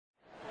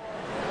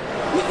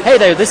Hey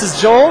there, this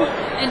is Joel.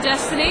 And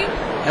Destiny.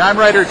 And I'm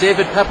writer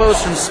David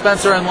Pepos from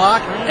Spencer &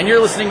 Locke, and you're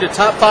listening to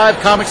Top 5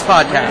 Comics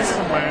Podcast.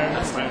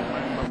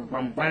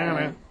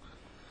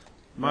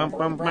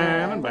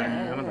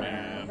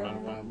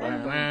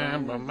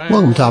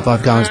 Welcome to Top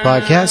 5 Comics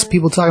Podcast,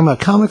 people talking about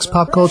comics,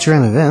 pop culture,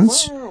 and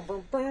events.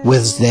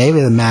 With us today, we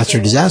have the Master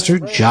of Disaster,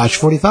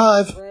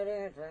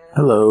 Josh45.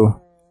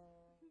 Hello.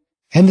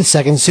 And the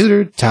second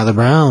suitor, Tyler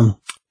Brown.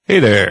 Hey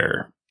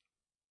there.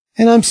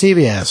 And I'm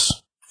CBS.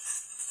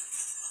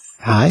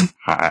 Hi.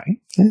 Hi.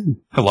 Yeah.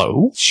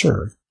 Hello.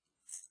 Sure.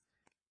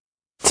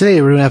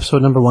 Today we're doing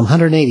episode number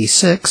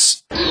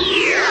 186.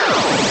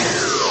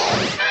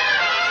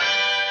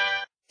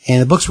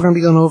 And the books we're going to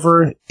be going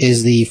over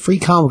is the Free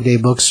Comic Day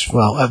books,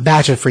 well, a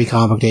batch of Free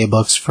Comic Day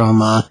books from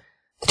the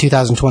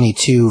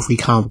 2022 Free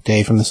Comic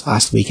Day from this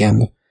last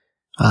weekend.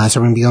 So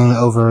we're going to be going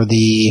over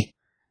the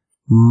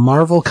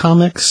Marvel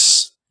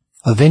Comics,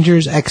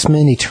 Avengers,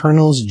 X-Men,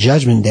 Eternals,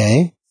 Judgment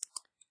Day,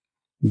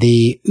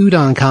 the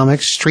Udon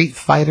Comics, Street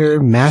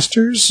Fighter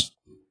Masters,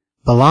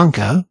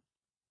 Belanca,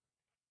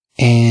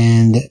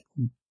 and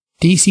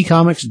DC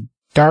Comics,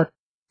 Dark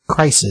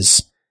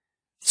Crisis,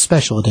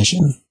 Special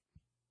Edition.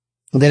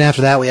 And then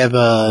after that, we have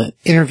an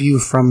interview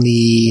from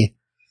the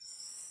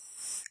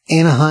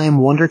Anaheim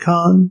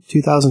WonderCon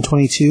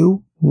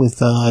 2022 with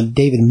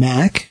David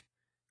Mack.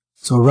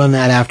 So we'll run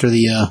that after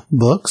the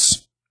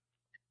books.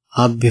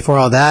 Before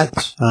all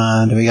that,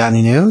 do we got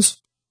any news?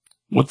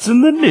 What's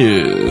in the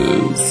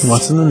news?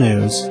 What's in the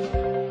news?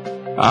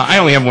 I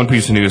only have one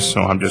piece of news, so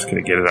I'm just going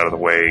to get it out of the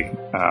way.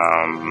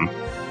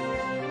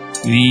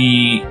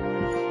 The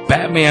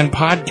Batman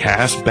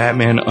podcast,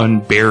 Batman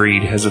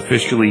Unburied, has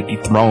officially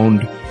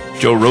dethroned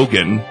Joe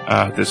Rogan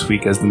this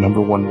week as the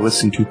number one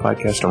listened to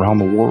podcast around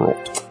the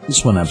world.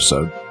 Just one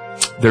episode.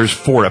 There's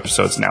 4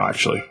 episodes now,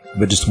 actually.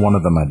 But just one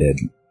of them I did.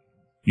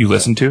 You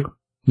listened to?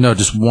 No,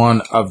 just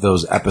one of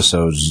those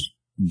episodes,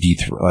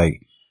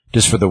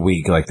 just for the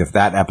week. Like, if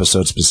that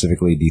episode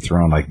specifically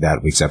dethroned, like,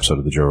 that week's episode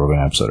of the Joe Rogan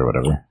episode or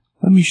whatever.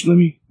 Let me show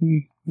you.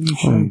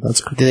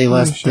 That's cool. Did they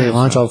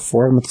launch all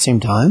 4 of them at the same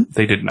time?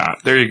 They did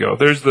not. There you go.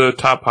 There's the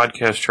top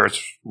podcast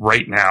charts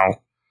right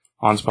now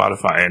on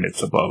Spotify, and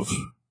it's above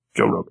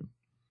Joe Rogan.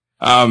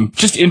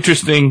 Just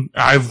interesting.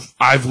 I'm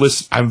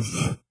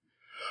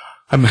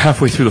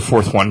halfway through the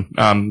 4th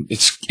one.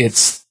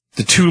 It's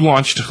the 2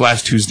 launched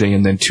last Tuesday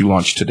and then 2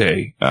 launched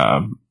today.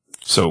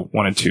 So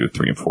 1 and 2,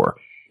 3 and 4.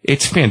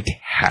 It's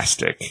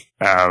fantastic.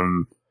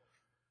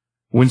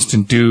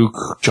 Winston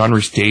Duke, John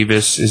Rhys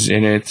Davis is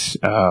in it.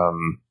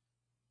 And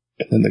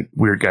then the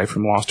weird guy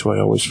from Lost, who I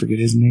always forget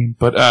his name.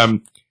 But,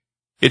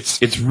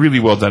 it's really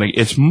well done.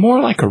 It's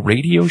more like a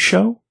radio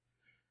show.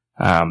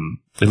 At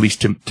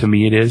least to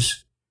me it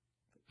is.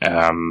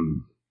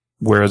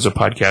 Whereas a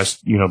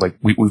podcast, like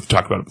we've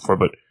talked about it before,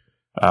 but,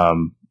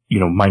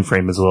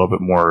 Mindframe is a little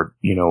bit more,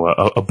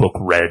 a book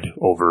read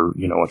over,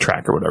 a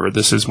track or whatever.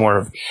 This is more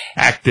of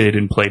acted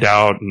and played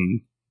out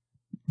and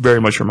very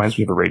much reminds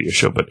me of a radio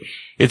show, but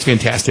it's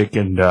fantastic.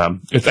 And, I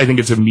think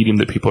it's a medium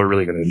that people are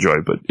really going to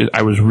enjoy, but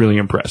I was really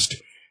impressed.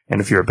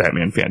 And if you're a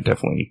Batman fan,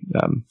 definitely,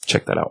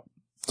 check that out.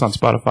 It's on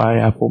Spotify,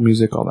 Apple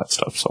Music, all that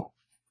stuff. So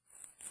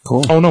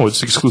cool. Oh no,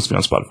 it's exclusively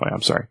on Spotify.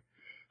 I'm sorry.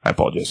 I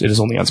apologize. It is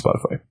only on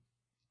Spotify.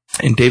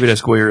 And David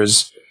S. Goyer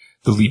is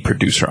the lead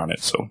producer on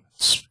it. So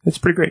it's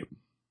pretty great.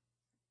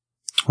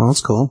 Well,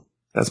 that's cool.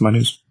 That's my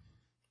news.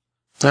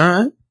 All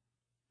right.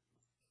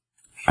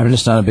 I'm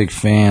just not a big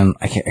fan.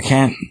 I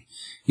can't.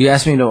 You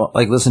asked me to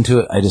listen to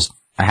it.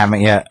 I haven't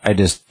yet. I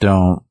just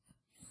don't.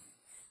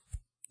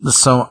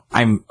 So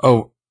I'm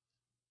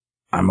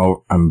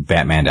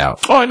Batmaned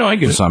out. Oh, I know. I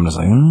get it. So I'm just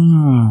like,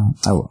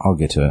 I'll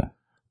get to it.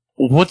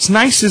 What's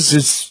nice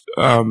is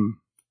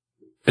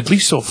at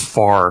least so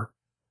far,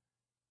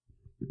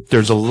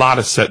 there's a lot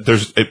of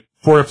there's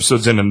 4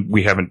 episodes in and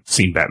we haven't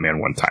seen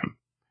Batman one time.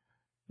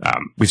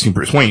 We've seen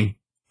Bruce Wayne,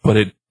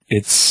 but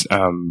it's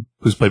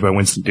who's played by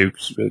Winston Duke,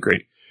 it's really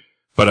great.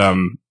 But,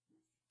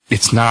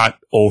 it's not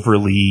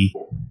overly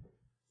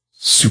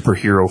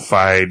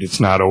superhero-fied. It's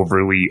not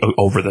overly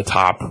over the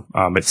top.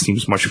 It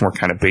seems much more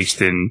kind of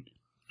based in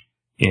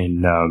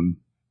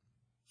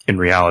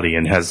reality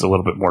and has a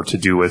little bit more to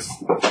do with,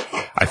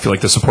 I feel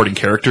like, the supporting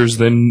characters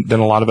than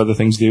a lot of other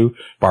things do.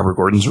 Barbara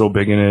Gordon's real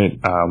big in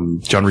it.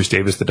 John Rhys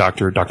Davis, the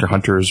Doctor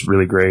Hunter is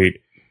really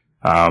great.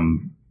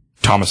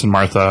 Thomas and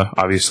Martha,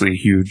 obviously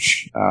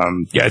huge.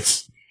 Yeah,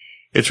 it's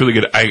really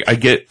good.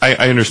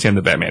 I understand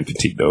the Batman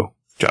fatigue though,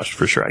 Josh,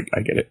 for sure.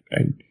 I get it.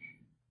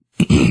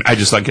 I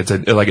just like it's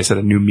like I said,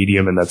 a new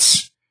medium, and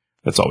that's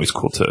always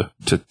cool to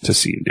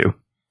see and do,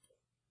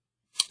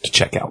 to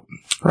check out.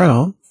 Right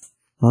on.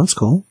 Well, that's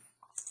cool.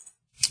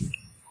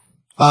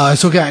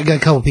 So I got a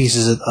couple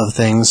pieces of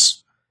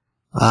things.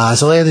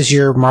 So later this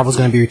year, Marvel's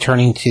going to be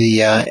returning to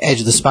the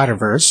Edge of the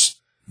Spider-Verse.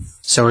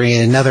 So we're going to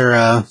get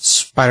another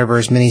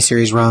Spider-Verse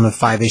miniseries run of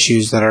 5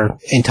 issues that are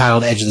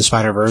entitled Edge of the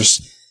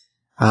Spider-Verse,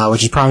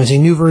 which is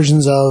promising new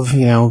versions of,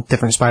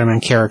 different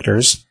Spider-Man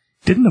characters.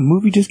 Didn't the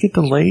movie just get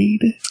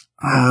delayed?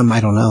 I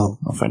don't know.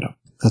 I'll find out.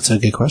 That's a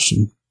good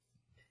question.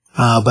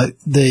 But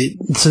the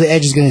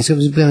Edge is going to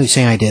be the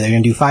same idea. They're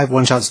going to do 5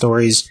 one-shot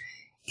stories.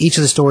 Each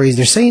of the stories,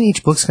 they're saying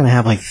each book's going to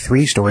have like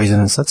 3 stories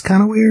in it, so that's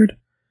kind of weird.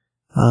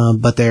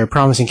 But they're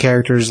promising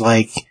characters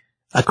like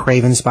a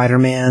Kraven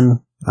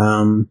Spider-Man,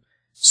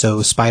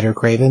 so Spider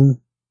Kraven,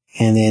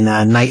 and then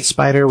Night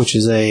Spider, which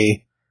is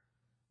a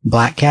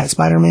Black Cat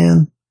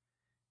Spider-Man.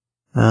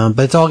 But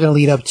it's all going to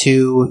lead up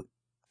to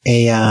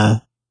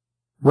a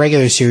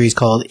regular series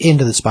called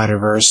Into the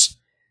Spider-Verse.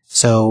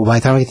 So by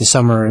the time we get to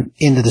summer,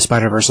 Into the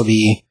Spider-Verse will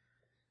be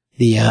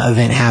the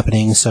event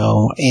happening.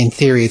 So in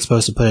theory, it's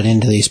supposed to put it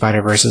into the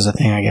Spider-Verse as a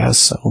thing, I guess.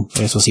 So I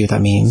guess we'll see what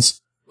that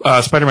means.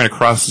 Spider-Man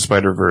Across the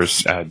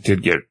Spider-Verse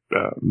did get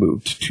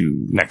moved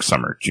to next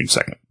summer, June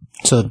 2nd.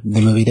 So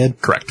the movie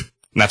did? Correct.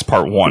 And that's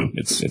part 1.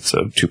 It's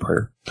a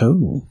 2-parter.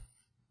 Oh.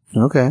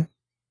 Okay.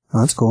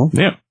 Well, that's cool.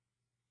 Yeah.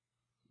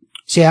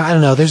 So yeah, I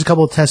don't know. There's a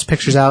couple of test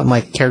pictures out and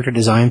like character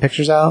design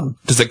pictures out.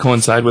 Does it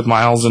coincide with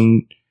Miles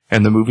and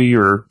the movie,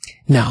 or?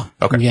 No.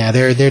 Okay. Yeah,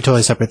 they're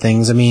totally separate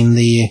things. I mean,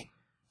 the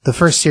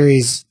first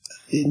series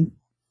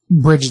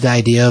bridged the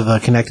idea of a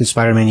connected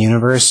Spider-Man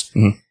universe,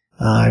 dealing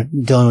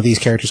with these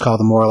characters called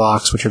the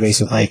Morlocks, which are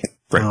basically like,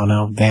 I don't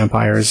know,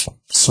 vampires,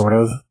 sort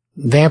of.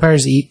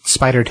 Vampires eat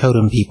spider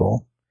totem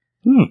people.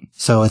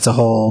 So it's a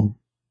whole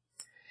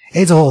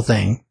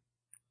thing.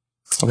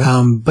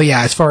 Okay. But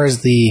yeah, as far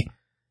as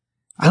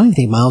I don't even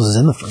think Miles is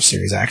in the first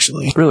series,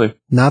 actually. Really?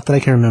 Not that I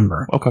can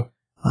remember. Okay.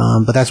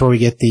 But that's where we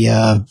get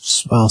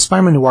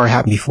Spider-Man Noir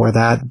happened before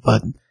that,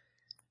 but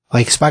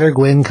like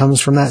Spider-Gwen comes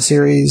from that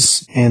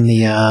series, and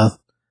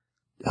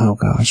oh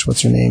gosh,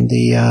 what's her name?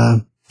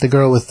 The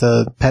girl with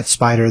the pet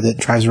spider that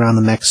drives around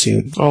the mech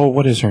suit. Oh,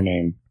 what is her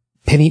name?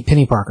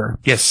 Penny Parker.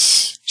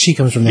 Yes. She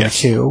comes from there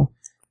too.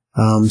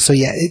 So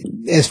yeah,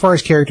 as far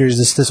as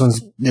characters,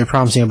 they're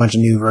promising a bunch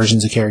of new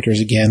versions of characters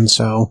again,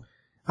 so,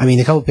 I mean,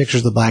 a couple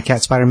pictures of the Black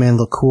Cat Spider-Man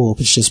look cool,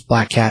 but it's just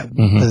Black Cat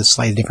with a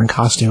slightly different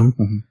costume.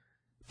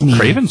 I mean,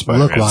 Kraven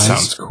Spider-Man look-wise.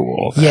 sounds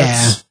cool.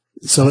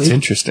 So it's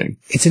interesting.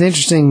 It's an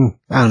interesting,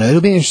 I don't know,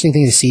 it'll be an interesting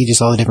thing to see,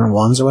 just all the different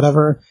ones or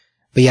whatever.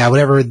 But yeah,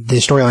 whatever the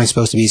storyline is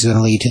supposed to be is going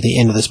to lead to the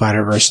end of the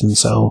Spider-Verse, and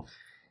so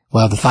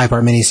we'll have the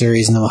 5-part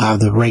miniseries, and then we'll have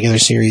the regular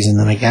series, and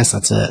then I guess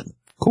that's it.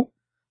 Cool.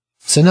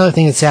 So another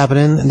thing that's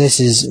happening, and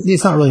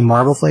it's not really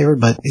Marvel flavored,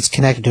 but it's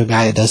connected to a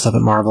guy that does stuff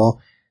at Marvel.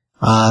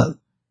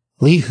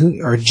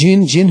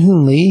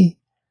 Jin-Hoon Lee,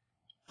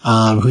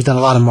 who's done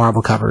a lot of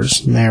Marvel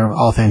covers, and they're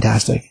all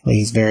fantastic. Like,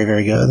 he's very,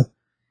 very good.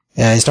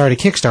 He started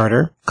a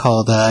Kickstarter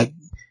called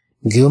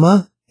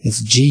Guma.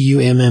 It's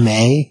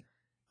Gumma.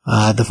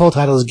 The full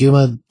title is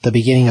Guma, The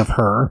Beginning of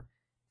Her,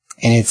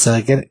 and it's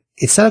set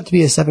up to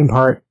be a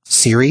 7-part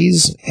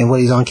series, and what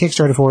he's on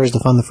Kickstarter for is to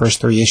fund the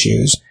first 3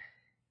 issues.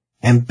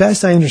 And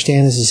best I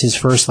understand, this is his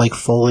first, like,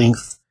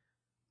 full-length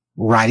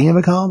writing of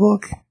a comic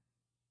book.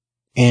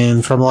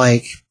 And from,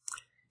 like,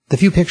 the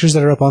few pictures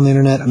that are up on the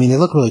internet, I mean, they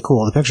look really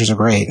cool. The pictures are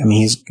great. I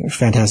mean, he's a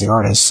fantastic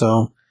artist,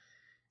 so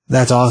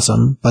that's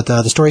awesome. But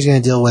the story's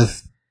going to deal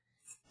with,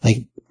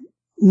 like,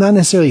 not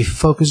necessarily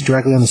focus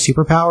directly on the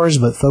superpowers,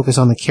 but focus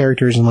on the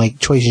characters and, like,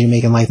 choices you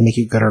make in life that make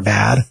you good or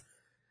bad.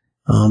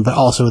 But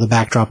also the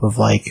backdrop of,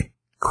 like,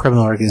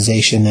 criminal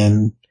organization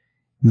and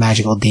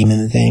magical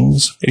demon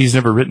things. And he's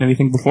never written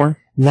anything before?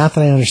 Not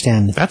that I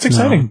understand. That's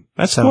exciting. No.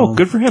 That's cool.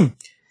 Good for him.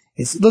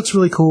 It looks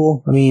really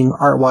cool. I mean,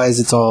 art-wise,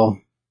 it's all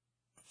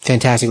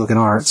fantastic looking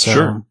art, so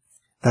sure.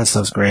 That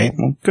stuff's great.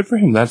 Well, good for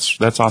him. That's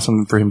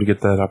awesome for him to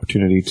get that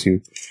opportunity to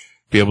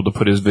be able to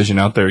put his vision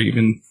out there,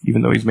 even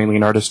though he's mainly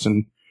an artist,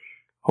 and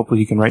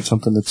hopefully he can write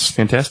something that's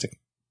fantastic.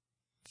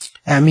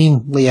 I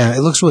mean, yeah, it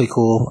looks really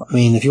cool. I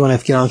mean, if you want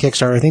to get on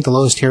Kickstarter, I think the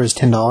lowest tier is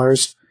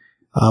 $10,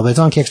 but it's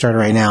on Kickstarter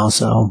right now,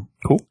 so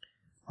cool.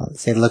 I'd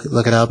say look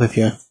it up if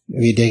you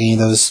dig any of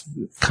those.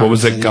 What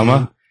was it,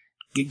 Gumma?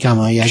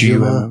 Gumma, yeah,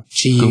 Gumma.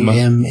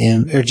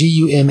 G-U-M-M, or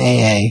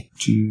G-U-M-A-A.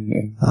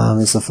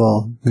 It's the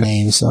full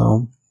name,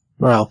 so,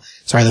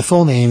 the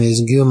full name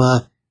is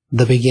Guma,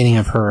 The Beginning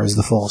of Her is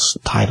the full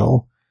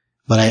title,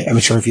 but I'm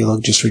sure if you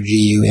look just for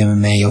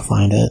G-U-M-M-A, you'll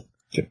find it.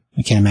 Okay.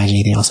 I can't imagine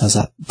anything else has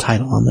that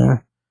title on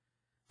there.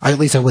 At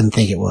least I wouldn't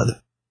think it would.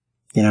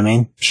 You know what I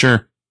mean?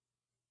 Sure.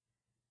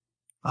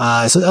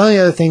 So the only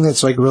other thing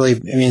that's like really,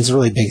 I mean, it's a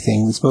really big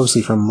thing. It's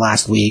mostly from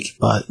last week,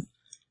 but,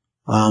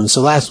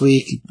 so last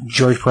week,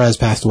 George Perez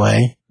passed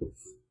away.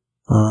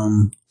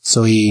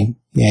 So he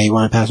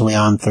wanted to pass away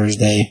on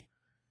Thursday.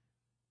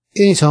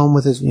 And he's home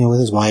with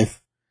his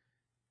wife.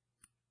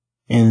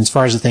 And as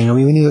far as the thing, I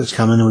mean, we knew it was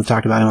coming, and we've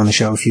talked about it on the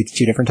show a few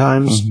different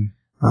times.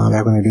 Mm-hmm.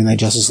 Back when they were doing that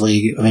Justice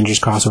League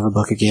Avengers crossover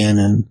book again,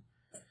 and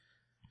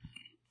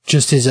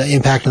just his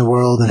impact in the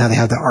world, and how they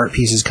have the art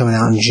pieces coming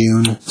out in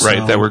June.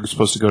 Right, that were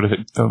supposed to go to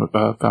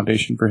the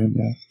foundation for him,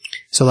 yeah.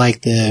 So,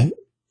 like, the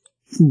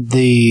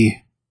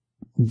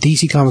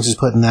DC Comics is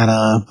putting that,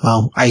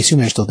 I assume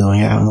they're still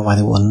doing it, I don't know why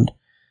they wouldn't,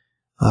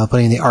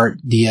 putting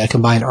the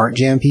combined art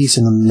jam piece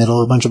in the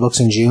middle of a bunch of books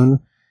in June,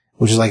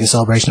 which is like a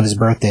celebration of his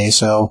birthday,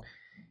 so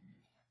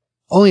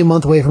only a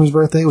month away from his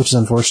birthday, which is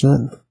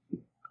unfortunate,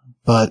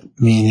 but,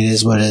 I mean, it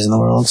is what it is in the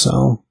world,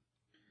 so.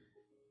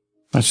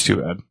 That's too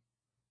bad.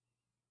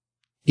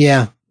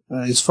 Yeah,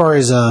 as far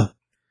as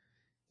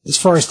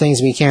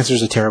things, I mean, cancer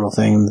is a terrible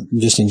thing,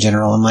 just in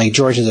general, and like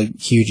George has a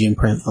huge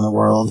imprint on the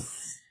world.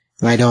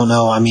 And I don't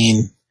know, I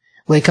mean,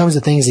 when it comes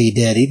to things that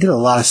he did a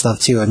lot of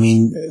stuff too. I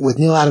mean, with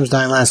Neil Adams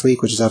dying last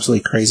week, which is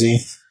absolutely crazy.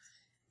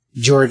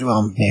 George,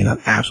 well, hey, not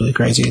absolutely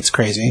crazy, it's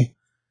crazy.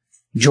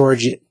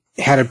 George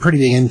had a pretty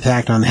big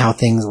impact on how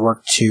things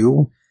work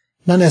too.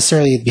 Not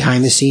necessarily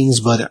behind the scenes,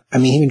 but I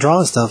mean, he been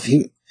drawing stuff.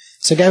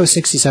 So the guy was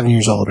 67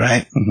 years old,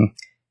 right? Mm-hmm.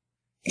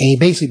 And he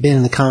basically been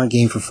in the comic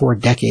game for 4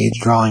 decades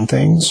drawing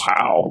things.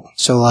 Wow.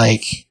 So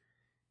like,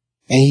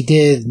 and he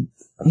did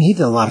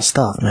a lot of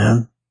stuff,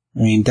 man. I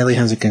mean, Deadly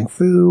Hands of Kung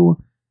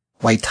Fu,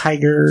 White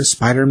Tiger,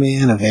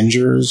 Spider-Man,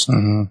 Avengers,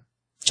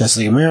 Justice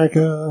League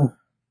America,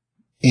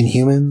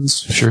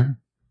 Inhumans. Sure.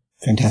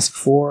 Fantastic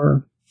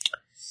Four.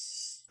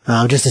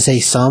 Just to say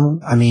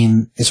some, I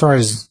mean, as far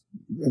as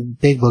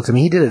big books, I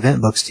mean, he did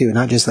event books too,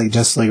 not just like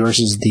Justice League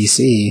versus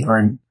DC,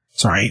 or,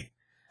 sorry,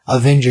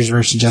 Avengers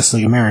versus Justice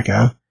League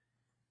America.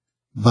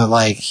 But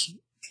like,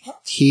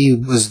 he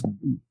was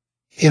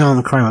in on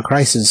the Chrono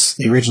Crisis,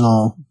 the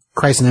original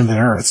Crisis on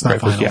Infinite Earths, not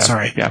Final,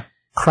 sorry. Yeah.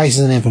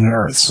 Crisis on Infinite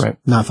Earths. Right.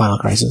 Not Final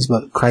Crisis,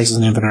 but Crisis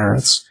on Infinite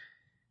Earths.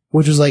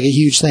 Which was like a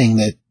huge thing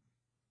that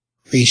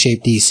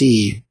reshaped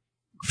DC.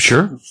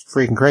 Sure.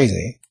 Freaking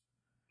crazy.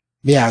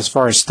 But yeah, as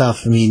far as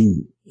stuff, I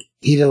mean,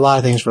 he did a lot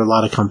of things for a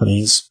lot of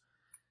companies.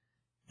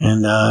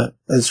 And,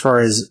 as far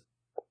as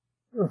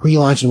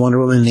relaunching Wonder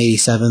Woman in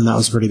 87, that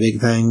was a pretty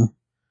big thing.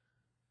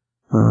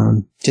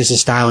 Just the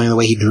styling of the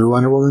way he drew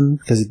Wonder Woman,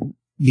 because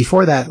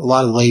before that, a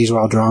lot of the ladies were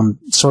all drawn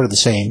sort of the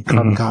same,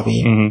 carbon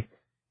copy. Mm-hmm.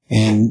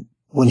 And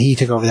when he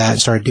took over that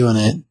and started doing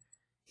it,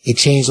 it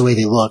changed the way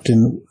they looked.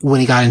 And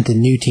when he got into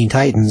New Teen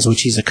Titans,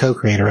 which he's a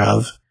co-creator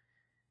of,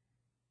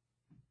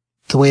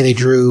 the way they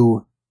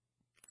drew,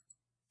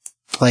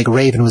 like,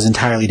 Raven was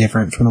entirely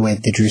different from the way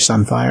that they drew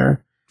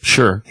Sunfire.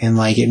 Sure. And,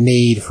 like, it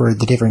made for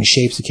the different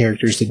shapes of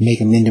characters to make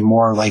them into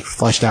more, like,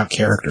 fleshed out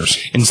characters.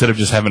 Instead of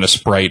just having a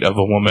sprite of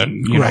a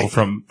woman, you know,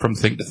 from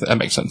thing to thing. That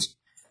makes sense.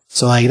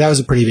 So, like, that was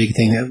a pretty big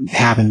thing that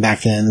happened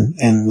back then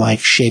and,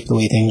 like, shaped the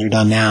way things are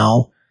done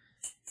now.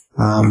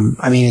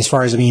 I mean, as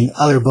far as,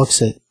 other books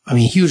that,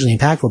 hugely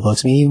impactful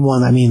books. Even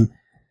one,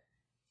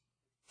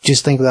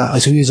 just think about,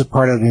 so he was a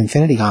part of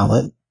Infinity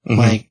Gauntlet. Mm-hmm.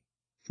 Like,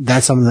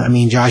 that's something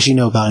that, Josh, you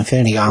know about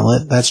Infinity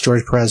Gauntlet. That's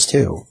George Perez,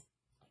 too.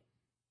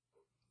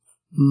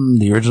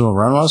 The original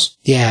run was?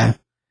 Yeah.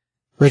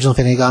 Original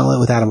Infinity Gauntlet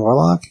with Adam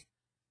Warlock.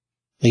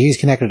 Like, he's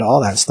connected to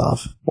all that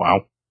stuff.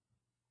 Wow.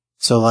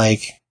 So,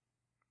 like,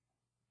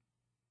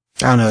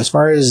 I don't know, as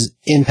far as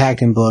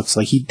impact in books,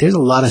 like, there's a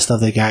lot of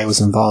stuff that guy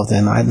was involved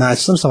in.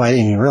 Some stuff I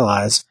didn't even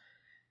realize.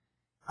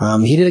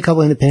 He did a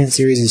couple independent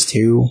series,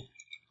 too.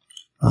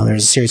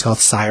 There's a series called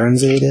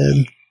Sirens that he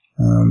did.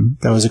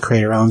 That was a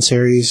creator-owned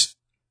series.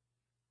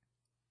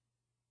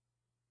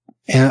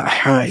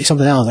 And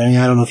something else, I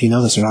don't know if you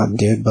know this or not,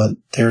 dude, but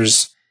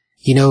there's,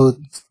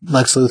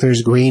 Lex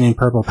Luthor's green and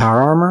purple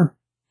power armor?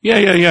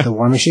 Yeah. The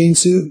War Machine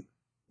suit?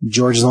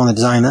 George is the one that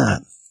designed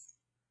that.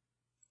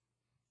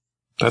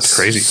 That's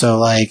crazy. So,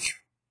 like,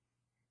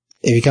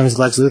 if it comes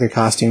to Lex Luthor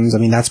costumes,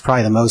 that's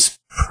probably the most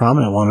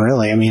prominent one,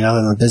 really.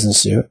 Other than the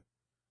business suit.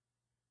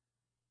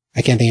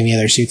 I can't think of any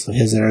other suits of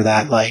his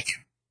that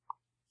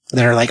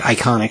are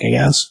iconic, I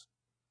guess.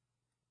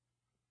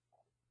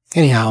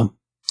 Anyhow.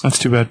 That's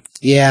too bad.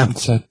 Yeah.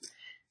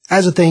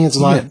 As a thing, it's a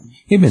lot.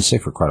 He'd been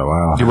sick for quite a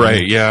while. You're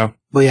right, yeah.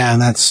 Well, yeah,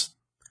 and that's,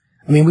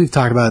 we've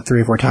talked about it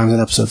 3 or 4 times in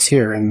episodes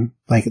here, and,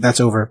 like, that's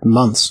over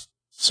months.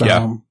 So,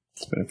 yeah.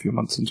 It's been a few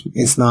months since we.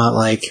 It's not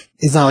like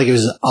it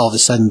was all of a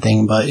sudden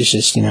thing, but it's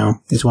just,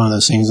 it's one of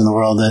those things in the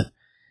world that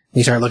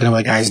we start looking at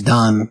what guy's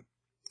done.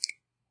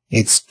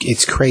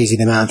 It's crazy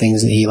the amount of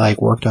things that he,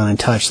 like, worked on and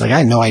touched. Like, I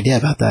had no idea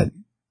about that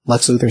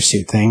Lex Luthor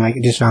suit thing. I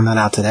just found that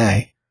out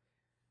today.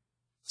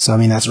 So,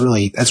 that's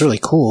really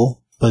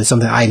cool, but it's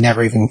something I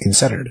never even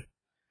considered.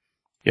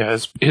 Yeah,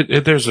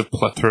 there's a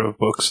plethora of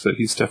books that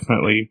he's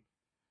definitely.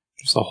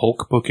 There's a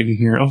Hulk book in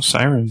here. Oh,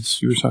 Sirens.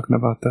 You were talking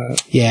about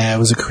that. Yeah, it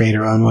was a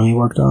creator-owned one he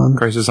worked on.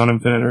 Crisis on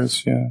Infinite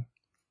Earths, yeah.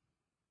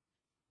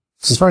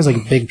 So as far as,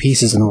 like, big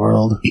pieces in the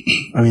world,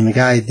 the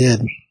guy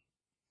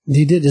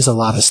he did just a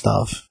lot of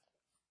stuff.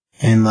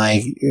 And,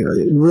 like,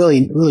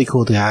 really, really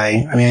cool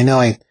guy. I know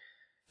I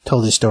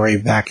told this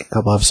story back a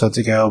couple episodes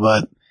ago,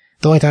 but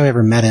the only time I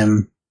ever met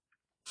him,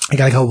 I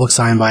got a couple books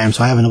signed by him,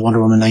 so I have a Wonder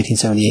Woman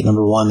 1978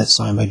 #1 that's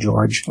signed by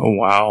George. Oh,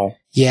 wow.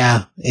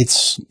 Yeah,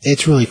 it's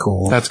really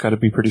cool. That's got to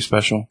be pretty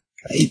special.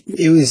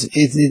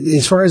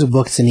 As far as a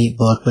book, it's a neat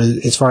book, but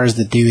as far as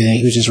the dude,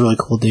 he was just a really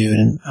cool dude,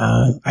 and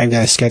I've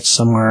got a sketch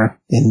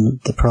somewhere in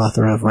the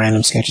plethora of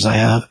random sketches I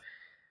have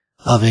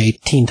of a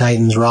Teen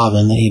Titans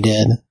Robin that he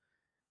did.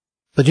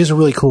 But just a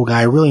really cool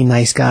guy, really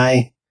nice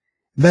guy.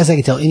 Best I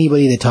could tell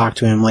anybody that talked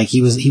to him, like,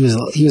 he was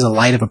a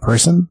light of a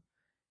person.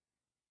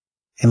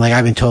 And, like,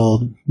 I've been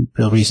told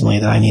real recently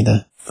that I need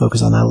to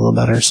focus on that a little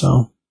better,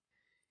 so.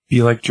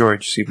 Be like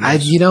George,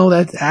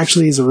 that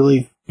actually is a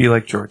really. Be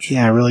like George.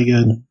 Yeah, really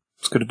good.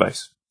 It's good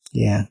advice.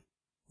 Yeah.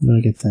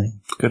 Really good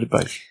thing. Good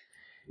advice.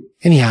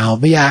 Anyhow,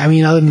 but yeah, I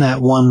mean, other than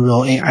that one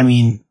real, I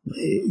mean,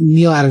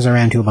 Neil Adams I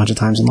ran into a bunch of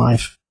times in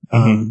life.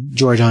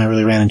 George I only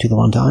really ran into the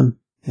one time,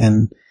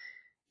 and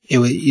it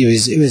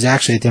was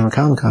actually at Denver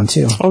Comic Con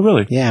too. Oh,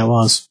 really? Yeah, it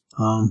was.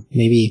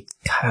 Maybe,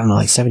 I don't know,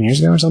 like 7 years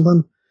ago or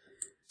something?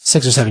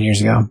 6 or 7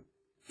 years ago.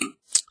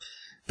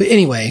 But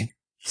anyway,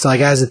 so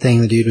like as a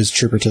thing, the dude was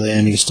trooper till the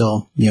end. He was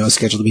still,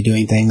 scheduled to be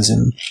doing things,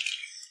 and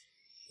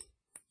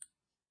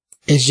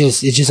it's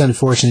just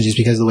unfortunate just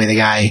because of the way the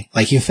guy,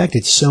 like, he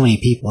affected so many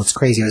people. It's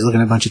crazy. I was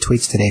looking at a bunch of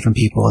tweets today from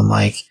people, and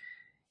like,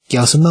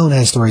 Gail Simone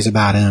has stories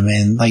about him,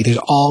 and like, there's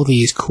all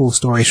these cool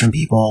stories from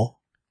people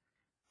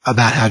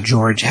about how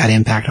George had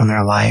impact on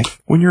their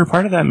life. When you're a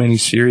part of that mini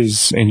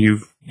series and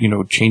you've,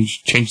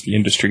 changed the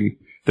industry,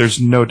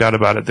 there's no doubt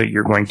about it that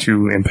you're going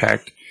to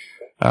impact,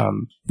 a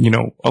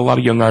lot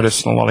of young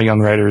artists and a lot of young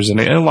writers and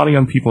a lot of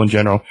young people in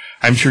general.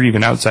 I'm sure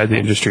even outside the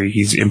industry,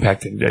 he's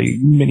impacted a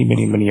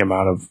many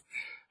amount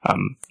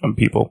of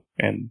people,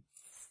 and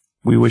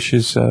we wish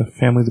his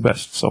family the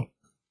best. So,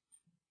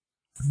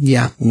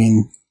 yeah, I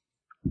mean,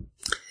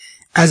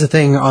 as a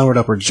thing, onward,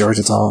 upward, George.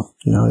 It's all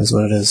is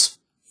what it is.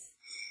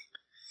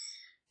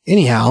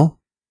 Anyhow,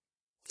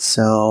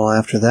 so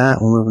after that,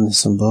 we'll move into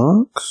some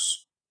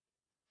books.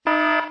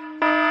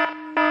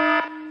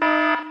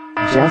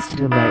 Just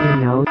to let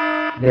you know,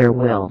 there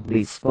will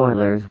be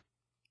spoilers.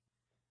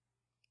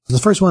 The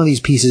first one of these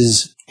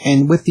pieces,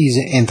 and with these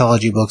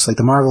anthology books, like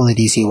the Marvel and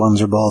the DC ones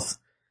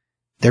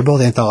they're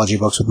both anthology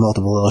books with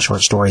multiple little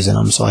short stories in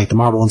them. So like the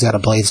Marvel one's got a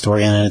Blade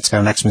story in it, it's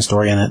got an X-Men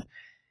story in it.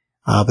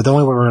 But the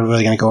only one we're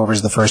really going to go over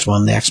is the first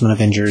one, the X-Men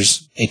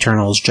Avengers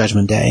Eternals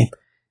Judgment Day.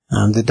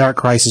 The Dark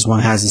Crisis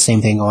one has the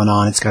same thing going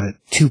on. It's got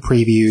 2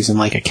 previews and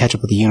like a catch up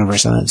with the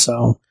universe in it.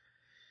 So,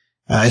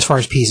 as far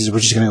as pieces, we're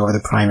just going to go over the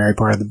primary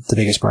part of the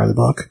biggest part of the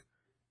book.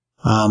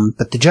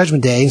 But the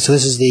Judgment Day, so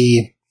this is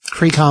the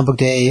Free Comic Book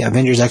Day,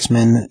 Avengers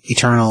X-Men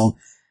Eternal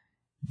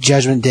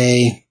Judgment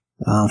Day,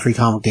 Free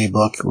Comic Book Day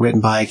book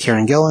written by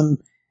Kieran Gillen,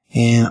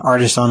 and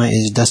artist on it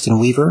is Dustin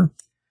Weaver.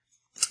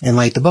 And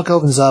like the book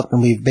opens up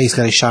and we've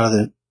basically got a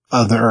shot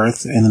of the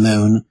Earth and the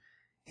moon.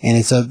 And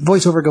it's a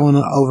voiceover going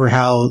over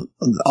how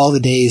all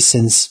the days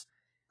since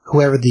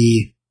whoever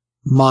the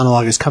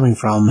monologue is coming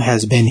from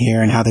has been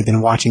here and how they've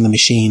been watching the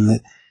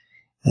machine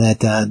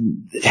that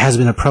has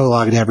been a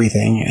prologue to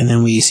everything. And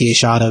then we see a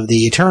shot of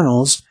the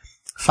Eternals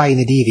fighting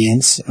the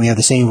Deviants, and we have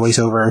the same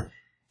voiceover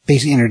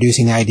basically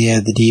introducing the idea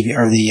of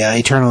the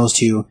Eternals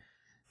to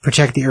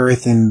protect the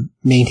Earth and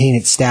maintain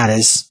its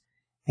status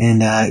and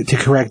to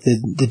correct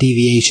the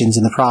deviations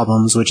and the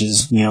problems, which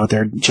is, what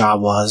their job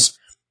was.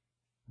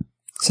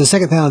 So the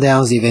second panel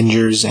down is the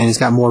Avengers, and it's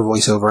got more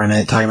voiceover in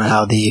it, talking about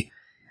how the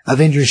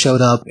Avengers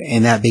showed up,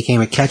 and that became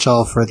a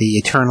catch-all for the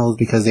Eternals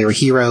because they were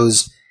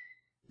heroes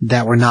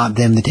that were not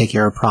them to take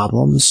care of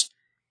problems.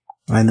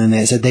 And then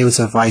they said they would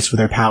suffice for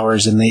their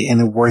powers and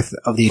the worth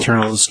of the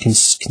Eternals'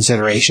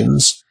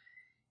 considerations.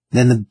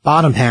 Then the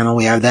bottom panel,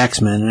 we have the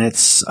X-Men, and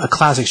it's a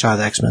classic shot of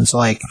the X-Men, so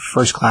like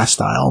first-class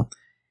style.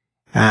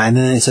 And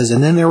then it says,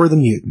 and then there were the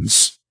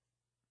mutants.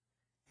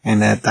 And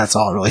that's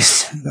all it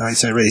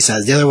really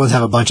says. The other ones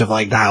have a bunch of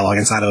like dialogue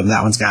inside of them.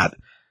 That one's got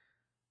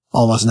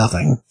almost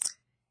nothing.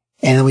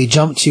 And then we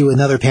jump to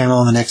another panel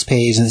on the next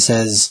page, and it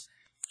says,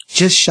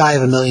 just shy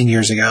of 1 million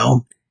years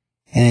ago.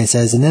 And it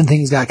says, and then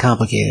things got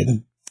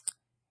complicated.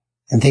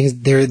 And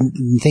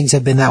things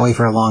have been that way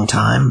for a long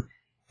time.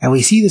 And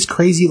we see this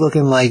crazy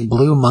looking like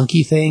blue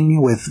monkey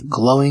thing with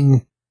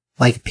glowing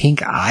like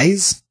pink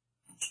eyes.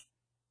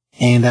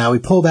 And we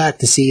pull back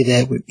to see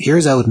that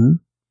here's Odin,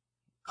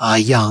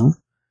 young.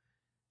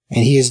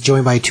 And he is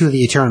joined by 2 of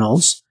the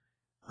Eternals.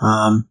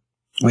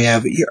 We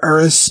have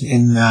Eris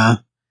and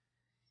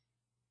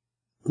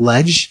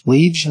Ledge,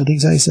 I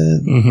think I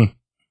said. Mm-hmm.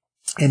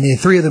 And the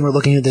 3 of them are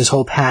looking at this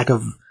whole pack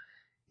of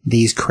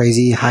these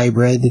crazy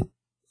hybrid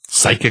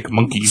psychic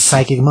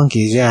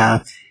monkeys.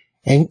 Yeah.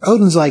 And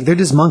Odin's like, they're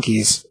just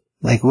monkeys.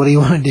 Like, what do you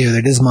want to do?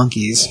 They're just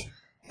monkeys.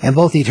 And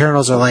both the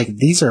Eternals are like,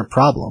 these are a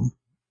problem.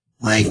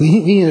 Like,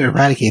 we need to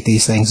eradicate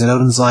these things. And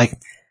Odin's like,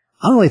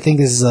 I don't really think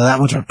this is that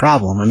much of a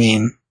problem. I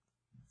mean,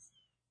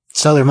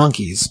 so they're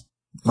monkeys.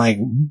 Like,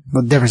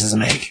 what difference does it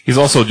make? He's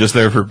also just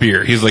there for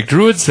beer. He's like,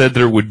 Druid said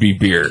there would be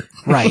beer.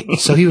 Right.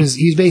 So he was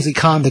basically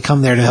conned to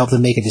come there to help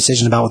them make a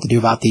decision about what to do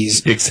about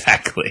these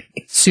exactly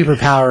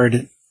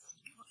superpowered,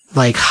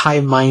 like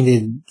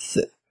high-minded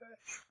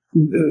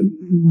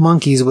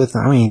monkeys with,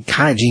 kind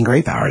of Jean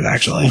Grey powers,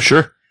 actually.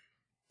 Sure.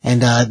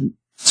 And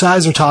so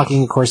as they're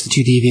talking, of course, the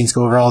 2 deviants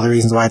go over all the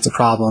reasons why it's a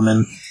problem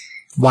and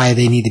why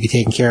they need to be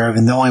taken care of,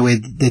 and the only way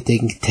that they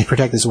can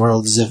protect this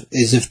world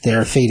is if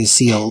their fate is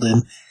sealed.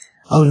 And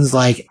Odin's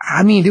like,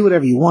 do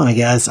whatever you want, I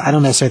guess. I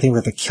don't necessarily think we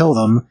have to kill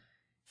them.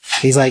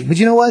 He's like, but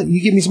you know what? You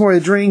give me some more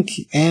to drink,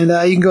 and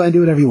you can go ahead and do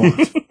whatever you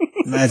want.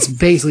 That's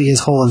basically his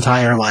whole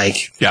entire,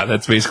 Yeah,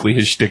 that's basically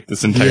his shtick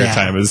this entire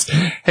time is,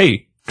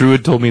 hey,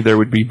 Druid told me there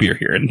would be beer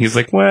here. And he's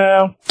like,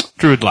 well,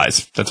 Druid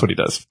lies. That's what he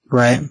does.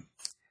 Right.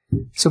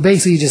 So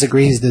basically he just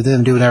agrees to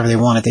them do whatever they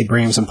want if they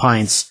bring him some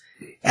pints.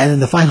 And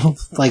then the final,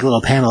 like,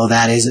 little panel of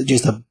that is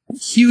just a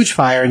huge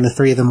fire and the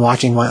three of them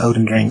watching while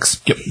Odin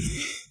drinks. Yep.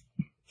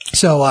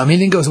 So, it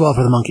didn't go so well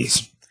for the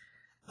monkeys.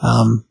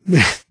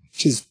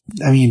 Which is,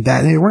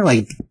 they weren't,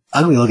 like,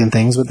 ugly looking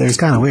things, but they're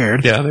kind of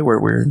weird. Yeah, they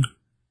were weird.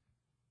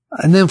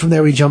 And then from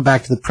there we jump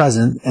back to the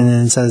present, and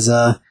then it says,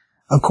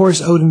 of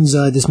course Odin's,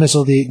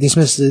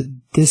 dismissed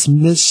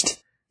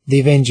the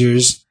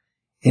Avengers,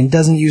 and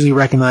doesn't usually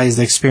recognize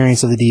the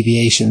experience of the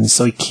deviations.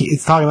 So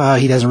it's talking about how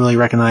he doesn't really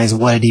recognize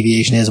what a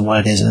deviation is and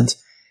what it isn't.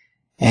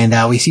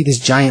 And we see this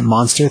giant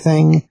monster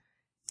thing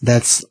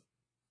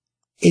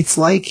it's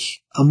like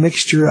a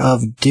mixture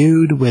of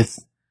dude with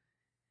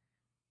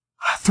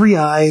 3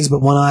 eyes,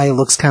 but one eye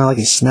looks kind of like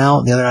a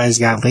snout. The other eye's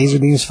got laser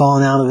beams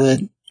falling out of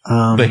it.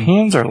 The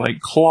hands are like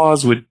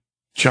claws with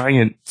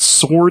giant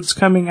swords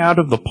coming out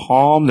of the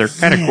palm. They're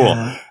kind of cool.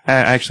 I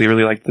actually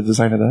really like the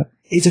design of that.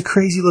 It's a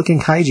crazy looking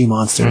kaiju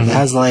monster. It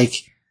has like,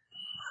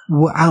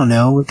 I don't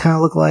know, it kind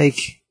of look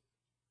like,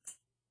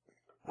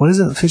 what is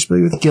it? Fish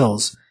belly with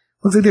gills.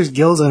 Looks like there's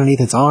gills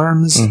underneath its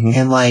arms,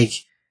 and like,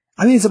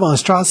 it's a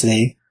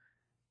monstrosity.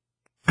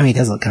 It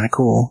does look kind of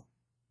cool.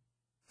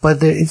 But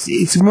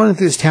it's running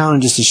through this town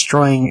and just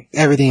destroying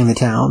everything in the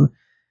town.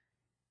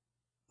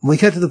 We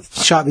cut to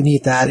the shot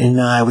beneath that, and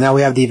now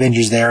we have the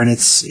Avengers there, and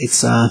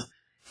it's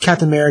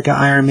Captain America,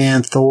 Iron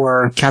Man,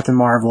 Thor, Captain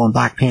Marvel, and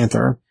Black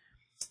Panther.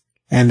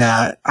 And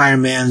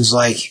Iron Man's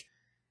like,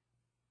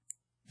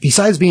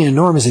 besides being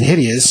enormous and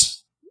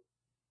hideous,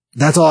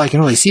 that's all I can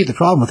really see the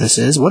problem with this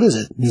is. What is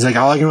it? He's like,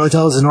 all I can really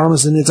tell is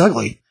enormous and it's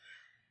ugly.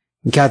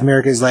 And Captain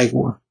America's like,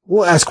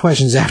 we'll ask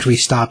questions after we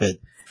stop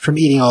it from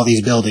eating all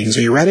these buildings.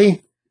 Are you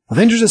ready?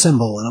 Avengers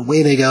assemble, and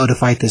away they go to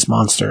fight this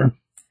monster.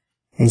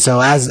 And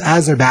so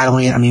as they're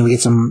battling it, we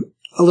get a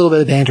little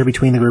bit of banter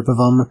between the group of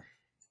them,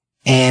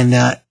 and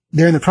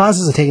they're in the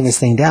process of taking this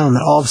thing down, and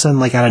all of a sudden,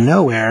 like out of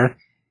nowhere,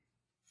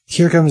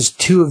 here comes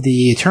 2 of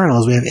the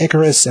Eternals. We have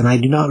Icarus, and I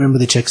do not remember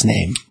the chick's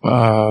name.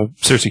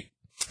 Cersei.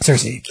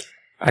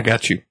 I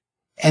got you.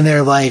 And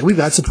they're like, we've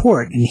got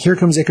support. And here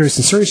comes Icarus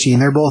and Cersei,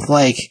 and they're both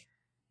like,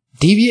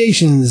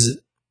 deviations,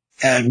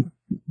 and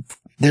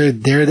they're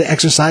there to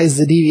exercise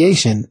the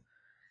deviation.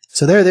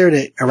 So they're there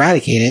to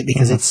eradicate it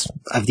because it's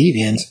a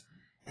deviant.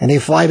 And they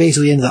fly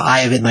basically into the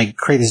eye of it and like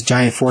create this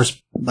giant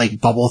force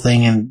like bubble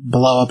thing and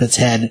blow up its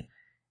head.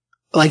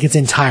 Like its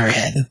entire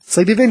head. It's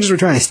like the Avengers were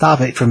trying to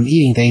stop it from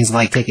eating things and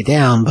like take it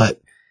down,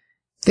 but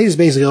they just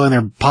basically go in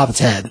there and pop its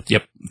head.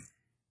 Yep.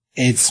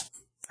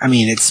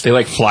 They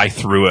like fly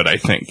through it, I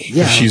think.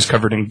 Yeah. She's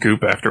covered in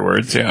goop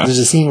afterwards, yeah. There's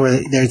a scene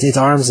where there's its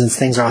arms and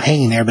things are all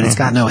hanging there, but it's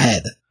got no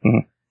head.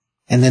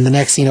 And then the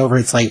next scene over,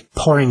 it's like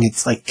pouring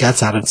its like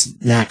guts out of its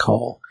neck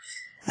hole.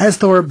 As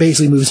Thor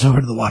basically moves over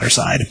to the water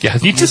side. Yeah,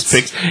 he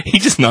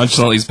just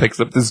nonchalantly picks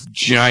up this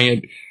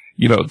giant,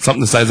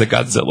 something the size of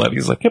Godzilla. And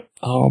he's like, yep,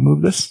 I'll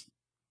move this.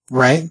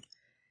 Right?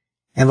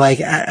 And like,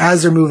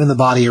 as they're moving the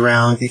body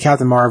around,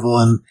 Captain Marvel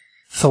and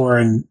Thor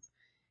and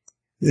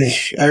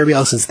everybody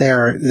else that's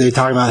there, they're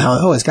talking about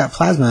how, it's got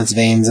plasma in its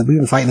veins, and we've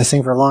been fighting this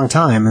thing for a long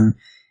time. And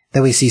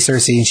then we see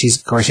Cersei, and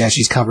she's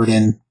covered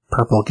in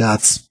purple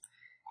guts.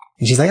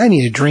 And she's like, I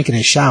need a drink and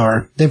a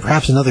shower, then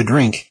perhaps another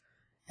drink.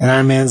 And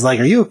Iron Man's like,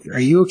 are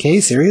you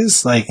okay?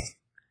 Serious? Like,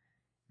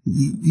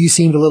 you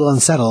seemed a little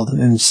unsettled.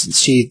 And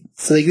so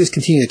they just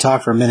continue to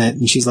talk for a minute,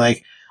 and she's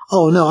like,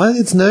 oh no,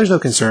 there's no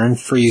concern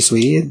for you,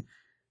 sweetie.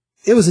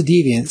 It was a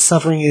deviant. The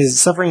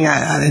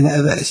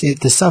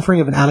suffering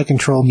of an out of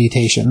control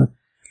mutation.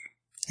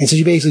 And so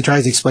she basically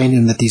tries to explain to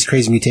him that these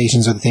crazy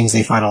mutations are the things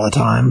they fight all the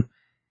time.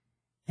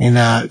 And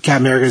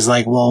Captain America's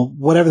like, well,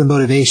 whatever the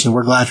motivation,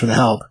 we're glad for the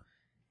help.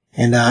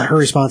 And her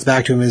response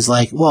back to him is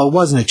like, well, it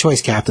wasn't a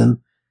choice,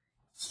 Captain.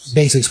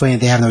 Basically explaining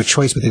that they have no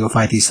choice but to go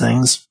fight these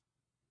things.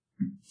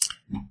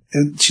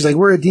 And she's like,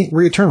 we're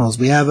Eternals.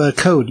 We have a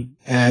code.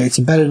 It's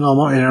embedded in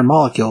our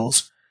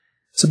molecules.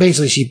 So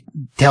basically she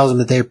tells them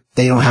that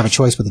they don't have a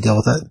choice but to deal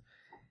with it.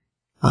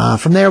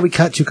 From there we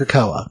cut to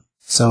Krakoa.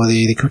 So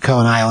the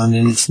Krakoan island,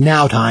 and it's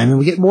now time, and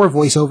we get more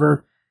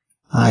voiceover,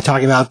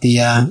 talking about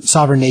the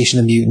sovereign nation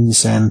of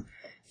mutants and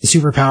the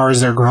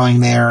superpowers that are growing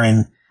there,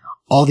 and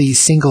all these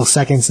single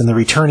seconds and the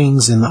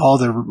returnings and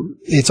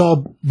it's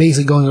all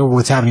basically going over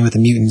what's happening with the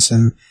mutants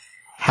and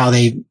how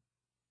they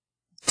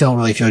don't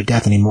really fear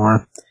death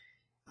anymore.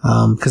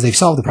 Because they've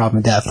solved the problem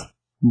of death.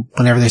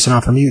 Whenever they're sent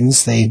off for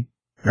mutants,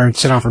 or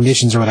sent off for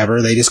missions or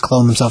whatever, they just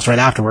clone themselves right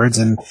afterwards,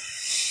 and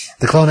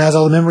the clone has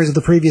all the memories of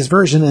the previous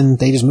version, and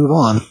they just move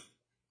on.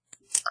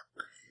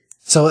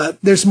 So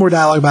there's some more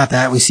dialogue about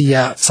that. We see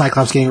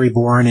Cyclops getting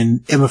reborn,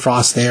 and Emma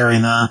Frost there,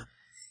 and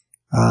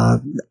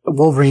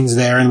Wolverine's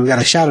there, and we've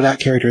got a shouted-out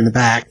character in the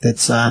back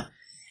that's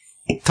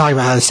talking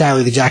about how,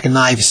 sadly, the Jack of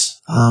Knives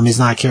is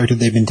not a character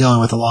they've been dealing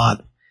with a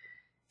lot.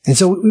 And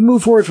so we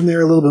move forward from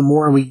there a little bit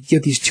more, and we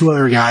get these 2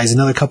 other guys,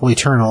 another couple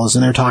Eternals,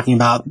 and they're talking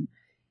about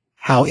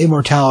how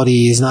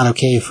immortality is not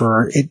okay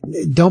for it.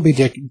 Don't be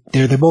dick.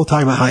 They're both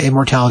talking about how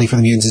immortality for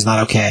the mutants is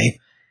not okay.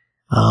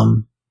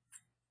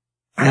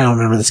 I don't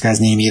remember this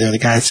guy's name either. The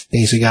guy's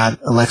basically got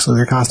a Lex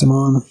Luthor costume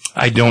on.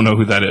 I don't know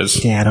who that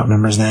is. Yeah, I don't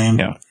remember his name.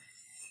 Yeah.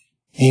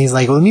 And he's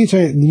like, well,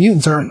 the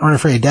mutants aren't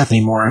afraid of death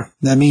anymore.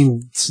 That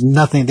means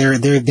nothing.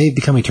 They've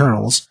become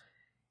Eternals.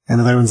 And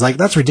the other one's like,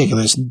 that's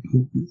ridiculous.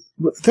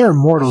 They're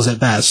immortals at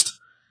best.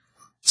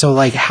 So,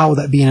 like, how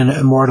that being an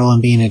immortal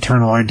and being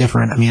eternal are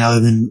different. I mean, other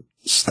than,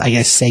 I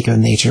guess, sake of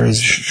nature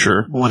is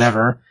Sure.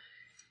 whatever.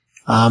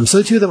 So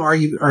the two of them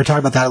are talking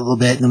about that a little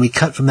bit, and then we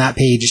cut from that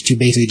page to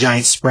basically a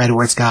giant spread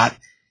where it's got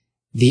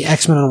the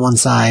X-Men on one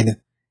side,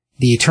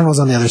 the Eternals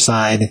on the other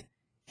side,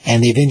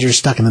 and the Avengers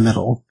stuck in the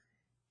middle.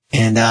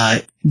 And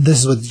this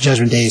is what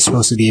Judgment Day is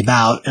supposed to be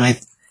about. And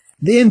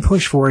the end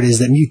push for it is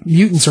that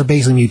mutants are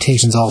basically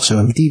mutations also.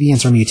 And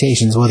deviants are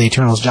mutations, well, the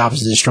Eternals' job is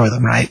to destroy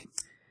them, right?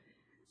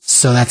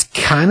 So that's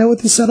kind of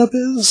what the setup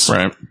is.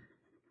 Right.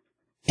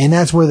 And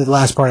that's where the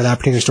last part of that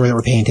particular story that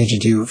we're paying attention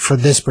to for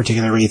this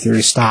particular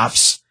read-through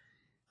stops.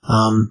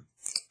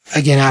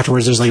 Again,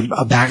 afterwards, there's like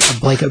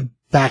a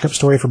backup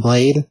story for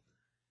Blade.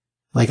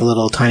 Like a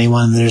little tiny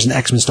one. And there's an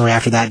X-Men story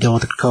after that dealing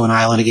with the Krakoan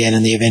Island again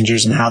and the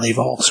Avengers and how they've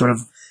all sort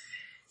of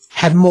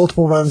had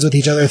multiple runs with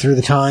each other through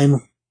the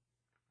time.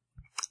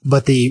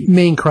 But the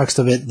main crux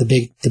of it,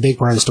 the big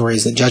part of the story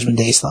is the Judgment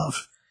Day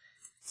stuff.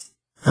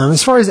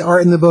 As far as the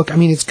art in the book, I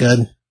mean, it's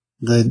good.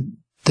 The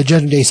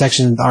Judgment Day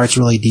section, the art's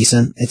really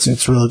decent. It's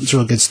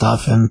real good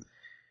stuff. And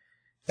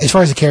as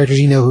far as the characters,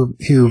 you know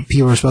who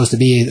people are supposed to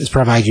be, it's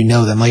provided you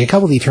know them. Like a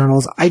couple of the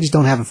Eternals, I just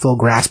don't have a full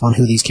grasp on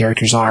who these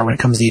characters are when it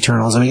comes to the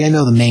Eternals. I mean, I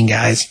know the main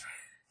guys,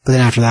 but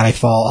then after that I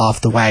fall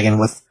off the wagon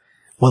with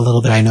what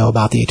little bit I know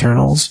about the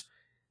Eternals.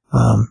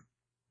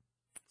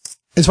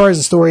 As far as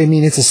the story, I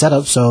mean, it's a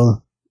setup,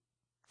 so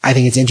I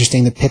think it's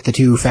interesting to pit the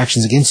two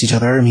factions against each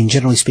other. I mean,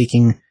 generally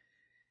speaking,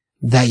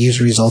 that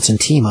usually results in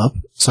team up,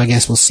 so I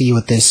guess we'll see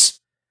what this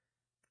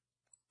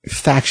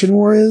faction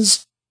war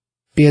is.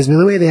 Because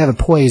the way they have it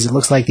poised, it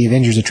looks like the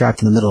Avengers are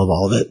trapped in the middle of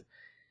all of it.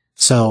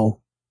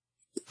 So,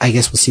 I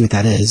guess we'll see what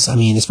that is. I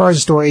mean, as far as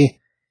the story,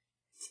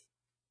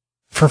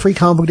 for a free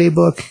comic book day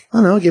book, I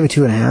don't know, I'll give it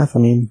 2.5. I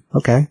mean,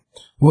 okay.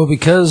 Well,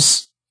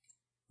 because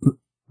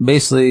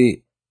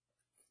basically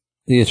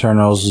the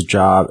Eternals'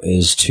 job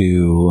is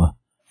to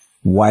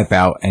wipe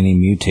out any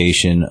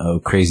mutation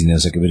of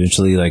craziness that could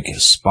potentially like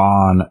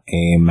spawn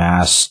a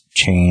mass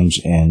change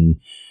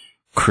and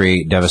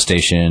create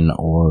devastation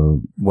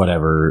or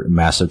whatever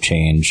massive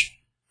change.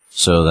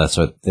 So that's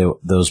what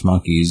those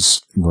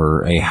monkeys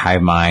were, a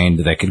hive mind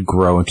that could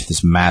grow into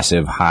this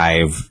massive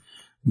hive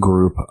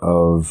group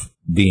of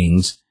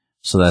beings.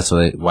 So that's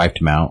why they wiped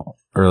them out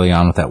early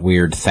on with that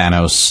weird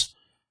Thanos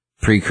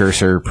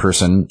precursor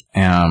person.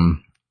 Unanos,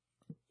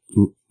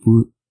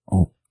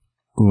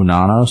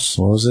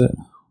 what was it?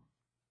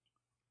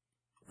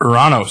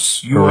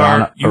 Uranos.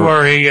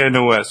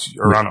 U-R-A-N-O-S.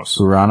 Uranos.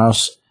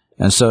 Uranos.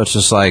 And so it's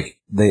just like,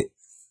 the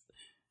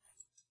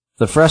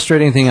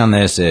frustrating thing on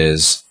this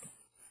is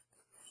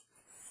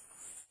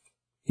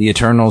the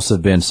Eternals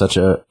have been such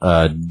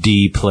a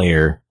D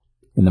player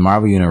in the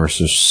Marvel Universe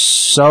for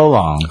so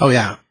long. Oh,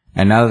 yeah.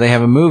 And now that they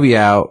have a movie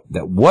out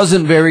that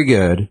wasn't very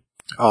good,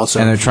 Also,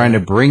 and they're trying to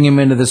bring him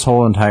into this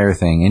whole entire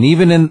thing.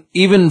 And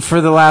even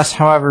for the last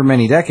however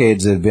many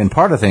decades they've been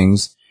part of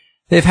things,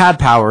 they've had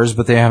powers,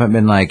 but they haven't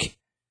been like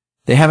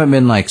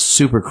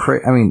super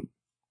crazy. I mean,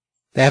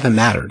 they haven't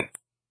mattered.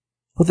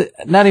 Well,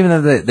 not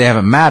even that they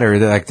haven't mattered.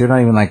 They're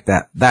not even like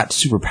that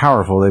super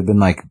powerful. They've been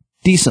like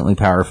decently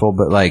powerful,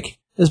 but like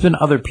there's been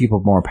other people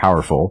more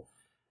powerful.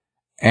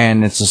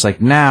 And it's just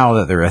like now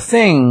that they're a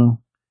thing,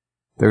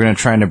 they're going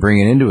to try to bring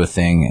it into a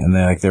thing,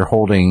 and they're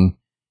holding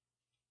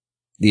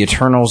the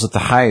Eternals at the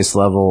highest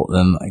level,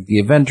 and like the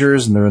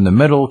Avengers, and they're in the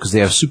middle because they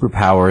have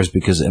superpowers.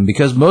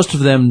 Because most of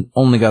them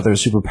only got their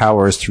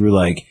superpowers through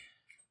like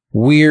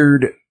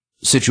weird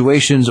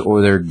situations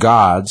or they're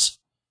gods.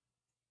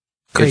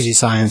 Crazy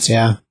science,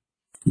 yeah.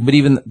 But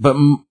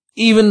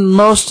even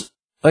most,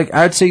 like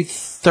I'd say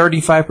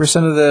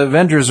 35% of the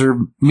Avengers are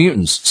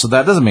mutants, so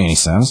that doesn't make any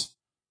sense.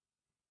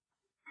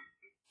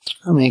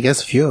 I mean, I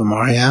guess a few of them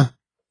are, yeah.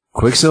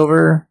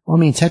 Quicksilver? Well, I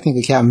mean,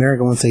 technically Captain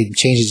America, once they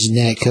change his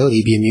genetic code,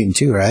 he'd be a mutant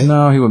too, right?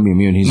 No, he wouldn't be a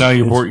mutant.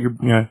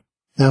 Yeah.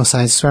 No,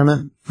 science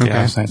experiment? Okay.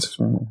 Yeah, science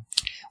experiment.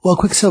 Well,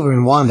 Quicksilver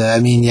and Wanda, I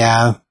mean,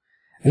 yeah.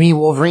 I mean,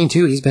 Wolverine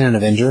too, he's been an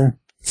Avenger.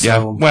 So.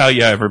 Yeah, well,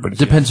 yeah, everybody.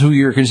 Depends who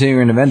you're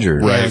considering an Avenger.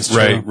 Right.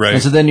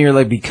 And so then you're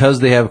like, because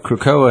they have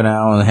Krakoa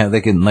now and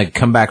they can like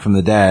come back from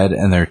the dead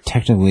and they're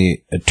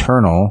technically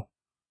eternal,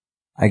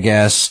 I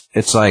guess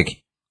it's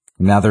like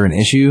now they're an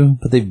issue,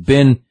 but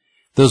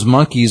those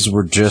monkeys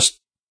were just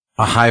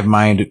a hive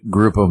mind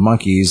group of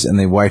monkeys and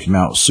they wiped them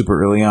out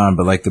super early on,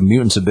 but like the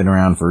mutants have been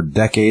around for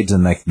decades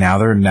and like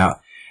and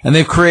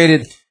they've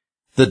created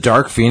the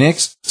Dark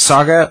Phoenix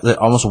saga that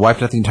almost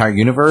wiped out the entire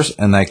universe,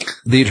 and like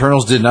the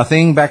Eternals did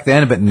nothing back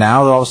then, but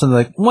now all of a sudden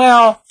they're like,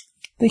 well,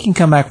 they can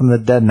come back from the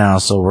dead now,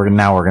 so we're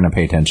going to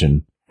pay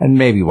attention and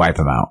maybe wipe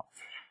them out.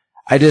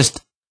 I just,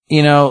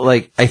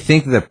 I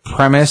think the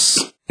premise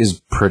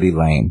is pretty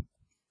lame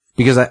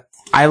because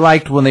I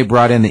liked when they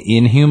brought in the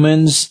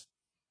Inhumans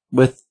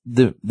with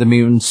the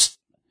mutants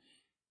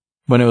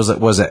when it was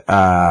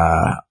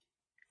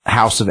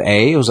House of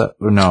A? Was that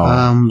no?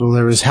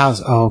 There was it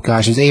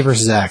was A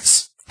versus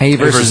X. A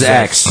versus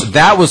X.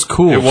 That was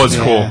cool. It was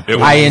cool. It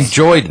was. I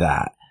enjoyed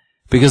that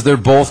because they're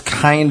both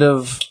kind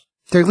of.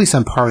 They're at least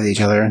on par with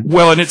each other.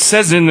 Well, and it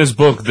says in this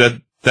book that's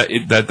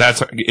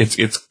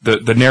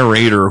the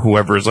narrator,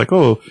 whoever is like,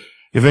 oh,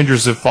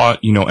 Avengers have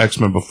fought,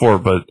 X-Men before,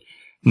 but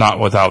not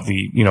without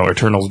the,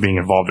 Eternals being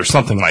involved or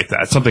something like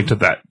that. Something to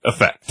that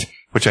effect,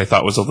 which I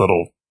thought was a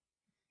little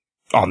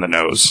on the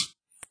nose.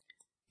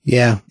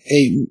 Yeah.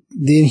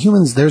 The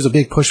Inhumans, there's a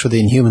big push for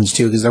the Inhumans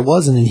too, because there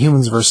was an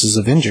Inhumans versus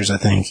Avengers, I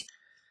think.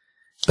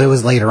 But it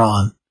was later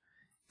on.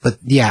 But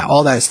yeah,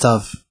 all that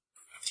stuff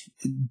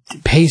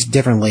paced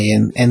differently,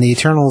 and the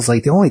Eternals,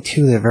 like, the only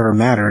two that have ever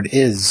mattered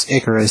is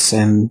Icarus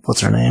and,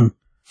 what's her name?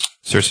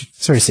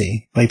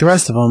 Cersei. Like, the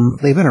rest of them,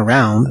 they've been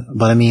around,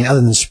 but I mean,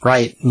 other than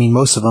Sprite, I mean,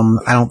 most of them,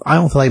 I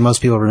don't feel like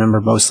most people remember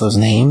most of those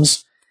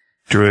names.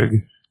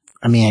 Druig.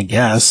 I mean, I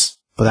guess,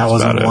 but that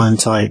wasn't the one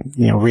until I,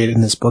 read it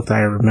in this book that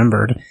I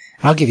remembered.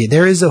 I'll give you,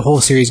 there is a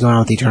whole series going on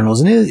with the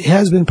Eternals, and it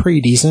has been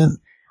pretty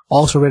decent.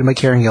 Also written by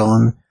Kieran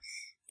Gillen.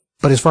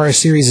 But as far as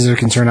series are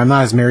concerned, I'm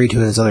not as married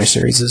to it as other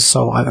series,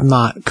 so I'm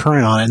not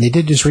current on it. And they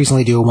did just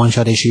recently do a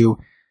one-shot issue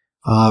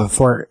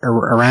for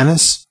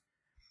Uranus.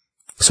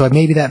 So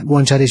maybe that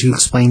one-shot issue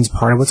explains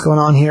part of what's going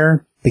on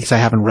here, because I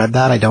haven't read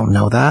that. I don't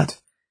know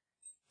that.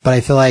 But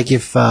I feel like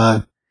if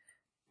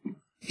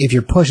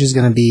your push is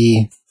going to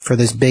be for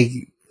this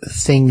big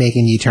thing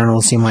making the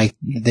Eternals seem like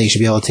they should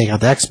be able to take out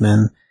the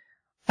X-Men,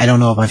 I don't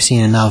know if I've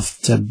seen enough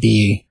to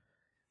be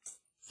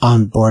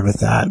on board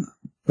with that.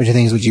 Which I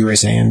think is what you were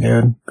saying,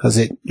 dude. Because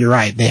you're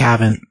right. They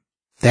haven't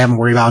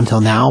worried about it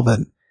until now, but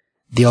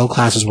the old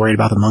class was worried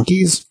about the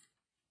monkeys.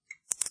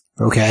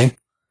 Okay.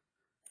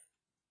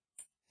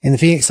 And the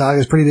Phoenix Saga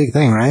is a pretty big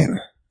thing, right?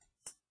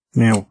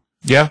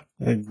 Yeah.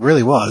 It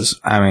really was.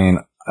 I mean,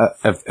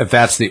 if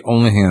that's the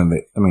only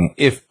thing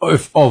if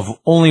of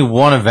only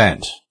one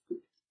event,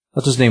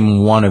 let's just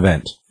name one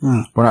event.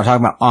 We're not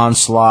talking about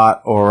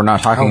Onslaught, or we're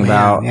not talking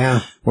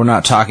we're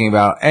not talking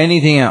about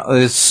anything else.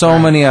 There's so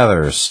many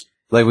others.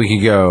 Like, we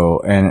could go,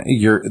 and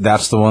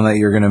that's the one that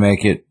you're gonna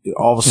make it,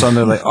 all of a sudden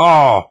they're like,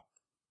 oh,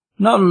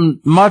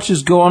 nothing much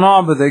is going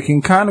on, but they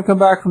can kind of come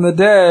back from the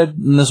dead,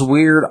 in this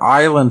weird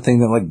island thing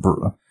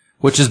that,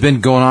 which has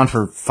been going on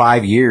for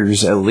 5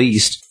 years, at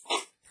least.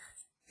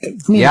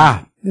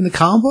 Yeah. In the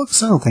comic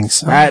books? I don't think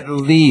so. At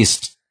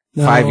least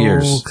 5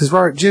 years. Because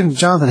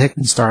Jonathan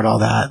Hickman started all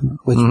that.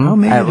 Which,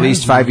 maybe at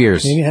least 5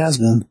 years. Maybe it has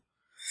been.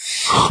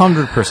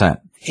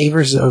 100%. A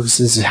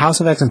versus House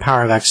of X and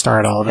Power of X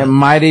started all of it. It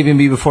might even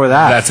be before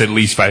that. That's at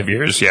least 5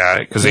 years, yeah.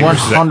 Because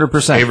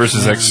 100%. A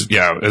versus X,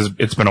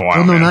 it's been a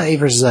while. Oh, no, not A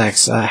versus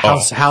X.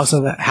 House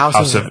of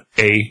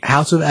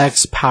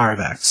X, Power of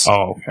X.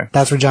 Oh, okay.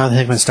 That's where Jonathan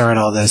Hickman started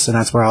all this, and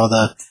that's where all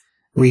the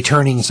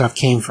returning stuff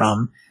came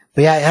from.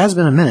 But yeah, it has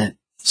been a minute.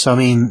 So I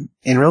mean,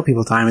 in real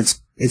people time, it's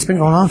been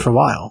going on for a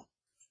while.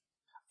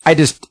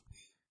 If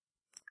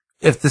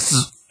this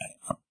is,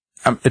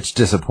 it's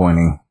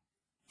disappointing.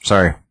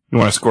 Sorry. You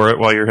want to score it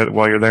while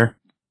you're there?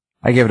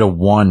 I gave it a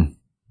 1.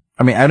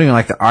 I mean, I don't even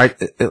like the art.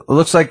 It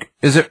looks like,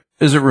 is it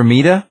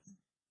Ramita?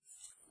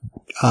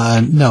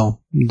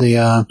 No.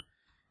 The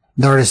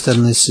artist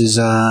on this is,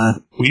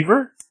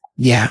 Weaver?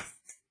 Yeah.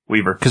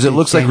 Weaver. Cause it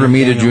looks like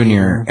Ramita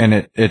Jr.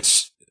 and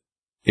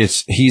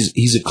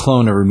he's a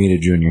clone of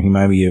Ramita Jr.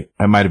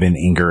 I might have been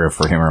inker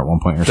for him at one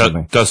point or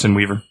something. Dustin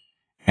Weaver.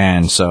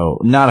 And so,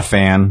 not a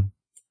fan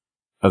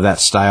of that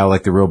style,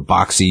 like the real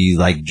boxy,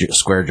 like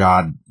square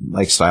jawed,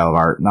 like style of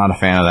art. Not a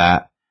fan of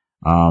that.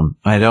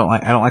 I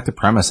don't like the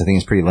premise. I think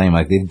it's pretty lame.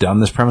 Like, they've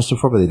done this premise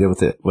before, but they did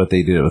what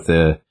they did with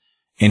the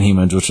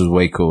Inhumans, which was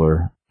way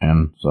cooler.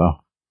 And so.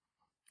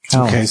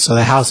 Okay, so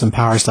the House and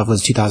Power stuff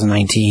was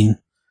 2019.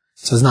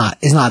 So it's not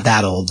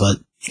that old, but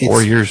it's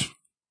 4 years.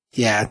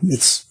 Yeah,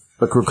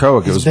 but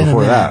Krakoa was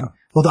before that.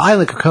 Well, the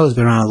island Krakoa has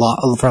been around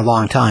for a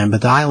long time,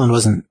 but the island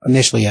wasn't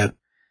initially a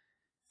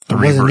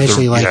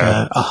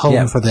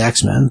home for the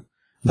X-Men.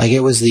 Like,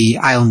 it was the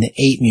island that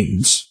ate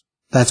mutants.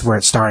 That's where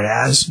it started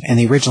as. And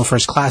the original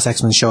First Class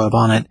X-Men show up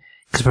on it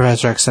because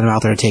Professor X sent them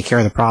out there to take care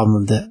of the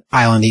problem of the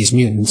island these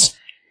mutants.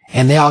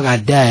 And they all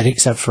got dead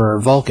except for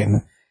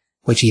Vulcan,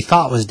 which he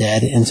thought was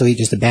dead, and so he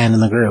just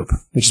abandoned the group,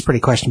 which is pretty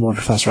questionable with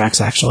Professor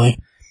X,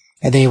 actually.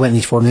 And then he went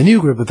and he formed a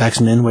new group of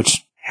X-Men,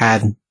 which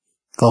had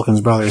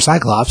Vulcan's brother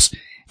Cyclops.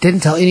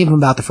 Didn't tell any of them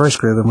about the first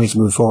group, and we just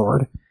moved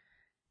forward.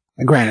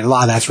 Granted, a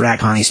lot of that's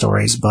retconny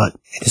stories, but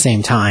at the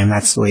same time,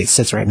 that's the way it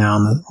sits right now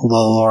in the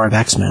lore of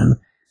X-Men.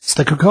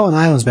 So the Krakoan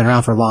Island's been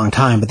around for a long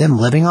time, but them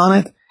living on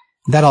it,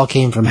 that all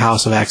came from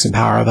House of X and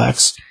Power of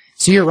X.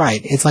 So you're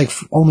right, it's like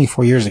only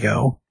 4 years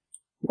ago.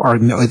 Or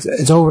no,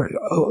 it's over,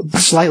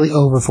 slightly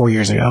over 4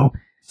 years ago.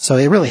 So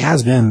it really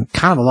has been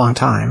kind of a long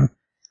time.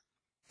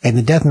 And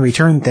the death and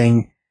return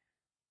thing,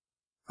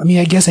 I mean,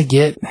 I guess I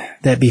get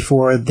that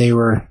before they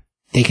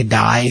could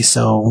die,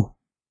 so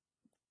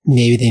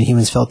maybe the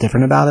Inhumans felt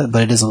different about it,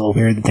 but it is a little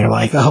weird that they're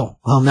like, oh,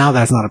 well, now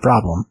that's not a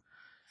problem.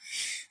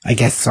 I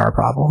guess it's our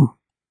problem.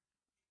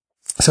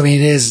 So, I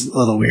mean, it is a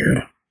little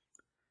weird.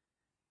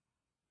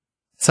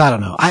 So, I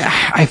don't know.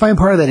 I find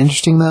part of that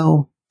interesting,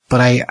 though,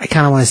 but I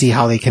kind of want to see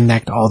how they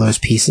connect all those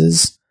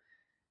pieces.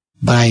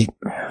 But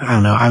I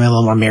don't know. I'm a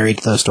little more married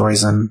to those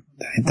stories than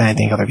I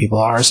think other people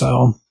are,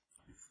 so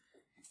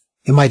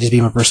it might just be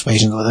my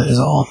persuasion with it is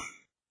all.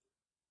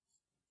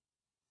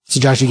 So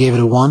Josh, you gave it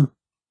a 1?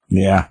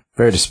 Yeah,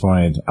 very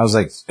disappointed. I was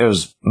like, it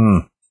was,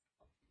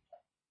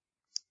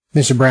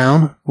 Mr.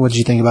 Brown, what did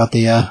you think about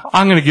the,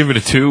 I'm going to give it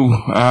a 2.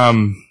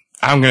 I'm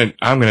going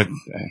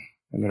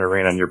to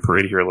rain on your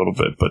parade here a little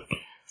bit, but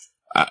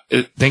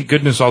thank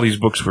goodness all these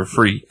books were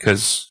free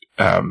because,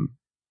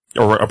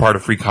 or a part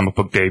of Free Comic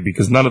Book Day,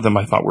 because none of them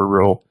I thought were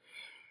real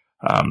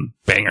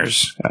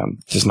bangers.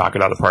 Just knock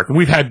it out of the park. And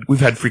we've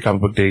had Free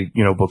Comic Book Day,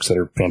 books that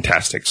are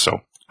fantastic.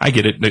 So I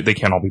get it; they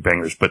can't all be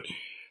bangers. But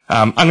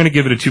I'm going to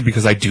give it a 2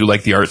 because I do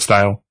like the art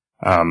style.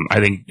 I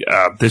think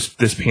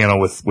this panel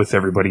with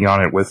everybody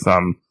on it, with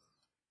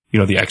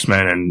the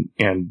X-Men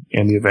and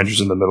the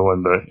Avengers in the middle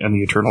and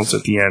the Eternals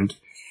at the end.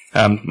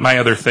 My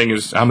other thing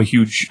is I'm a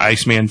huge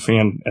Iceman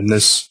fan, and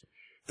this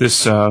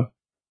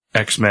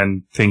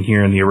X-Men thing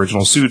here in the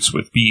original suits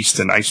with Beast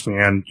and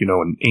Iceman,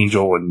 and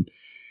Angel and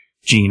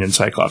Jean and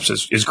Cyclops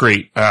is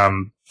great.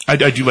 I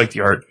do like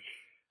the art.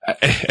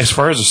 As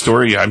far as the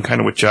story, I'm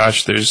kind of with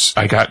Josh. It's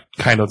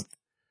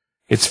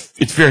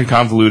very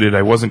convoluted.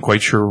 I wasn't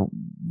quite sure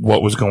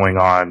what was going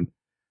on.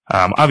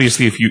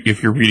 Obviously,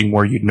 if you're reading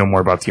more, you'd know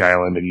more about the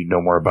island and you'd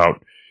know more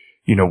about,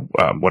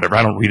 whatever.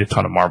 I don't read a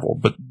ton of Marvel,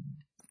 but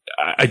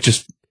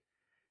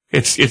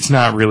it's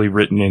not really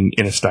written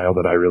in a style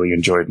that I really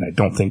enjoyed, and I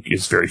don't think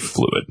is very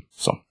fluid.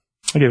 So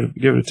I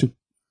give it a 2.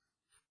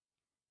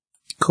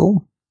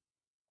 Cool.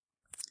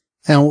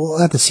 And we'll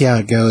have to see how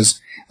it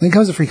goes. When it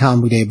comes to Free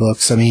Comic Book Day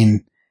books, I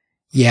mean,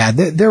 yeah,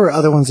 there were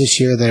other ones this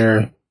year that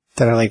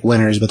are like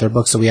winners, but they're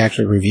books that we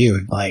actually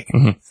reviewed. Like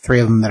 3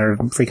 of them that are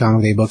Free Comic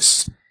Book Day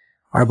books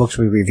are books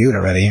we reviewed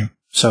already.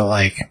 So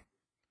like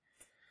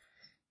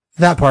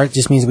that part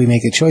just means we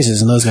make good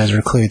choices, and those guys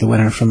are clearly the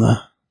winner from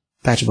the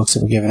batch of books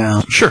that we're giving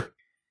out. Sure.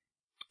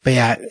 But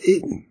yeah,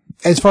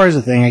 as far as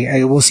the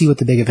thing, we'll see what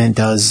the big event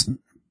does.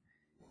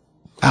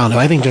 I don't know.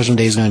 I think Judgment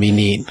Day is going to be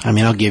neat. I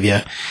mean, I'll give you,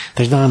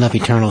 there's not enough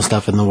Eternal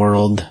stuff in the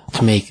world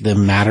to make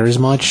them matter as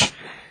much.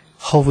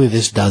 Hopefully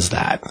this does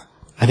that.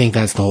 I think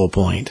that's the whole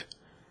point.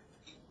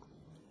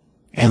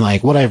 And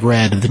like what I've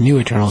read of the new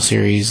Eternal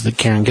series that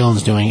Karen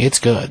Gillan's doing, it's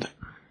good.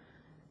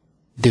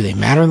 Do they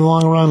matter in the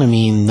long run? I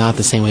mean, not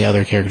the same way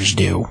other characters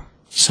do.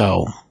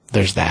 So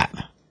there's that.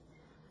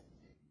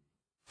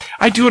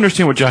 I do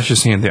understand what Josh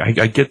is saying there.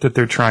 I get that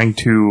they're trying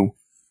to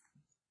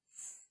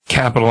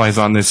capitalize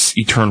on this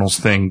Eternals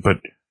thing, but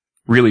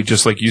really,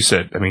 just like you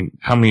said, I mean,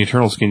 how many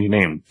Eternals can you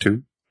name?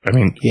 2? I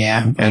mean,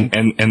 yeah,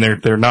 and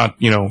they're not,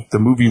 the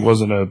movie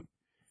wasn't a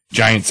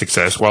giant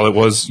success. While it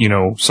was,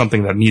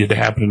 something that needed to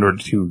happen in order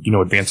to,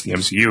 advance the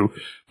MCU,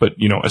 but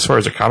as far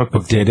as a comic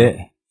book, did it?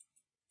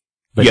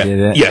 But yeah, did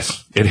it?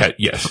 Yes, it had.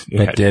 Yes,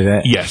 did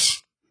it?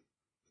 Yes,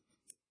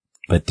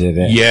 but did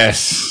it?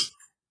 Yes.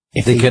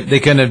 If they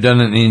couldn't have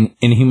done an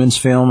Inhumans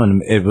film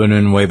and it would have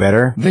been way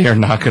better. They are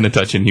not going to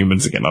touch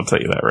Inhumans again. I'll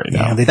tell you that right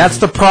now. That's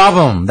the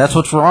problem. That's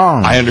what's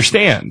wrong. I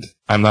understand.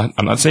 I'm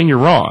not saying you're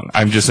wrong.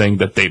 I'm just saying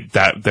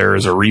that there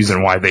is a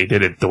reason why they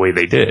did it the way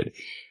they did,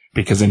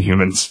 because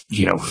Inhumans,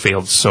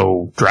 failed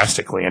so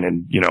drastically and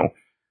in,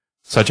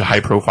 such a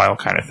high profile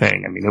kind of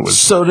thing. I mean, it was.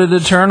 So did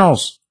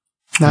Eternals.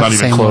 Not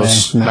even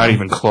close. No. Not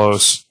even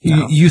close.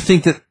 No. You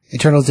think that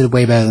Eternals did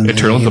way better than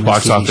Eternals? The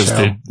box TV office show.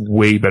 did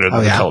way better than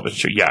the yeah. television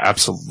show. Yeah,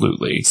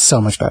 absolutely.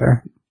 So much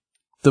better.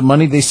 The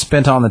money they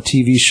spent on the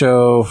TV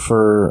show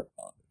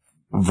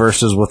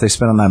versus what they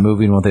spent on that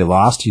movie and what they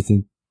lost, you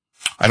think?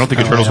 I don't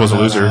think Eternals was a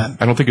loser.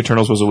 I don't think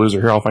Eternals was a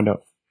loser. Here, I'll find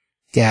out.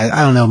 Yeah,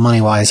 I don't know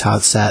money-wise how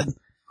it's set,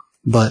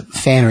 but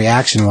fan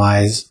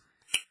reaction-wise,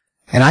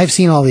 and I've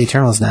seen all the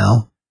Eternals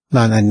now.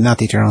 No, not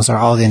the Eternals, are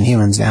all the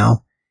Inhumans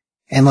now.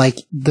 And like,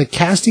 the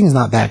casting is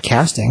not bad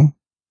casting.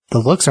 The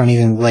looks aren't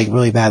even like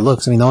really bad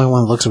looks. I mean, the only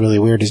one that looks really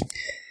weird is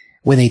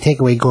when they take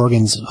away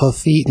Gorgon's hoof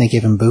feet and they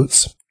give him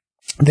boots.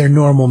 They're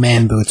normal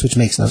man boots, which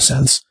makes no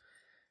sense.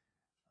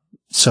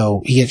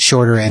 So he gets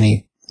shorter and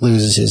he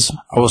loses his.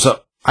 Oh,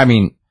 so I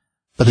mean,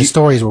 but the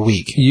stories were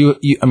weak.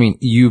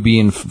 You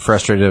being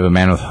frustrated of a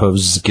man with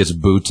hooves gets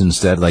boots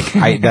instead. Like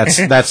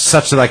that's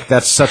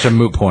such a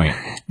moot point.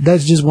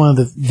 That's just one of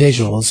the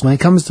visuals. When it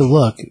comes to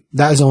look,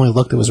 that was the only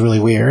look that was really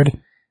weird.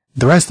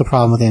 The rest of the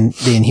problem within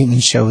the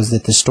Inhumans show is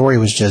that the story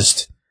was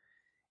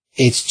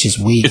it's just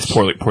weak. It's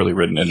poorly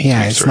written. And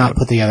yeah, it's not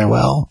put together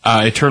well.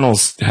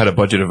 Eternals had a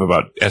budget of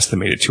about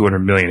estimated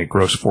 $200 million. It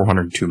grossed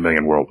 $402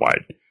 million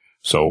worldwide.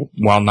 So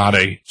while not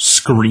a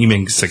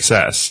screaming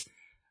success,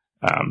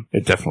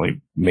 it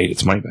definitely made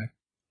its money back.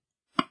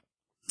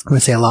 I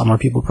would say a lot more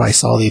people probably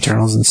saw the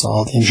Eternals and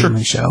saw the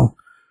Inhumans show.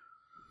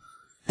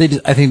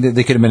 I think that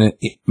they could have been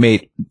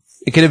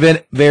it could have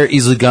been very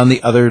easily gone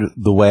the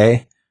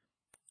way.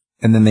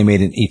 And then they made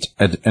an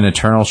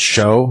Eternal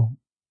show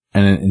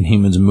and an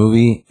Inhumans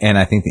movie, and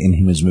I think the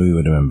Inhumans movie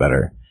would have been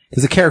better.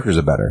 Because the characters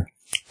are better.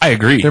 I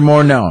agree. They're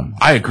more known.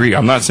 I agree.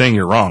 I'm not saying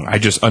you're wrong. I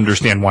just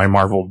understand why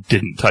Marvel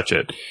didn't touch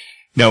it.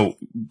 Now,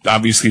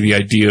 obviously the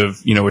idea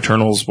of,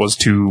 Eternals was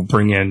to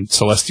bring in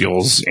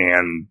Celestials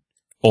and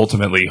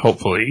ultimately,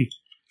 hopefully,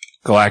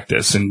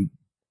 Galactus. And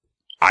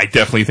I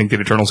definitely think the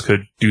Eternals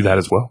could do that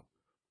as well.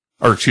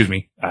 Or, excuse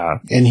me,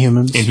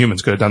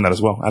 Inhumans could have done that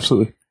as well.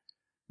 Absolutely.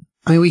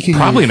 I mean, we could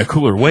probably in a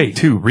cooler way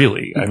too.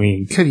 Really, I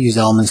mean, could use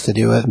elements to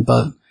do it,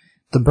 but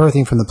the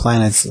birthing from the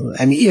planets.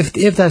 I mean,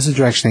 if that's the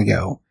direction they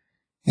go.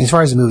 As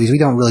far as the movies, we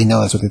don't really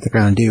know that's what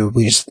they're going to do.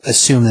 We just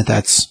assume that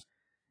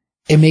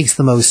it makes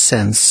the most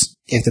sense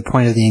if the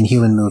point of the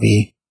Inhuman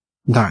movie,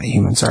 not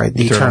Inhuman, sorry,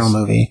 the Eternal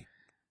movie,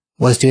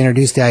 was to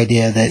introduce the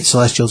idea that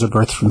Celestials are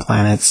birthed from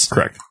planets.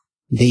 Correct.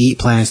 They eat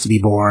planets to be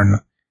born.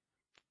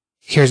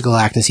 Here's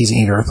Galactus, he's an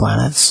eater of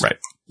planets. Right.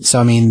 So,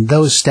 I mean,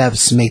 those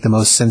steps make the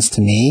most sense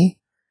to me.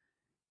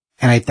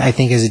 And I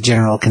think as a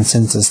general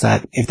consensus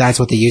that if that's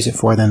what they use it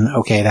for, then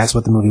okay, that's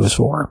what the movie was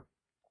for.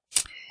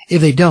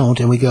 If they don't,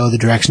 and we go the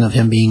direction of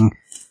him being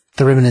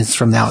the remnants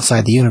from the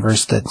outside the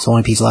universe, that's the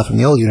only piece left from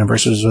the old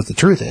universe, which is what the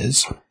truth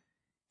is,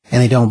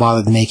 and they don't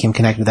bother to make him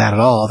connect with that at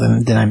all,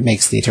 then it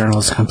makes the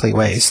Eternals a complete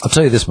waste. I'll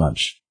tell you this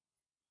much.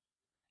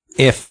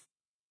 If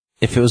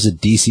it was a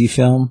DC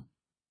film,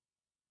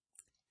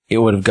 it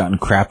would have gotten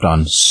crapped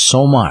on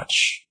so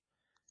much.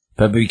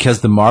 But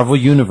because the Marvel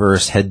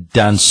Universe had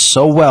done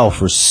so well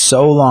for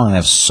so long and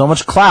have so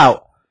much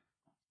clout,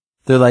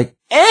 they're like,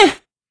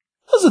 it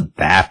wasn't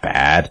that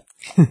bad.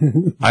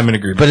 I'm in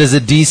agreement. But as a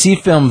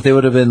DC film, if they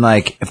would have been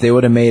like, if they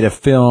would have made a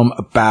film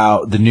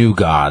about the New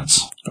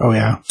Gods. Oh,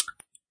 yeah.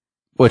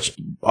 Which,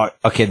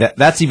 okay,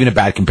 that's even a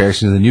bad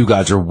comparison. The New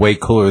Gods are way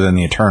cooler than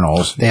the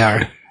Eternals. They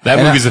are.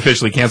 That movie's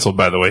officially canceled,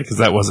 by the way, because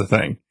that was a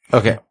thing.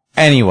 Okay.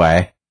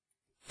 Anyway.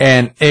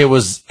 And it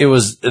was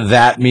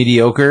that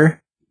mediocre.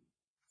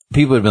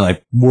 People would have been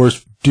like,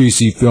 worst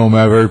DC film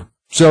ever.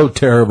 So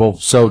terrible.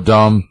 So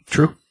dumb.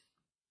 True.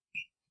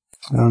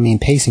 I mean,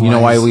 pacing. You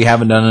know why we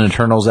haven't done an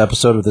Eternals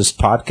episode of this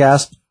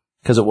podcast?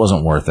 Because it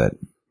wasn't worth it.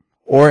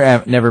 Or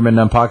have never been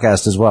done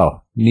podcast as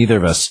well. Neither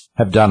of us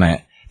have done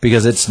it.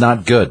 Because it's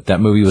not good.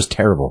 That movie was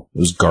terrible. It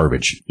was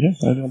garbage. Yeah,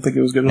 I don't think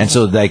it was good at all. And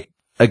so, like,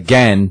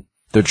 again,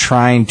 they're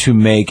trying to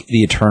make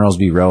the Eternals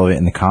be relevant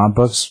in the comic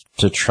books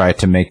to try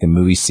to make the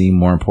movie seem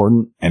more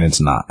important, and it's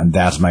not. And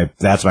that's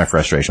my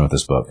frustration with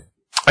this book.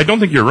 I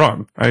don't think you're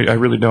wrong. I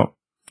really don't.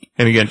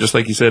 And again, just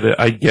like you said,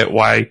 I get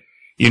why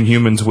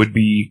Inhumans would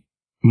be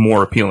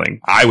more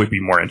appealing. I would be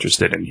more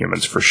interested in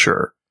Humans for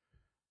sure.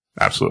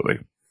 Absolutely.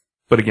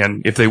 But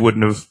again, if they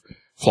wouldn't have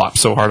flopped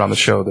so hard on the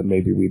show, then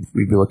maybe we'd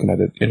be looking at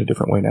it in a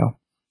different way now.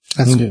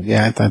 That's good.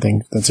 Yeah, I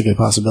think that's a good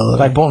possibility.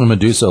 Like Bolton and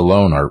Medusa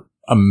alone are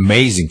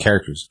amazing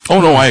characters.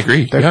 Oh no, I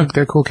agree.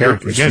 They're cool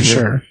characters for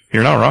sure.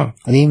 You're not wrong.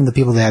 And even the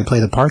people that had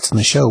played the parts in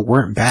the show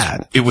weren't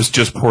bad. It was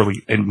just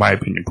poorly, in my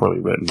opinion,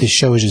 poorly written. The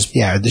show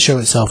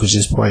itself was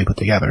just poorly put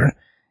together.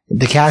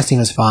 The casting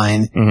was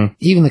fine. Mm-hmm.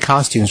 Even the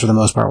costumes, for the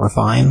most part, were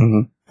fine.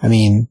 Mm-hmm. I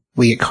mean,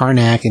 we get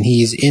Karnak, and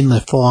he's in the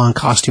full-on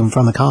costume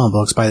from the comic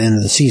books by the end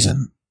of the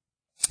season.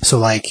 So,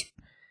 like,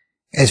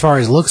 as far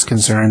as looks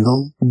concerned,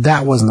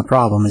 that wasn't the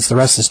problem. It's the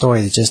rest of the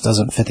story that just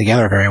doesn't fit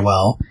together very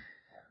well.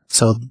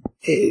 So,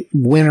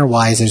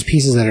 winner-wise, there's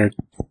pieces that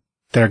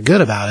are good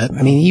about it.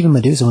 I mean, even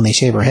Medusa, when they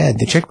shave her head,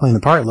 the chick playing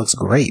the part looks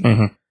great.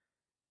 Mm-hmm.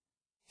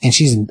 And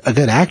she's a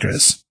good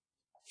actress.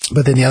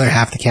 But then the other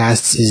half of the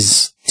cast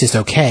is just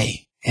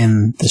okay.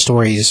 And the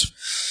story is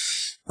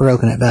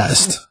broken at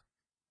best.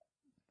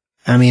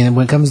 I mean,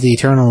 when it comes to the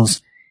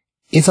Eternals,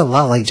 it's a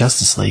lot like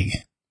Justice League.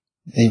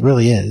 It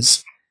really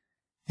is.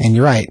 And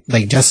you're right,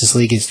 like, Justice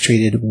League is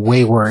treated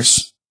way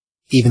worse,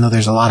 even though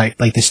there's a lot of,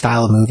 like, the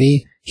style of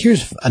movie.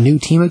 Here's a new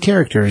team of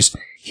characters.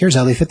 Here's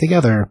how they fit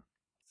together.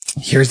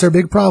 Here's their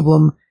big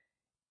problem.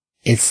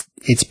 It's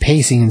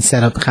pacing and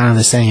set up kind of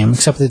the same,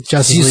 except that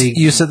Justice League...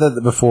 You said that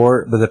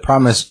before, but the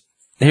problem is,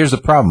 here's the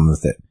problem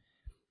with it.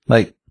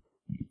 Like,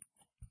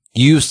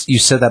 you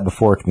said that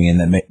before to me, and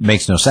that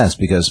makes no sense,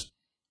 because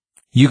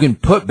you can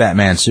put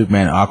Batman,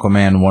 Superman,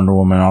 Aquaman, Wonder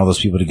Woman, all those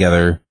people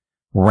together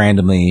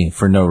randomly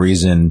for no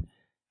reason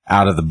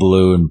out of the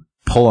blue and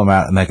pull them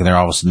out and like they're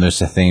all of a sudden there's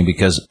a thing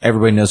because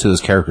everybody knows who those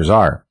characters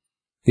are.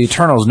 The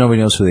Eternals, nobody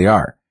knows who they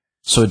are.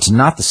 So it's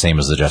not the same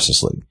as the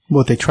Justice League.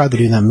 What they tried to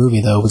do in that movie,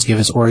 though, was give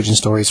us origin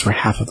stories for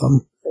half of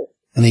them.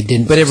 And they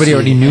didn't. But everybody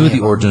already knew the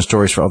origin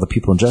stories for all the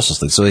people in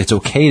Justice League, so it's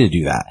okay to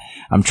do that.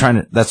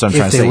 That's what I'm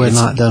trying to say. If they would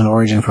not done an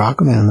origin for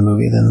Aquaman in the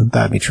movie, then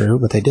that'd be true,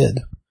 but they did.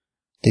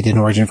 They did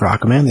an origin for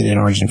Aquaman, they did an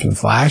origin for the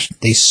Flash,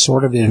 they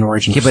sort of did an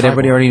origin for but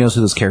everybody already knows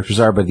who those characters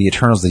are, but the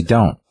Eternals, they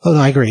don't. Oh, no,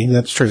 I agree.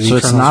 That's true. So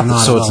it's not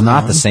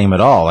the same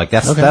at all. Like,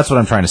 that's what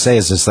I'm trying to say,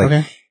 is just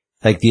like,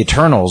 like the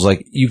Eternals,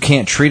 like, you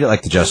can't treat it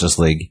like the Justice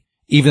League.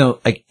 Even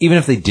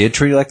if they did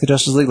treat it like the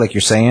Justice League, like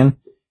you're saying,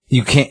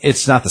 you can't,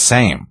 it's not the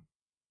same.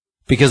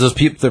 Because those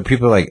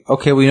people are like,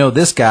 okay, we know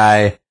this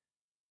guy,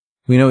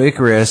 we know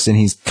Icarus, and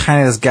he's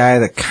kind of this guy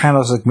that kind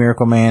of looks like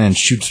Miracle Man and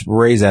shoots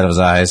rays out of his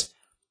eyes.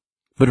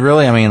 But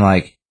really, I mean,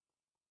 like,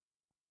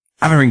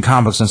 I've been reading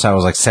comic books since I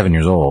was like 7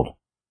 years old.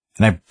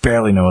 And I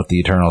barely know what the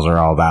Eternals are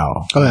all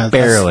about. Oh, yeah,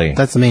 barely.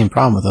 That's the main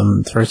problem with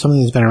them. For something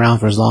that's been around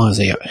for as long as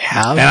they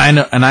have.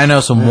 And I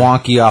know some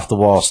wonky off the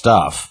wall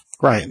stuff.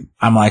 Right.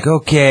 I'm like,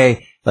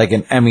 okay. Like,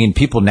 and I mean,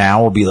 people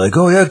now will be like,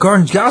 oh yeah,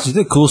 Guardians of the Galaxy,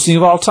 the coolest thing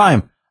of all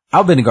time.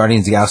 I've been a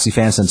Guardians of the Galaxy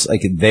fan since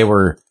like they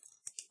were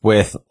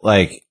with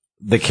like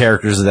the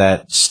characters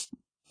that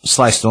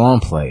Sly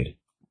Stallone played.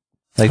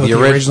 Like the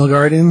original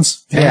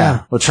Guardians?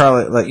 Yeah. Well,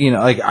 Charlie, like, you know,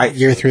 like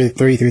Year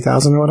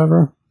 33,000 or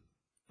whatever?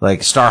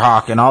 like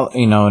Starhawk and all,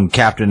 you know, and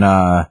Captain,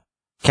 oh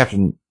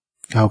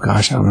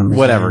gosh, I don't remember.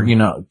 whatever, you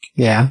know.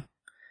 Yeah.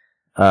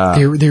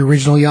 The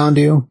original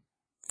Yondu?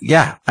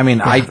 Yeah. I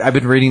mean, I've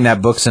been reading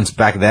that book since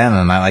back then,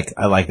 and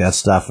I like that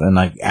stuff. And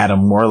like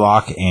Adam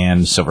Warlock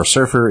and Silver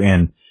Surfer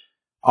and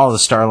all the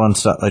Starlin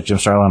stuff, like Jim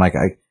Starlin, like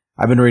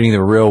I've been reading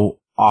the real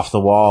off the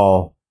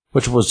wall,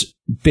 which was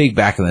big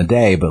back in the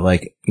day, but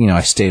like, you know,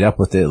 I stayed up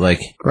with it.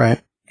 Like,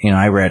 right. You know,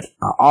 I read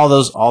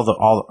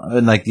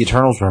and like the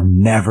Eternals have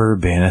never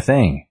been a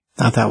thing.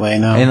 Not that way,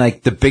 no. And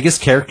like the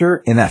biggest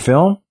character in that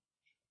film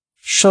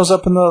shows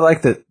up in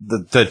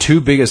the two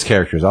biggest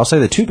characters. I'll say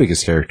the two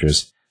biggest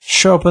characters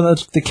show up in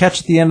the catch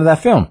at the end of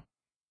that film.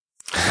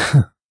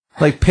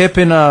 Like Pip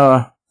and,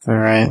 all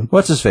right.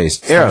 What's his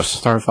face? Eros.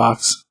 Star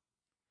Fox.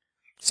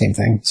 Same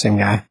thing. Same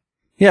guy.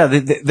 Yeah,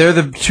 they're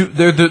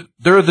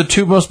the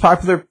two most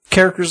popular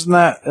characters in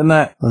that.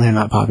 Well, they're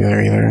not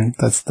popular either.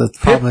 That's the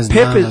problem.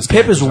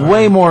 Pip is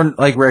way more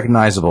like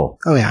recognizable.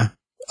 Oh yeah,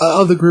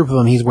 of the group of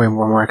them, he's way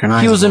more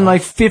recognizable. He was in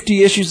like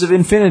 50 issues of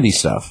Infinity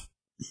stuff.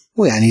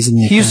 Well, yeah, and he's in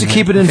the he used to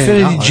keep an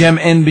Infinity gem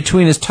in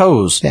between his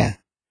toes. Yeah,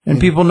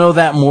 and people know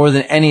that more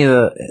than any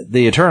of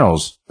the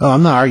Eternals. Oh,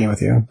 I'm not arguing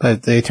with you,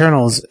 but the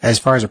Eternals, as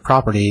far as a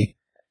property,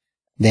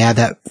 they had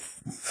that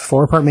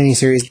 4-part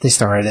miniseries that they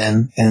started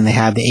in, and they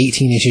had the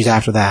 18 issues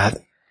after that.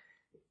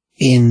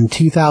 In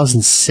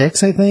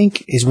 2006, I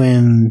think, is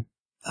when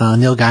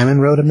Neil Gaiman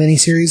wrote a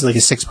miniseries, like a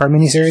 6-part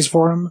miniseries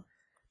for him.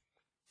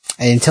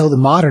 And until the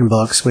modern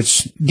books,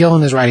 which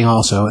Gillen is writing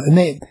also,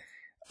 and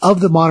of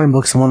the modern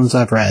books, the ones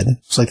I've read,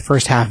 so like the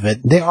first half of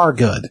it, they are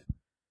good.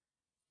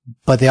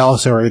 But they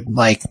also are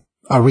like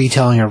a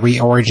retelling or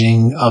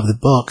re-origining of the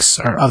books,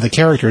 or of the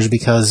characters,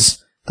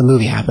 because the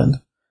movie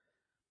happened.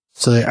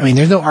 So, I mean,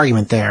 there's no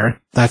argument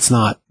there. That's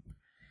not...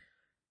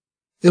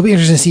 It'll be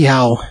interesting to see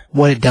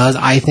what it does,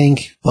 I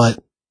think,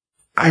 but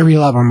I read a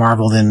lot more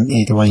Marvel than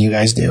either one of you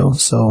guys do,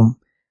 so...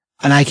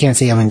 And I can't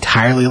say I'm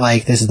entirely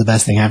like, this is the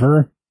best thing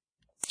ever,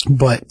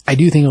 but I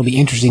do think it'll be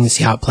interesting to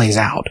see how it plays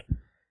out.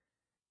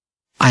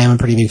 I am a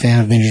pretty big fan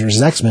of Avengers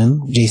vs.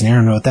 X-Men. Jason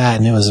Aaron wrote that,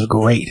 and it was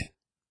great.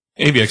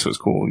 AVX was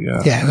cool,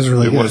 yeah. Yeah, it was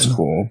really good. It was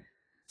cool.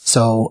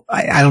 So,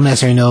 I don't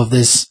necessarily know if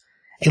this...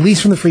 At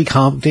least from the Free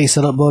Comic Day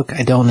setup book,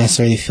 I don't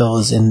necessarily feel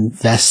as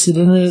invested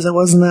in it as I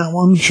was in that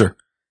one. Sure.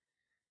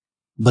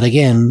 But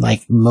again,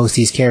 like most of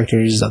these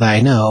characters that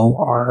I know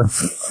are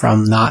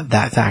from not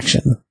that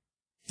faction.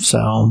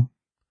 So,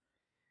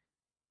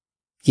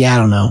 yeah, I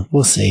don't know.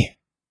 We'll see.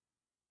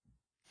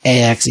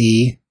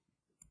 AXE.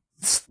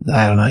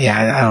 I don't know.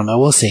 Yeah, I don't know.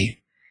 We'll see.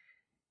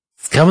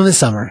 It's coming this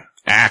summer.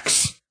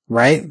 Axe.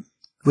 Right?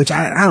 Which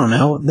I don't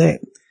know.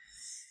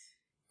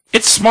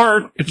 It's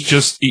smart. It's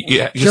just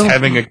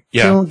having a...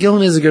 Yeah.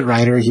 Gillen is a good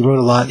writer. He wrote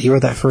a lot. He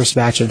wrote that first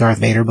batch of Darth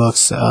Vader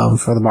books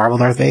for the Marvel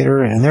Darth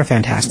Vader, and they're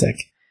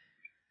fantastic.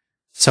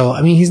 So,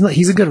 I mean,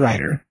 he's a good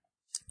writer.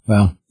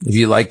 Well, if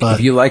you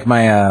like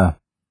my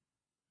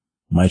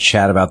my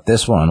chat about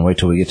this one, wait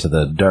till we get to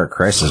the Dark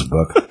Crisis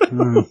book.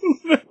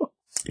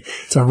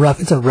 It's a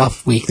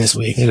rough week this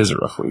week. It is a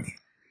rough week.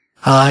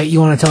 You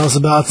want to tell us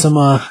about some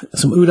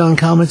Udon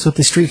comics with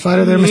the Street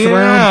Fighter there, Mr.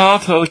 Brown? Yeah, I'll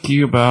tell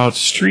you about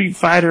Street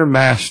Fighter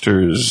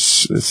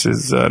Masters. This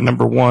is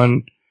number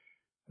 1,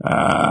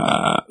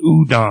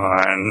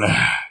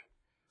 Udon.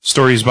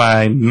 Stories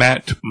by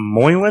Matt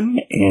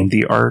Moylan, and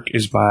the art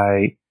is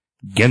by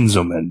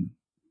Genzoman.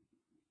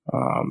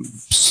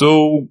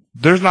 So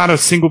there's not a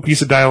single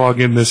piece of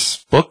dialogue in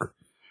this book,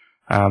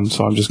 so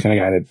I'm just kind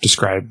of going to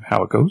describe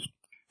how it goes.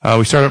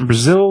 We start out in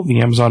Brazil,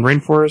 the Amazon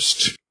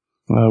rainforest.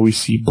 We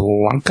see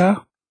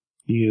Blanca.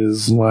 He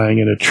is lying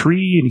in a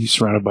tree, and he's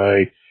surrounded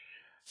by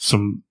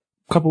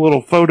couple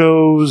little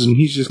photos, and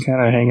he's just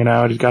kind of hanging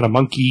out. He's got a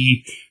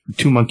monkey,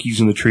 2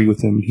 monkeys in the tree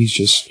with him. He's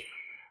just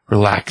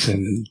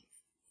relaxing.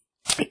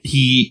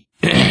 He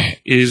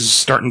is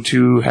starting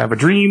to have a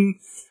dream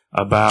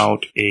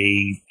about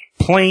a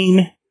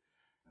plane,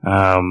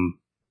 and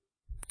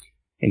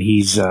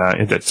he's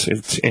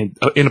it's in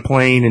a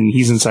plane, and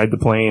he's inside the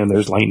plane, and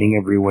there's lightning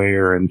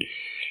everywhere, and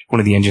one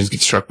of the engines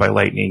gets struck by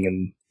lightning,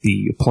 and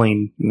the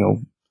plane,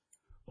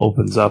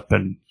 opens up,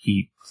 and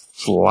he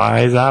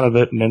flies out of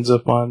it and ends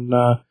up on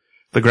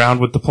the ground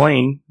with the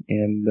plane.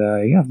 And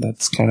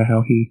that's kind of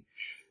how he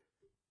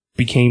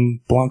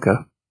became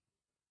Blanca,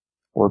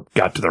 or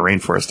got to the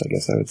rainforest, I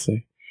guess I would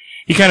say.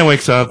 He kind of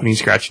wakes up and he's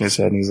scratching his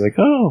head, and he's like,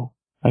 "Oh,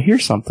 I hear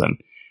something."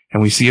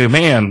 And we see a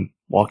man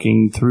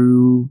walking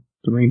through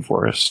the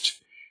rainforest.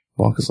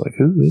 Blanca's like,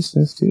 "Who is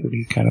this dude?"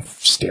 He's kind of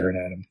staring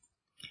at him.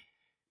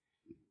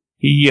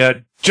 He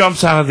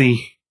jumps out of the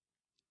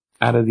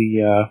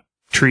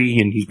tree,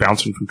 and he's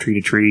bouncing from tree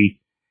to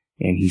tree,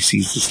 and he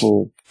sees this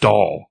little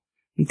doll.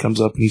 He comes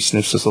up and he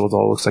sniffs this little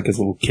doll. Looks like his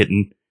little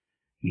kitten.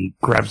 And he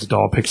grabs the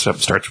doll, picks it up,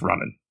 and starts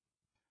running.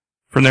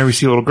 From there, we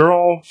see a little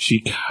girl.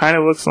 She kind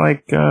of looks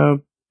like a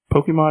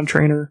Pokemon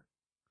trainer.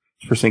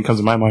 First thing comes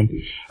to my mind.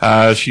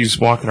 She's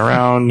walking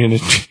around in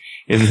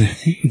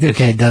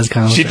Okay, it does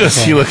kind of. She does.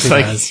 Okay, She looks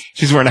like does.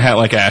 she's wearing a hat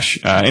like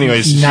Ash.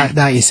 Anyways,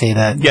 Now you say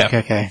that. Yeah.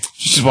 Okay.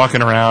 she's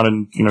walking around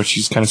and,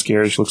 she's kind of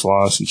scared. She looks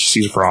lost and she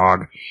sees a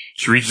frog.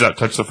 She reaches out,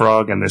 touches the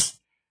frog, and this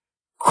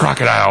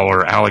crocodile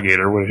or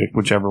alligator,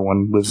 whichever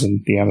one lives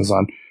in the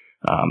Amazon,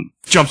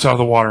 jumps out of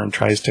the water and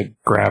tries to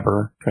grab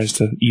her, tries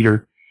to eat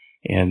her.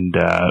 And,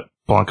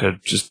 Blanca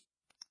just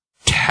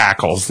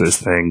tackles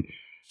this thing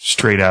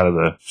straight out of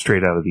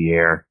the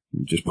air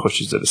and just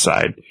pushes it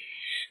aside.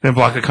 Then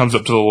Blanca comes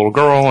up to the little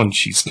girl, and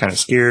she's kind of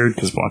scared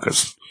because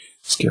Blanca's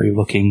scary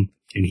looking,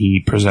 and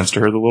he presents to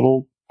her the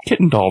little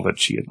kitten doll that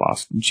she had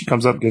lost. And she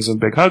comes up, gives him a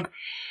big hug.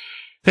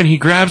 Then he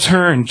grabs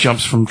her and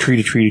jumps from tree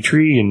to tree to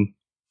tree, and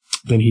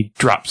then he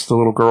drops the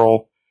little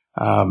girl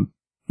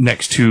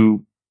next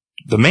to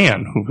the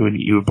man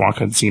who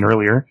Blanca had seen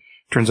earlier.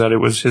 Turns out it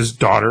was his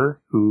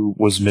daughter who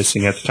was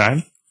missing at the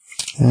time.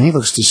 And he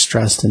looks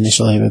distressed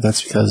initially, but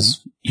that's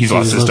because He's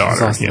lost his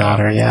daughter. Lost his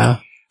daughter, yeah.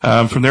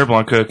 From there,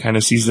 Blanca kind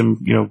of sees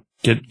them,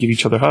 give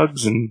each other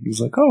hugs, and he's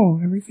like, "Oh,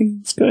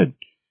 everything's good."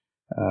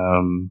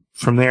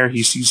 From there,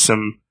 he sees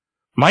some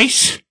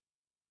mice.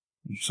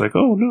 He's like,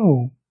 "Oh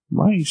no,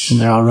 mice!"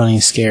 And they're all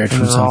running scared And from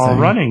they're something. all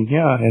running,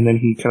 yeah. And then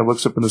he kind of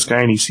looks up in the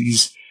sky and he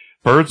sees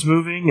birds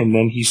moving, and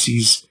then he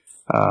sees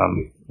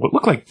what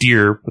look like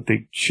deer, but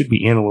they should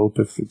be antelope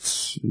if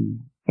it's.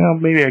 Well,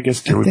 maybe I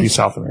guess deer would be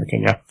South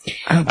American, yeah.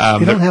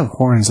 They don't have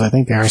horns. I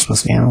think they are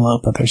supposed to be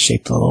antelope, but they're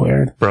shaped a little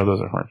weird. Bro,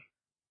 those are horns.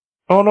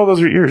 Oh, no,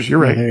 those are ears. You're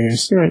right. Yeah, they're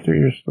ears. You're right, they're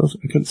ears.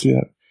 I couldn't see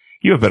that.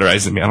 You have better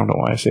eyes than me. I don't know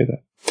why I say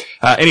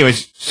that.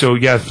 Anyways, so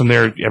yeah, from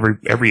there,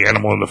 every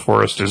animal in the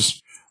forest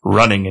is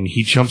running, and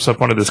he jumps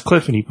up onto this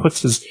cliff, and he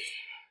puts his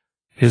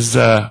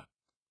head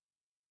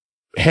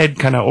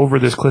kind of over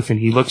this cliff, and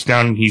he looks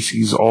down, and he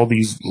sees all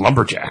these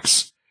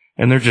lumberjacks,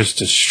 and they're just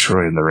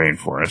destroying the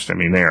rainforest. I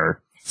mean,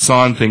 they're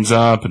sawing things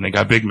up, and they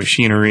got big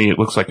machinery. It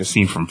looks like a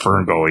scene from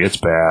Fern Gully. It's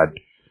bad.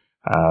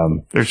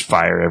 There's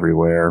fire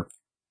everywhere.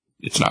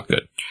 It's not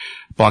good.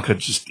 Blanca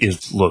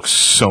looks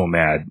so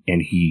mad,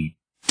 and he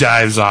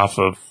dives off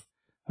of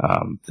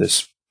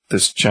this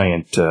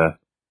giant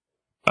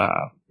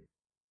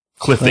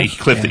cliff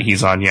that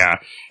he's on, yeah,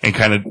 and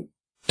kind of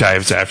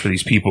dives after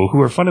these people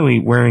who are funnily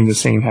wearing the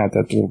same hat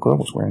that the little girl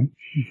was wearing.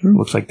 Mm-hmm.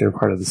 Looks like they're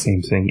part of the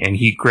same thing, and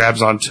he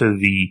grabs onto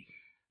the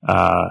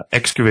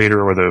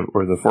excavator or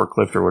the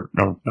forklift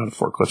no, not a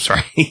forklift,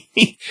 sorry,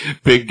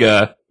 big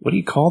what do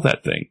you call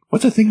that thing?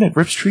 What's the thing that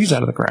rips trees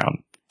out of the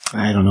ground?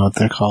 I don't know what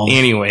they're called.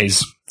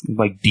 Anyways,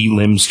 like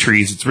delimbs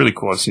trees. It's really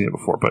cool. I've seen it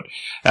before, but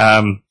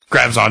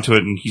grabs onto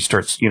it and he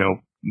starts,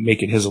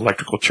 making his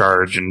electrical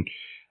charge and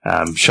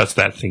shuts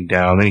that thing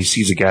down. Then he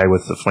sees a guy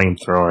with the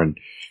flamethrower and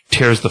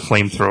tears the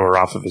flamethrower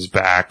off of his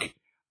back.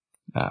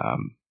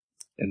 And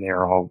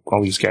they're all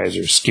these guys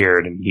are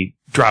scared, and he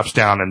drops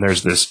down, and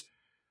there's this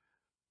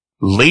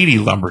lady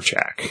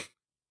lumberjack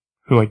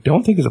who I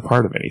don't think is a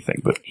part of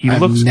anything, but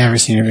I've never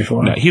seen her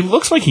before. No, he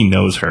looks like he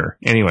knows her.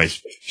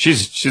 Anyways,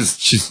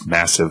 she's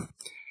massive.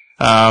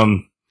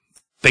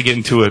 They get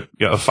into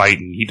a fight,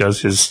 and he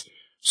does his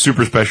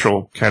super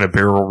special kind of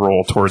barrel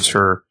roll towards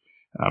her.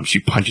 She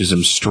punches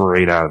him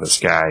straight out of the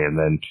sky, and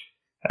then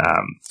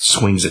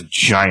swings a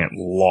giant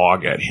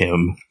log at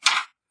him.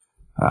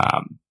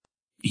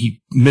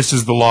 He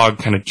misses the log,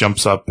 kind of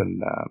jumps up,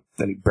 and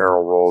then he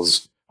barrel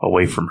rolls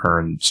away from her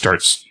and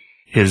starts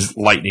his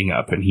lightning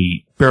up. And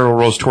he barrel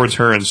rolls towards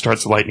her and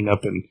starts lightning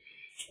up and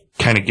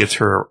kind of gets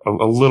her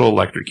a little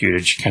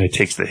electrocuted. She kind of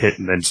takes the hit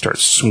and then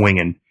starts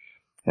swinging.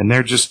 And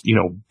they're just,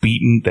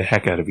 beating the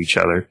heck out of each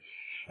other.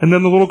 And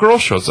then the little girl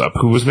shows up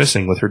who was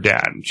missing with her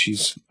dad. And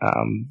she's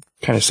kind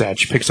of sad.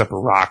 She picks up a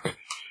rock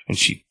and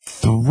she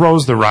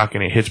throws the rock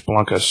and it hits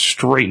Blanca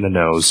straight in the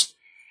nose.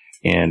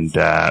 And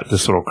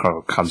this little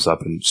girl comes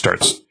up and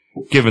starts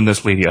giving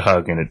this lady a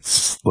hug, and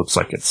it looks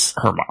like it's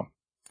her mom.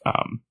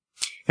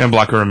 And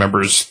Blanca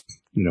remembers,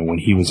 when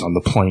he was on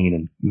the plane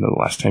and the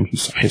last time he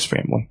saw his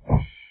family.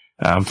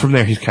 From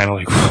there, he's kind of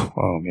like,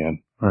 oh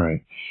man, all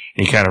right.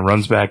 And he kind of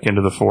runs back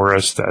into the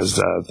forest as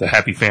the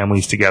happy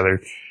family's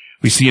together.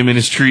 We see him in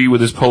his tree with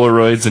his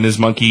Polaroids and his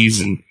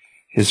monkeys, and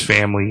his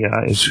family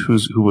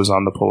who was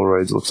on the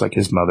Polaroids. Looks like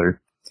his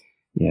mother.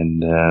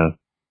 And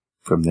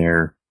from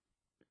there,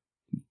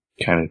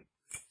 kind of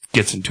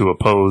gets into a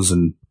pose,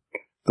 and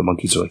the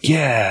monkeys are like,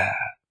 yeah.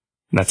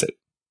 And that's it.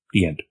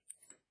 The end.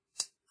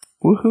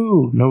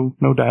 Woohoo.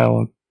 No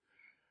dialogue.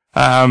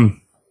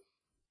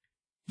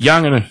 Yeah,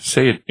 I'm going to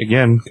say it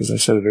again because I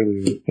said it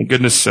earlier. Thank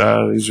goodness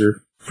these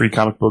are free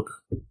comic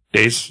book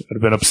days. I'd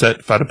have been upset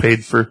if I'd have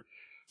paid for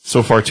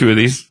so far 2 of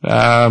these.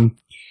 I'll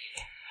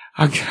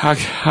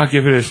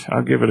give it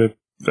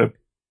a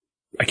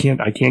I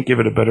can't give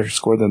it a better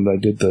score than I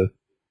did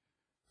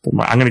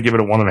I'm going to give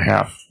it a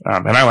 1.5.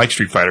 And I like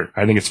Street Fighter.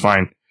 I think it's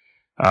fine.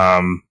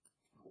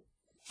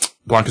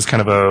 Blanca's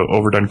kind of a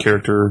overdone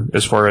character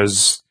as far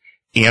as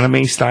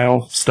anime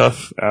style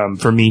stuff,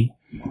 for me.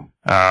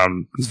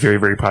 He's very,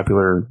 very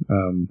popular,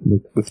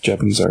 with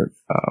Japanese art.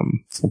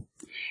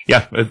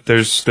 Yeah,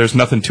 there's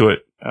nothing to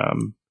it.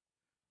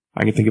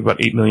 I can think of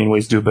about 8 million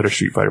ways to do a better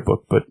Street Fighter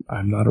book, but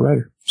I'm not a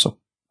writer, so.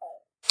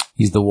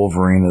 He's the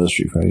Wolverine of the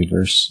Street Fighter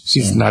verse.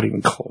 He's not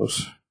even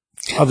close.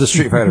 Of the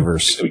Street Fighter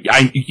verse.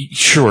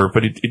 Sure,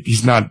 but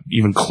he's not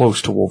even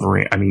close to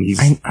Wolverine. I mean,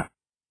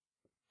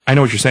 I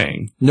know what you're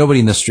saying.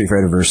 Nobody in the Street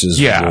Fighter verse is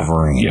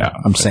Wolverine. Yeah.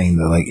 I'm saying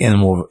that, like,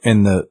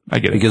 in the I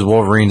get it. because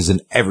Wolverine is in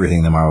everything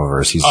in the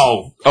Marvelverse. He's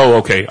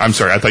okay. I'm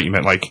sorry. I thought you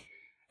meant, like,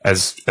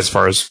 as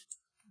far as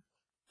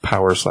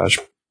power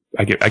 /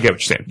 I get what you're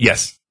saying.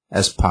 Yes.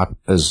 Yes.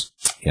 Popular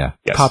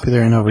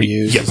and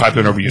overused. Yeah,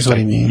 popular and overused. Is what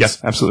he means.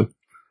 Yes, absolutely.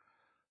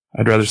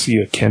 I'd rather see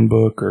a Ken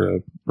book or a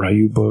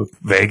Ryu book.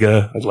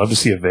 Vega. I'd love to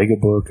see a Vega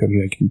book. I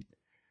mean,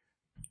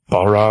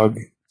 Balrog,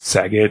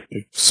 Sagat.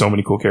 There's so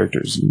many cool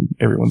characters, and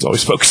everyone's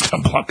always focused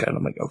on Blanca, and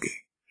I'm like, okay.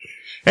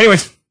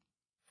 Anyways.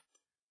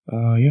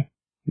 Yeah.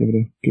 Give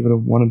it a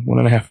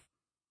 1.5.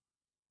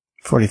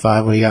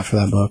 45. What do you got for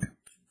that book?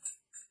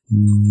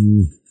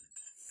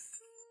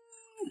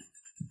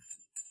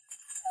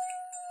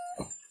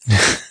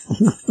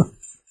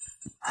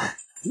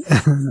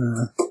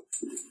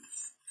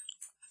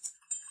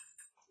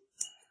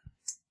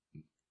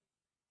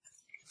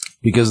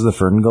 Because of the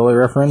Ferngully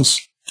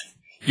reference,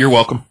 You're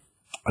welcome.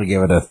 I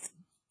give it a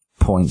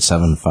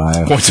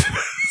 0.75.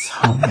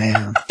 Oh,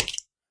 man.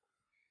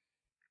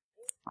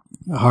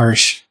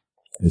 Harsh.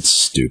 It's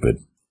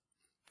stupid.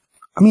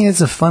 I mean,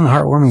 it's a fun,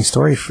 heartwarming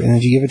story, and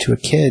if you give it to a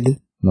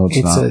kid, No,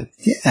 it's not.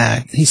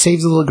 He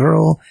saves the little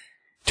girl.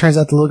 Turns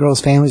out the little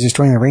girl's family is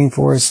destroying the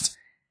rainforest.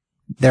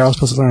 They're all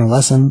supposed to learn a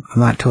lesson. I'm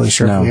not totally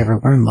sure if we ever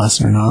learned a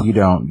lesson or not. You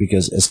don't,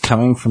 because it's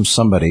coming from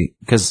somebody,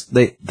 because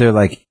they're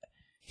like,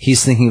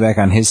 he's thinking back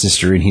on his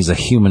history, and he's a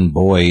human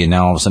boy, and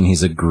now all of a sudden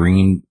he's a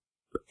green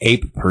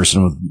ape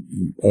person with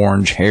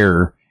orange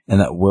hair in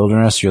that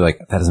wilderness. You're like,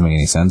 that doesn't make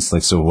any sense.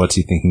 Like, so what's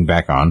he thinking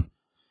back on?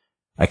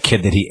 A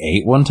kid that he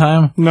ate one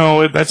time?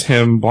 No, that's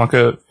him.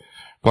 Blanca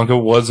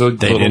was a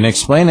They didn't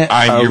explain it.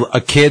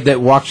 A kid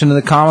that walks into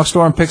the comic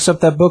store and picks up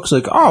that book's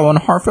like, oh, a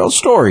heartfelt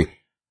story.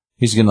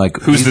 He's gonna like,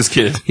 who's this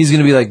kid? He's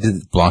gonna be like,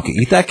 did Blanca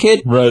eat that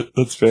kid? Right,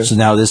 that's fair. So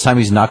now this time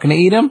he's not gonna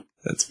eat him?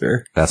 That's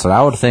fair. That's what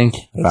I would think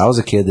if I was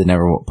a kid that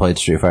never played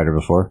Street Fighter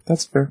before.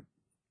 That's fair.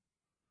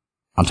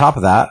 On top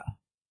of that,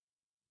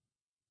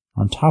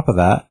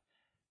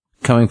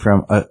 coming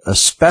from a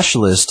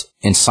specialist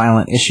in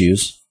silent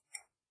issues,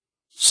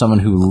 someone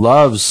who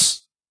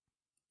loves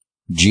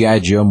G.I.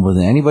 Joe more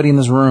than anybody in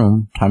this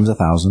room, times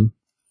 1,000,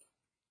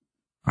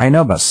 I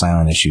know about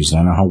silent issues,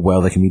 and I know how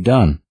well they can be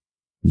done,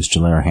 Mr.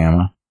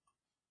 Larahama.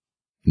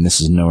 And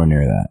this is nowhere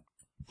near that.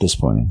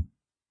 Disappointing.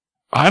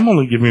 I'm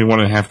only giving you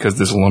 1.5 because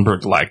this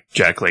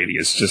lumberjack lady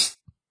is just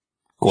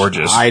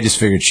gorgeous. I just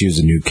figured she was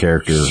a new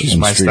character She's in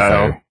my Street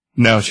style. Fighter.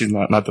 No, she's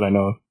not. Not that I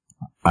know of.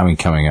 I mean,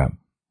 coming up.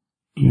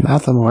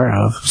 Not that I'm aware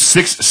of.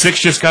 Six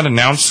just got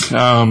announced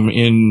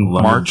in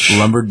March.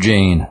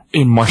 Lumberjane.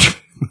 In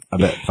March. I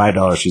bet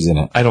 $5 she's in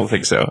it. I don't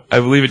think so. I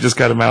believe it just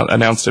got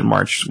announced in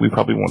March. We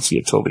probably won't see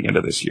it till the end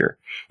of this year.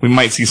 We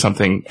might see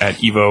something at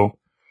EVO,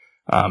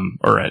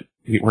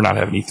 we're not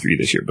having E3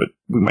 this year, but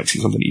we might see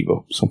something at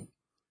EVO. So,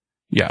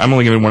 yeah, I'm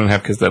only giving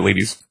 1.5 because that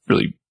lady's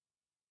really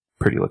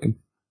pretty looking.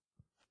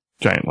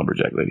 Giant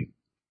lumberjack lady.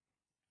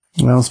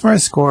 Well, as far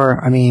as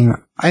score, I mean,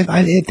 I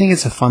think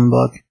it's a fun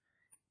book,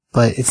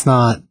 but it's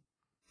not,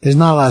 there's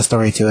not a lot of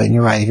story to it, and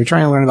you're right. If you're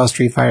trying to learn about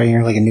Street Fighter and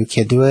you're like a new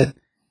kid to it,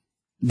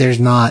 there's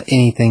not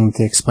anything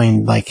to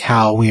explain like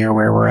how we are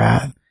where we're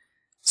at.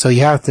 So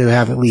you have to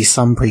have at least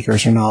some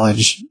precursor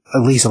knowledge,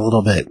 at least a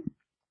little bit,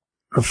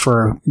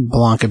 for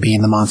Blanca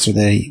being the monster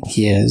that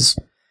he is.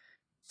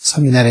 So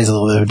I mean, that is a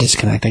little bit of a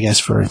disconnect, I guess,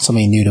 for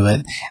somebody new to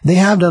it. They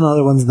have done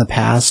other ones in the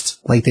past.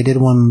 Like they did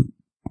one,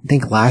 I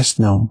think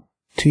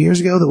 2 years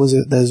ago, that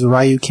was a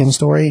Ryu Ken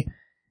story.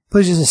 It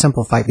was just a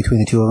simple fight between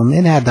the two of them.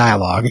 It had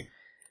dialogue.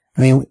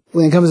 I mean,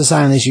 when it comes to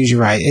silent issues,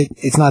 you're right.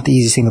 It's not the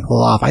easiest thing to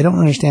pull off. I don't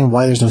understand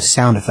why there's no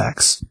sound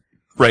effects.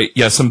 Right,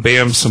 yeah, some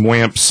bams, some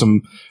whamps,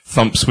 some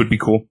thumps would be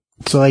cool.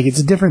 So, like, it's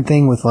a different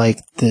thing with, like,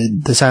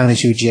 the silent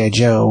issue of G.I.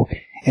 Joe,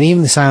 and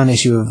even the silent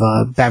issue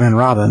of Batman and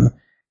Robin,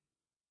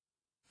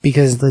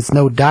 because there's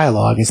no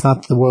dialogue. It's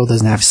not that the world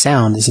doesn't have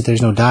sound, it's that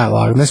there's no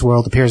dialogue. And this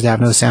world appears to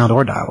have no sound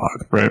or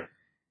dialogue. Right.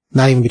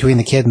 Not even between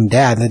the kid and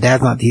dad. The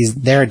dad's not, he's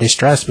there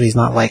distressed, but he's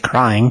not, like,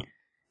 crying.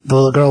 The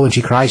little girl, when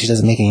she cries, she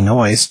doesn't make any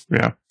noise.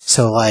 Yeah.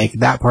 So, like,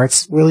 that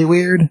part's really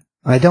weird.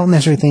 I don't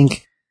necessarily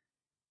think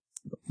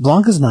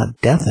Blanca's not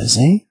death, is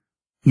he?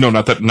 No,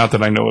 not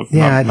that I know of.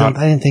 Yeah, I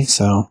didn't think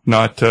so.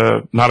 Not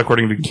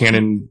according to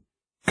canon.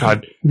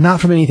 God.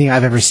 Not from anything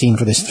I've ever seen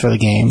for the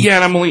game.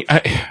 Yeah,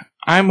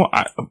 and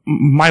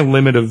my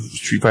limit of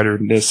Street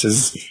Fighter-ness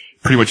is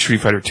pretty much Street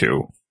Fighter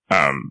 2.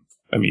 I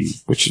mean,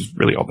 which is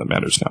really all that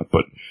matters now,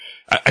 but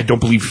I don't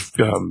believe,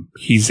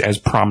 he's as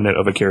prominent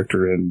of a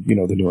character in,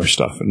 the newer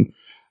stuff, and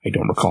I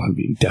don't recall him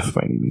being deaf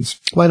by any means.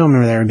 Well, I don't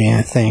remember there being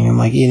a thing in,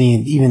 like,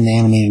 even the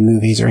animated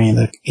movies or any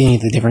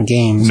of the different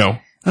games. No.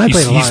 And I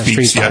played a lot of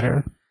Street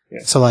Fighter.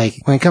 Yeah. So, like,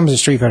 when it comes to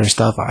Street Fighter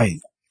stuff,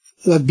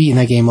 I've beaten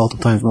that game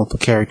multiple times, multiple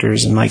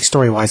characters, and like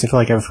story-wise, I feel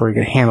like I have a pretty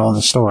good handle on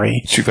the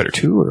story. Street Fighter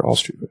 2 or all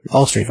Street Fighter?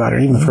 All Street Fighter,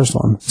 even the first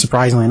one,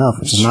 surprisingly enough,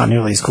 which is not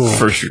nearly as cool.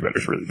 First Street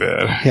Fighter's really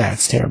bad. Yeah,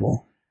 it's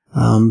terrible.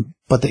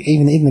 But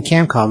even the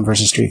Capcom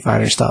versus Street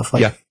Fighter stuff,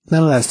 like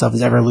none of that stuff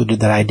has ever eluded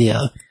that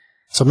idea.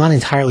 So I'm not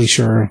entirely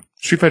sure.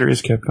 Street Fighter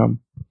is Capcom.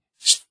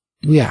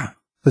 Yeah.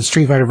 But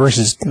Street Fighter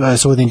versus,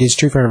 so when they did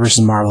Street Fighter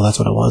versus Marvel, that's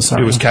what it was.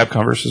 Sorry. It was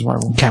Capcom versus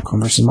Marvel.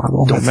 Capcom versus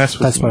Marvel. That's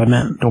what I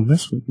meant. Don't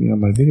mess with me on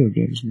my video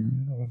games.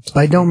 But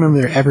I don't remember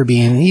there ever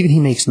being, even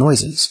he makes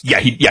noises. Yeah,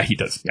 he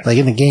does. Yeah. Like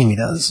in the game he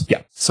does.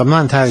 Yeah. So I'm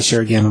not entirely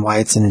sure again why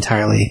it's an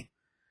entirely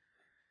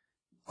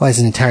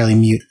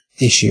mute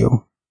issue.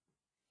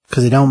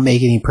 Because they don't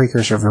make any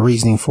precursor of a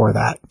reasoning for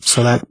that.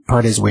 So that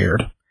part is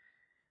weird.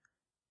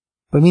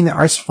 But I mean, the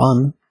art's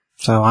fun.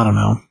 So I don't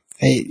know.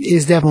 It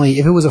is definitely,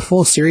 if it was a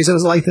full series that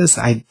was like this,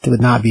 I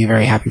would not be a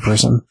very happy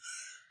person.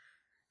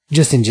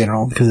 Just in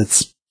general, because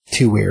it's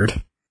too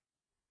weird.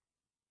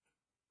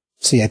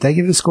 So yeah, did I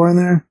give it a score in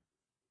there?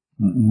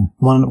 Mm-mm.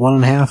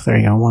 1.5? There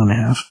you go,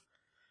 1.5.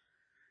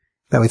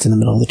 That way it's in the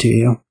middle of the two of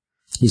you.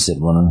 He said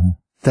 1.5.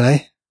 Did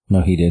I? No,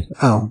 he did.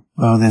 Oh,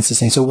 that's the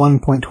same. So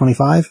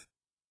 1.25?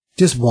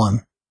 Just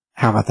 1.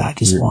 How about that?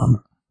 Just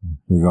 1.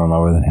 You're going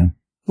lower than him.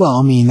 Well,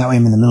 I mean, that way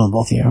I'm in the middle of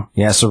both of you.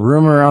 Yeah, so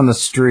rumor on the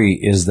street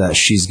is that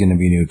she's going to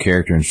be a new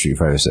character in Street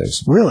Fighter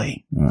 6.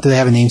 Really? Yeah. Do they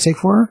have a namesake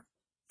for her?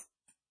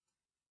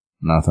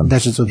 Nothing.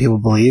 That's just what people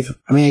believe.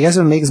 I mean, I guess it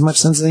would make as much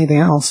sense as anything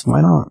else.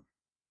 Why not?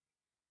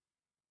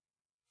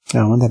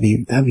 Oh,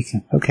 wouldn't that'd be,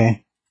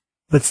 okay.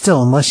 But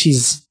still, unless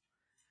she's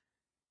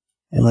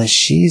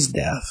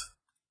deaf,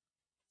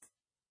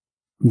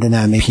 then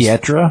that makes...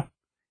 Pietra?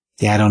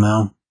 Yeah, I don't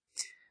know.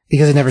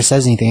 Because it never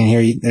says anything in here,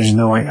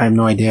 I have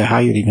no idea how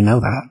you'd even know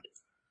that.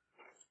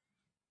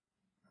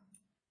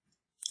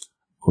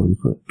 What do you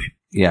put?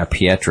 Yeah,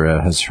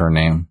 Pietra has her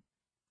name,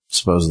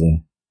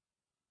 supposedly.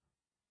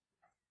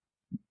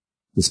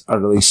 This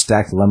utterly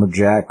stacked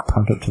lumberjack,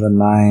 pumped up to the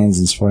nines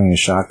and sporting a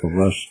shock of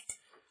rush.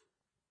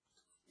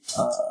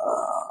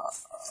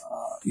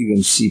 You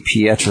can see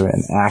Pietra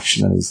in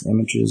action in these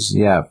images.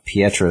 Yeah,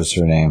 Pietra is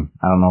her name.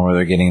 I don't know where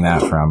they're getting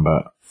that from,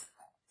 but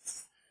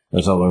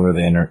it's all over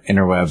the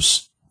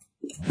interwebs.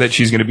 That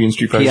she's going to be in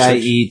Street Fighter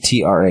 6?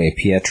 Pietra,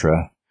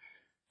 Pietra.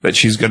 That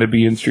she's going to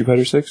be in Street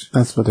Fighter 6?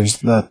 That's what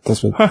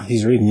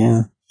he's reading,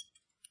 yeah.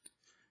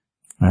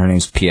 Her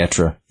name's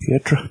Pietra.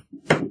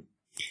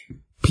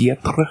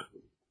 Pietra.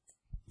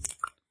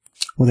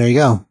 Well, there you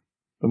go.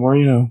 The more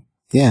you know.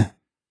 Yeah.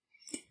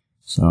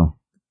 So,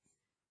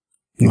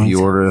 if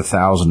you order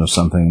 1,000 of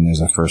something and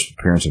there's a first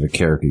appearance of a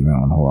character, you might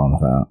want to hold on to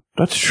that.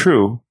 That's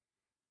true.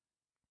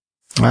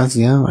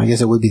 Yeah, I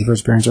guess it would be the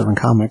first appearance of in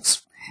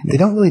comics. They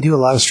don't really do a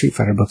lot of Street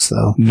Fighter books,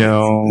 though.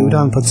 No.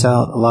 Udon puts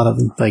out a lot of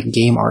like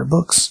game art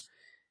books.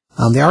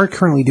 They are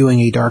currently doing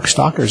a Dark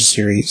Stalkers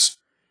series.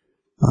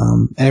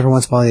 And every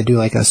once in a while they do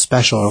like a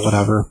special or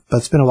whatever. But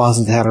it's been a while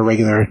since they had a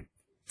regular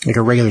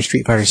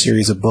Street Fighter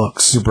series of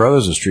books. Your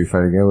brother's a Street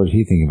Fighter guy. What did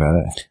he think about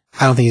it?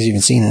 I don't think he's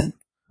even seen it.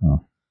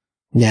 Oh.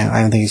 Yeah,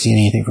 I don't think he's seen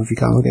anything from Free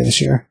Comic Day this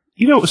year.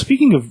 You know,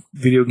 speaking of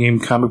video game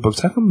comic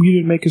books, how come you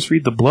didn't make us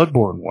read the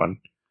Bloodborne one?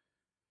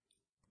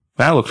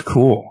 That looked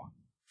cool.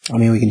 I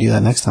mean, we can do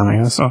that next time,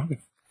 I guess. Oh,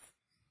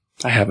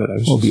 I have it.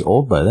 We'll be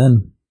old by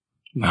then.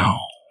 No.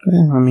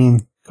 Yeah, I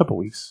mean... A couple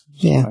weeks.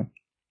 Yeah. Fine.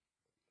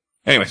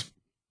 Anyways.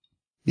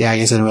 Yeah, I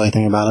guess I didn't really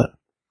think about it.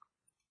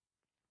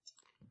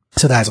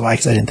 So that's why,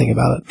 because I didn't think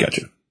about it.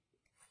 Gotcha.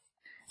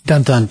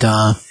 Dun dun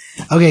dun.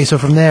 Okay, so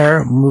from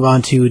there, we'll move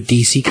on to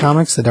DC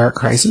Comics, The Dark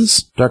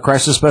Crisis. Dark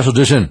Crisis Special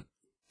Edition.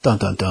 Dun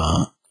dun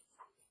dun.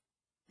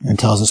 And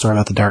tell us a story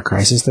about the Dark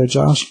Crisis there,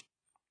 Josh.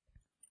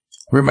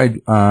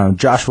 Written by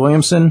Josh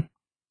Williamson.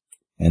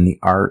 And the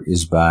art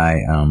is by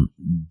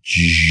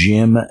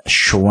Jim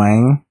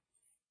Schwang.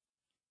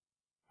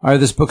 All right,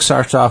 this book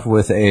starts off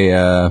with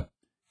a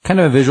kind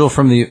of a visual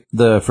from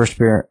the first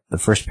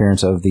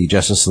appearance of the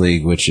Justice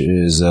League, which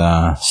is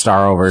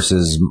Starro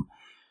versus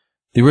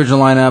the original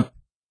lineup: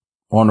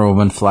 Wonder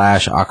Woman,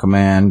 Flash,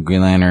 Aquaman,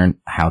 Green Lantern,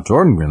 Hal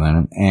Jordan, Green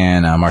Lantern,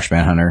 and Martian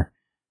Manhunter.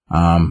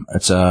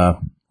 It's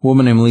a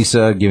woman named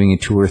Lisa giving a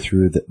tour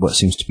through what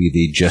seems to be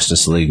the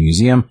Justice League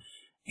Museum,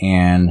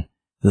 and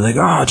they're like,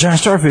 "Oh, giant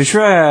starfish,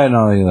 right?" And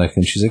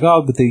and she's like,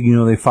 "Oh, but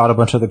they fought a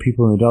bunch of other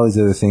people and did all these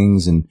other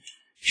things." And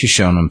she's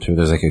showing them through.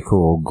 There's like a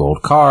cool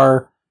gold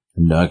car,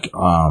 and it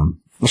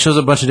shows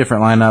a bunch of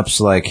different lineups,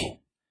 like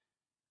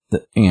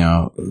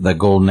the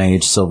Golden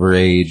Age, Silver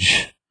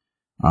Age,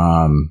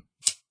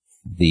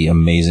 the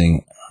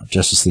amazing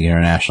Justice League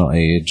International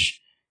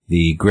Age,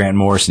 the Grant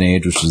Morrison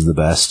Age, which is the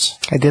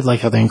best. I did like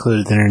how they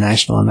included the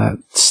International in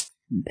that.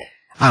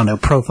 I don't know,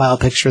 profile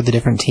picture of the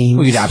different teams.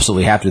 Well, you'd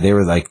absolutely have to. They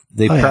were like,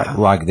 they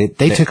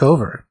took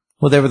over.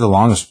 Well, they were the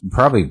longest,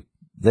 probably,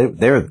 they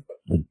were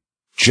a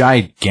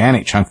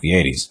gigantic chunk of the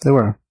 80s. They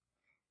were.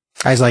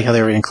 I just like how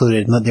they were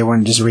included. They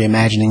weren't just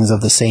reimaginings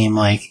of the same,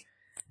 like,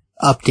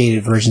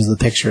 updated versions of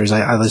the pictures.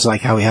 I just like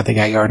how we had the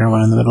Guy Gardner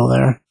one in the middle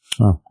there.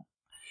 Oh.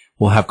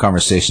 we'll have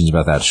conversations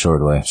about that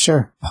shortly.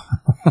 Sure.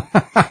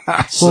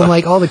 Well,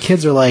 like, all the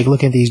kids are, like,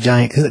 looking at these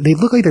giant... Cause they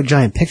look like they're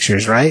giant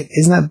pictures, right?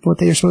 Isn't that what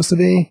they're supposed to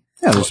be?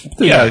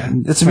 Yeah,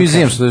 it's a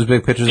museum, so there's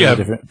big pictures of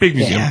different... big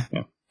museum.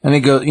 Yeah. And they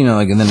go, you know,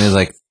 like, and then there's,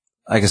 like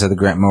I said, the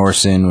Grant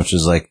Morrison, which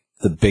is, like,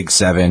 the big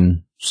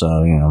 7. So,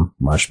 you know,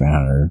 Martian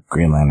Manhunter,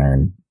 Green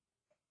Lantern,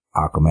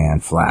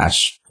 Aquaman,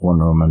 Flash,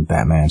 Wonder Woman,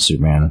 Batman,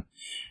 Superman.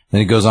 Then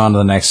it goes on to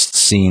the next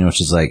scene,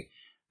 which is, like,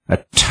 a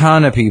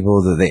ton of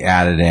people that they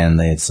added in.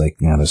 It's like,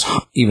 you know, there's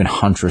even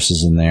Huntress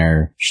is in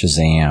there,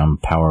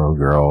 Shazam, Power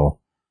Girl,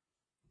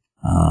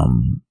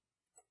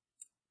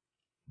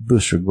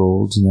 Booster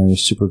Gold's in there,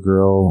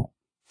 Supergirl,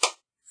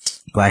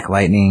 Black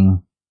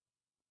Lightning,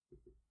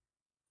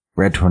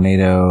 Red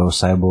Tornado,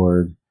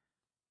 Cyborg.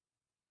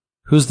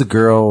 Who's the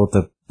girl with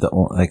the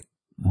like,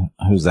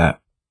 who's that?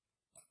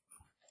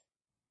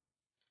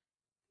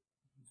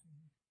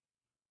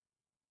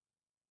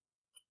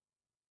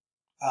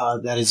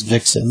 That is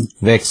Vixen.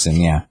 Vixen,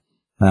 yeah.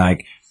 I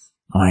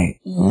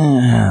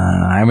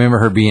remember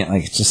her being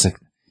like, just like,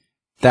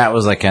 that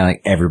was like kind of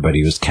like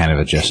everybody was kind of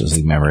a Justice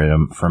League member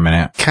for a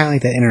minute. Kind of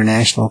like that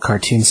international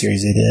cartoon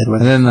series they did, where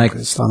and then they like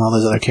focused on all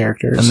those other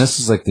characters. And this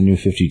is like the new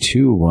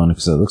 52 one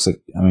because it looks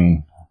like, I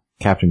mean,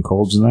 Captain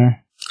Cold's in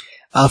there.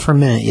 For a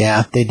minute,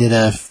 yeah, they did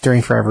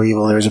during Forever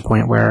Evil. There was a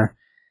point where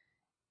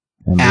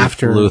and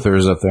after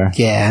Luthor's up there,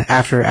 yeah,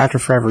 after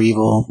Forever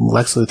Evil,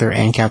 Lex Luthor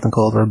and Captain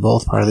Cold were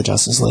both part of the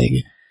Justice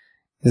League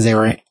because they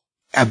were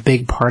a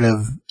big part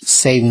of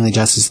saving the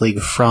Justice League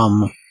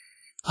from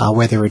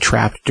where they were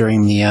trapped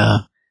during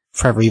the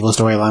Forever Evil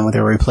storyline, where they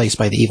were replaced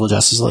by the evil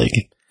Justice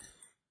League.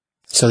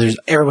 So there's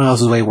everyone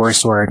else was way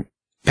worse, where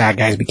bad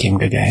guys became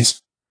good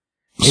guys.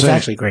 It's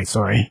actually a great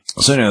story.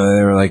 So anyway,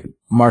 they were like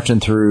marching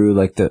through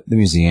like the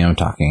museum,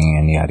 talking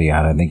and yada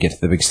yada, and they get to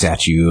the big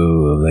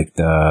statue of like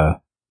the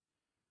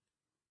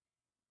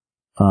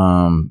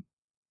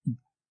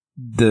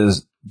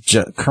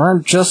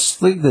current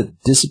Justice League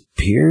that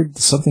disappeared.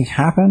 Something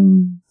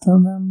happened to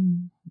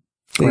them.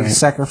 They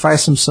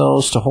sacrificed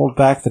themselves to hold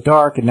back the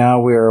dark, and now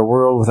we're a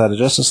world without a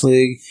Justice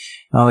League.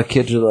 And all the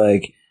kids are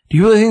like, "Do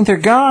you really think they're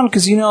gone?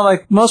 Because you know,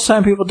 like most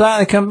time people die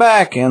and they come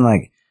back." And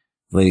like,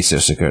 Lady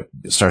starts to get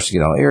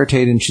all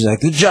irritated, and she's like,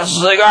 "The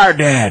Justice League are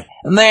dead,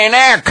 and they ain't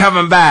ever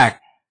coming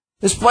back.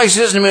 This place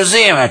isn't a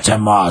museum; it's a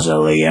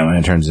mausoleum." And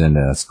it turns into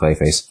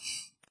Clayface,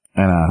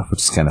 and which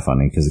is kind of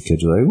funny because the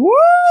kids are like,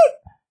 "What?"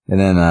 And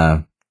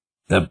then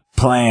the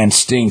plan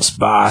stinks,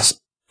 boss.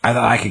 I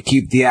thought I could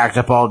keep the act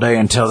up all day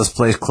until this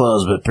place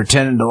closed, but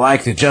pretending to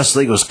like the Justice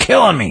League was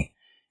killing me.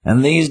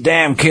 And these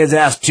damn kids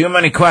asked too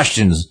many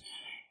questions.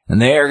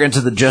 And the arrogance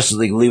of the Justice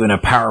League leaving a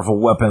powerful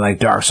weapon like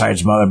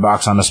Darkseid's mother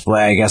box on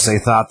display. I guess they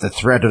thought the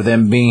threat of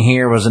them being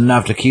here was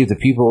enough to keep the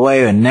people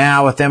away, and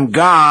now with them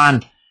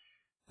gone...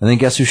 And then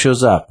guess who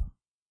shows up?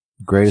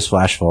 Greatest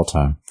Flash of all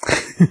time.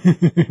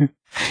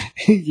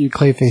 Your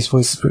Clayface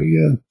voice is pretty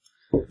good.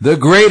 The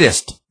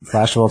greatest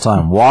Flash of all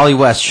time. Wally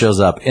West shows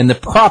up in the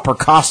proper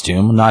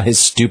costume, not his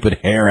stupid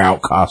hair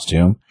out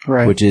costume,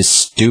 right? Which is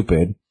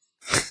stupid.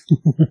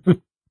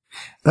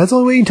 That's the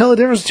only way you can tell the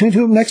difference between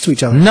two of them next to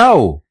each other.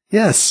 No.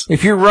 Yes.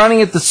 If you're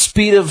running at the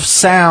speed of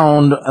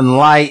sound and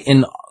light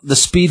in the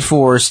Speed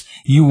Force,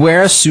 you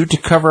wear a suit to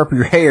cover up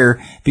your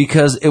hair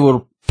because it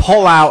will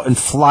pull out and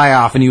fly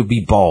off and you'll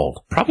be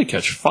bald. Probably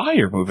catch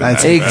fire moving.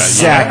 That's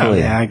exactly.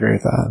 Yeah, I agree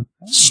with that.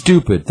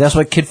 Stupid. That's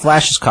why Kid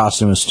Flash's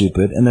costume is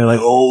stupid. And they're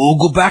like, oh,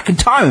 we'll go back in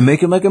time and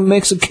make him like a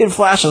mix of Kid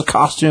Flash's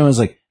costume. It's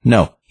like,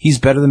 no, he's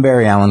better than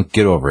Barry Allen.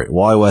 Get over it.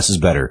 Wally West is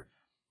better.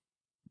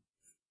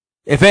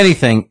 If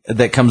anything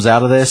that comes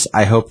out of this,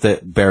 I hope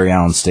that Barry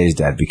Allen stays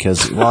dead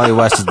because Wally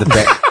West is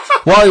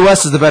Wally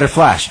West is the better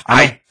Flash.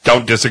 I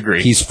don't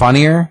disagree. He's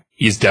funnier.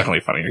 He's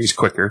definitely funnier. He's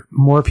quicker.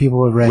 More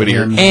people have read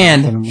him.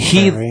 And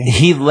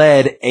he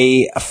led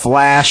a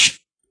Flash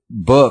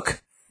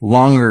book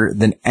longer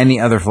than any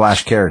other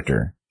Flash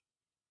character.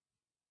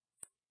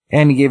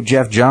 And he gave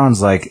Jeff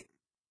Johns, like,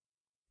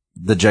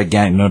 the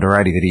gigantic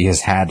notoriety that he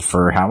has had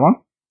for how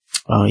long?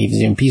 Oh,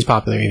 he's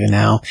popular even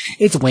now.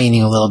 It's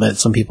waning a little bit.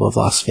 Some people have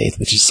lost faith,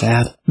 which is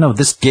sad. No,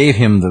 this gave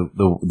him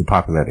the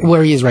popularity.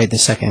 Where he is right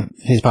this second.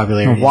 His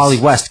popularity. No, Wally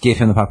West gave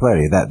him the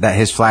popularity. That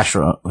his Flash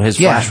run.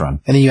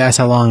 And then you asked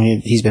how long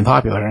he's been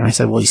popular, and I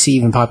said, well, you see,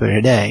 even popular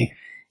today,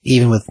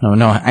 even with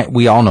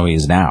we all know he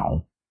is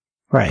now,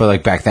 right? But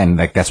like back then,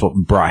 like that's what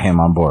brought him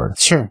on board.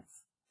 Sure.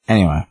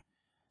 Anyway,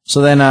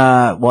 so then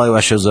Wally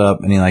West shows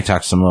up and he like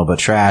talks some little bit of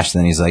trash.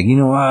 Then he's like, you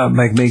know what,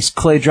 like makes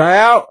clay dry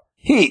out?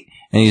 Heat.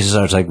 And he just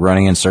starts like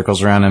running in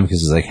circles around him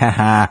because he's like,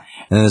 haha.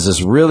 And then there's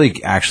this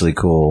really actually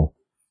cool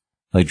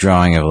like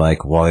drawing of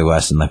like Wally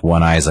West and like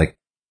one eye is like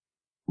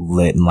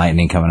lit and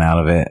lightning coming out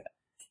of it.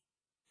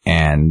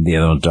 And the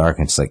other one's dark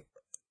and it's like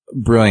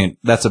brilliant.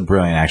 That's a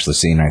brilliant actually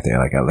scene right there.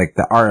 Like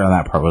the art on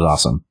that part was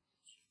awesome.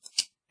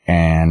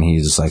 And he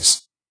just like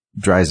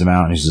dries him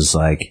out and he's just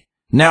like,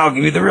 now I'll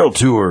give you the real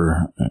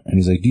tour. And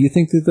he's like, do you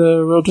think that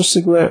the real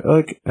Justice League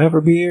like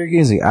ever be here?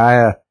 He's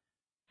like,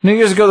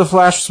 years ago, the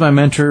Flash was my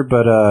mentor,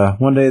 but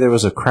one day there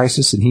was a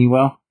crisis, and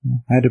I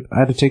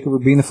had to take over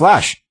being the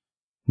Flash.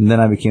 And then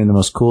I became the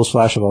most coolest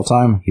Flash of all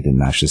time. He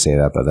didn't actually say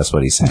that, but that's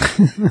what he's saying.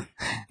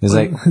 He's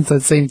like, it's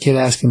that same kid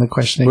asking the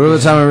question. Over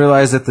the time I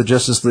realized that the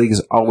Justice League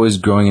is always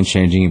growing and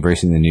changing,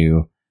 embracing the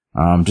new,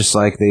 just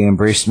like they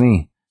embraced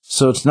me.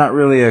 So it's not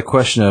really a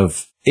question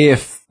of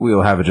if we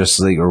will have a Justice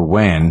League or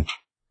when.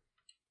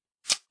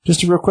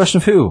 Just a real question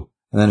of who.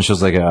 And then it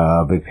shows like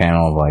a big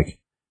panel of like a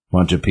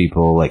bunch of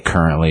people like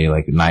currently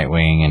like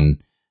Nightwing and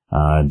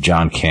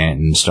John Kent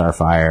and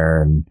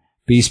Starfire and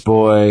Beast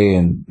Boy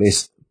and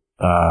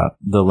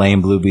the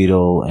lame Blue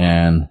Beetle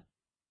and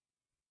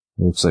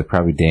it looks like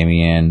probably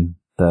Damian,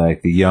 the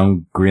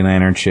young Green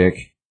Lantern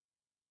chick.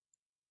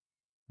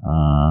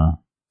 I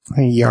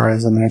think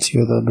Yara's in there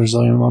too, the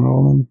Brazilian Wonder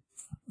Woman.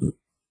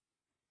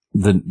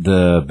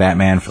 The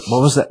Batman.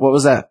 What was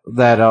that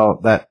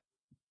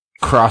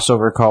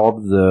crossover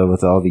called?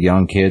 With all the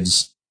young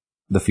kids,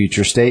 the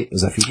Future State.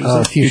 Is that Future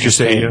State? Future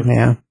State.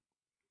 Yeah.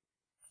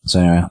 So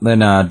anyway, then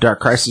Dark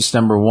Crisis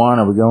 #1.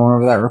 Are we going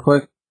over that real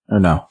quick or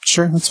no?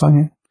 Sure, that's fine.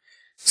 Yeah.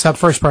 So the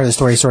first part of the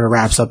story sort of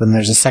wraps up, and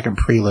there's a second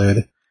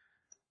prelude.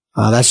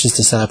 That's just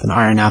to set up and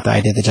iron out the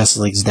idea that Justice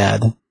League's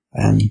dead,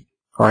 is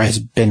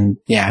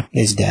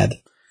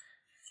dead.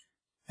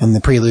 And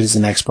the prelude is the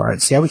next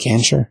part. So yeah, we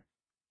can, sure.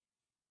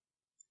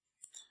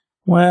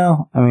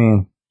 Well, I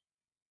mean,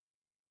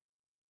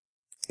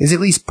 is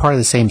at least part of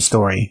the same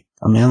story.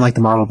 I mean, unlike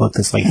the Marvel book,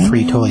 that's like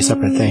 3 totally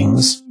separate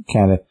things.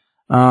 Kind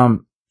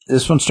of.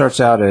 This one starts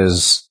out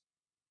as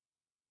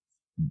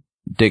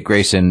Dick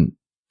Grayson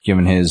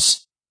giving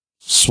his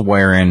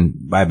swearing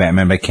by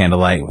Batman by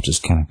candlelight, which is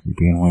kind of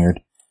creepy and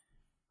weird.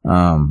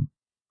 And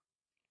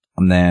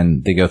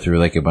then they go through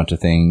like a bunch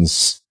of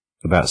things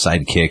about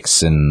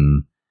sidekicks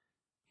and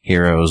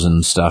heroes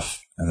and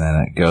stuff. And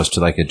then it goes to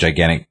like a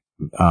gigantic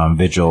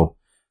vigil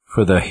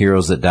for the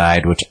heroes that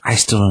died, which I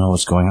still don't know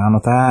what's going on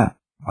with that.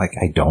 Like,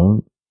 I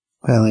don't.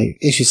 Well, like,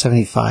 issue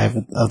 75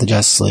 of the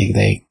Justice League,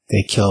 they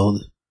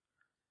killed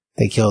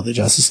the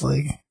Justice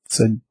League.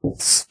 So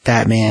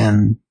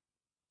Batman,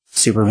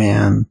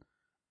 Superman,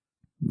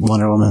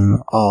 Wonder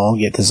Woman all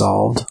get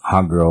dissolved.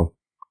 Hawkgirl.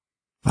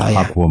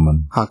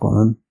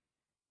 Hawkwoman.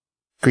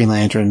 Green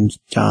Lantern,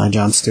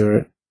 John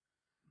Stewart.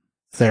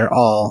 They're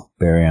all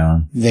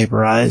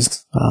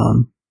vaporized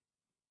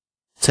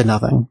to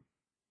nothing.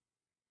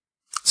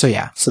 So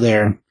yeah,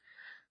 they're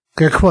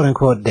quote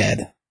unquote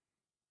dead.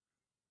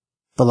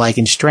 But like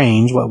in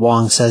Strange, what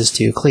Wong says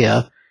to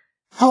Clea,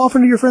 how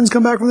often do your friends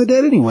come back from the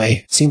dead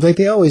anyway? Seems like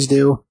they always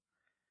do.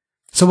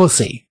 So we'll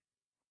see.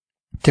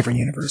 Different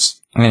universe.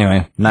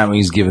 Anyway,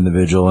 Nightwing's given the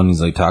vigil and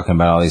he's like talking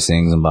about all these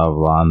things and blah blah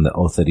blah and the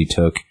oath that he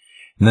took.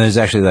 And then there's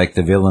actually like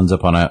the villains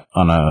up on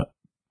a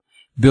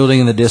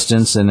building in the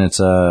distance and it's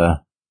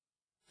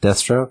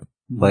Deathstroke.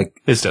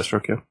 Like it's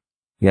Deathstroke, yeah.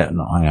 Yeah,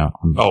 no, I know.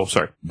 Oh,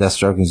 sorry.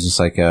 Deathstroke is just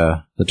like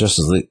the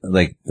Justice League,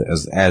 like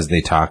as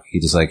they talk, he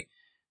just like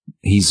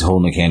he's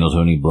holding a candle to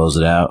it and he blows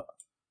it out.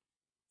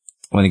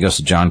 When he goes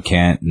to John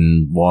Kent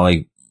and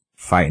Wally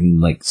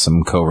fighting like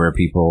some Cobra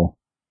people.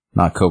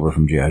 Not Cobra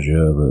from G.I.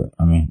 Joe,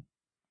 but I mean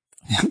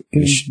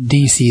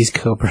DC's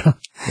Cobra.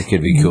 It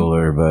could be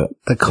cooler, but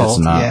the cult, it's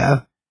not.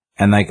 Yeah.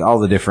 And like all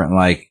the different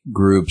like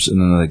groups,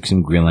 and then like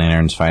some Green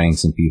Lanterns fighting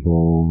some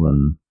people,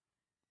 and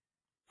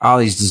all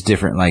these just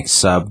different like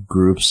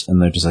subgroups,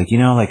 and they're just like,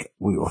 like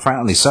we're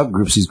fighting these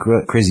subgroups, these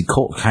crazy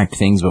cult kind of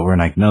things, but we're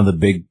like, none of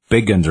the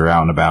big guns are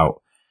out and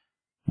about.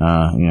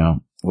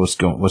 What's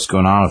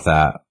going on with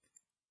that?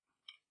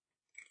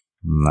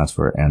 And that's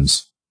where it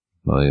ends.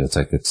 Well, it's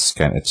a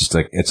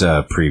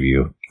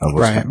preview of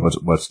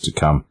what's to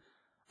come.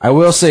 I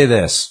will say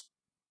this.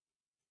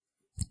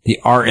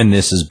 The art in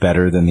this is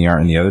better than the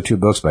art in the other two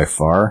books by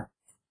far.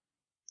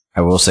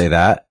 I will say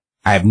that.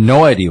 I have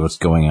no idea what's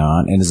going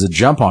on, and as a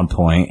jump on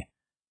point,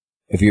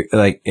 if you're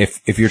like,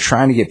 if you're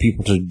trying to get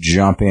people to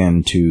jump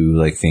into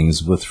like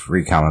things with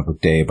Free Comic Book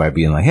Day by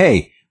being like,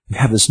 hey, we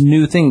have this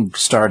new thing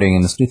starting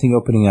and this new thing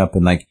opening up,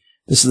 and like,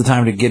 this is the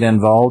time to get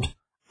involved,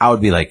 I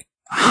would be like,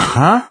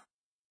 huh?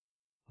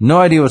 No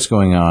idea what's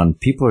going on.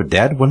 People are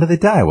dead? When did they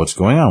die? What's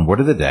going on? Where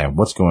did they die?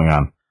 What's going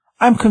on?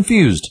 I'm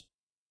confused.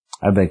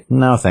 I'd be like,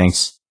 no,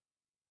 thanks.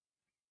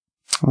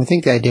 I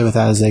think the idea with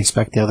that is they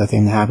expect the other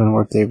thing to happen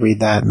where they read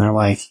that and they're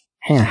like,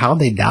 hey, how'd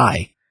they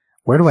die?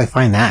 Where do I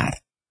find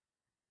that?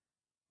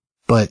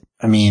 But,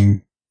 I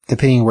mean,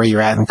 depending where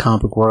you're at in the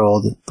comic book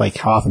world, like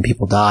how often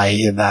people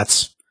die,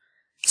 that's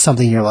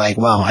something you're like,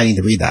 well, I need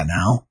to read that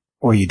now.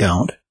 Or you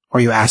don't. Or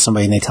you ask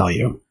somebody and they tell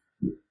you.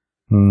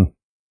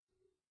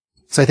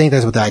 So I think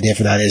that's what the idea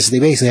for that is. They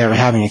basically are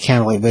having a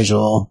candlelight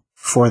visual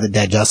for the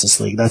Dead Justice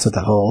League. That's what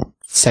the whole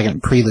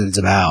second prelude's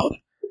about.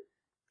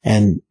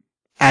 And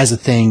as a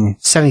thing,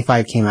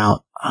 75 came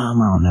out, I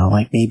don't know,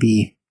 like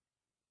maybe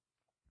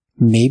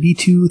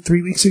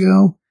 2-3 weeks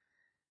ago.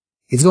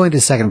 It's going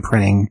to second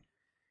printing.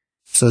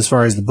 So as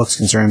far as the book's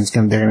concerned,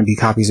 there are going to be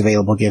copies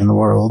available given the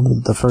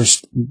world. The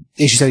first,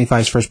 issue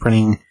 75's first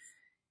printing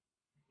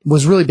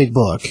was a really big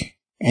book.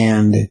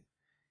 And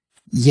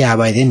yeah,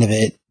 by the end of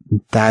it,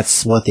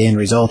 that's what the end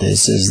result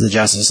is the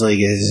Justice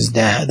League is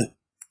dead.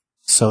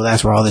 So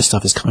that's where all this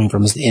stuff is coming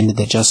from, is the end of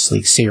the Justice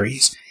League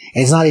series.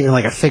 And it's not even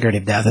like a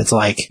figurative death. It's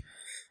like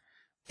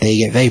they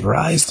get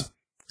vaporized.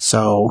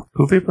 So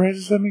Who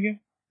vaporizes them again?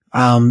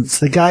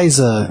 so the guy's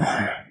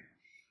I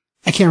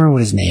can't remember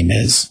what his name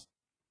is.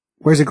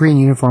 Wears a green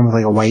uniform with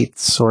like a white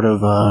sort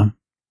of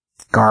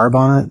garb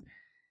on it.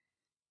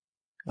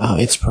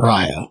 It's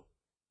Pariah.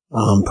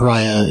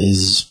 Pariah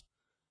is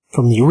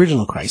from the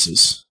original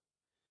Crisis.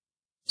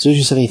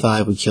 Solution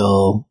 75 would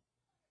kill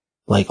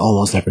like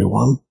almost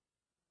everyone.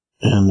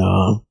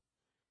 And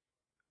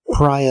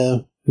Pariah,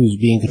 who's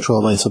being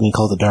controlled by something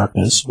called the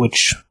Darkness,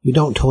 which we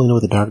don't totally know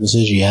what the Darkness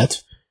is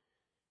yet.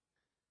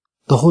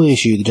 The whole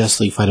issue, the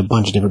Justice League fight a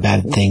bunch of different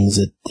bad things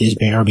that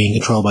are being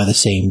controlled by the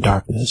same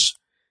Darkness.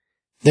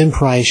 Then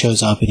Pariah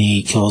shows up and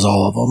he kills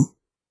all of them.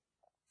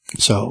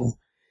 So,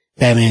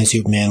 Batman,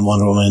 Superman,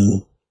 Wonder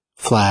Woman,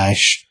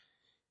 Flash,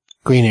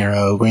 Green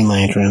Arrow, Green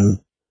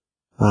Lantern,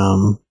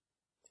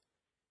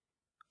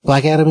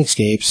 Black Adam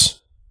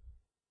escapes,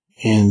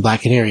 and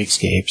Black Canary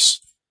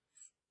escapes,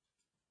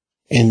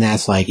 and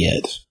that's like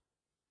it.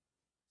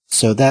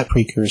 So that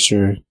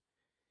precursor,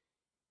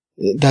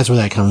 that's where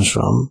that comes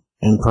from.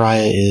 And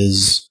Pariah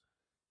is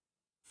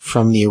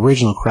from the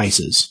original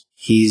Crisis.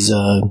 He's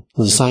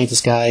was a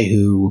scientist guy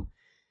who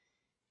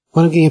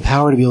wound up getting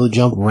power to be able to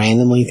jump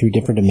randomly through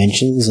different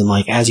dimensions, and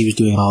like as he was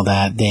doing all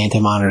that, the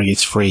Anti-Monitor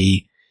gets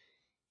free.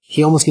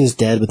 He almost gets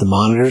dead, but the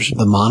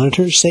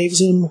Monitor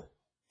saves him.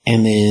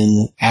 And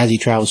then, as he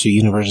travels through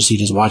universes, he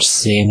just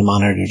watches the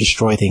Anti-Monitor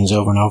destroy things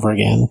over and over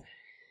again.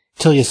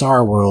 Till he gets to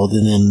our world,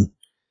 and then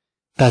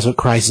that's what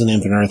Crisis on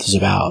Infinite Earth is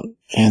about.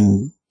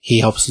 And he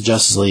helps the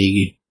Justice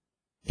League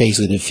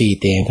basically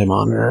defeat the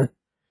Anti-Monitor.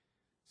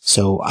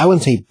 So, I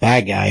wouldn't say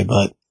bad guy,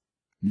 but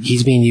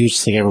he's being used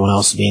just like everyone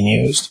else is being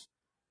used.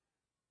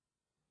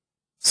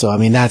 So, I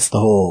mean, that's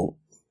what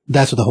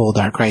the whole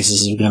Dark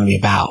Crisis is going to be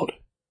about.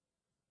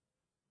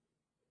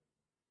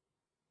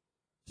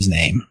 His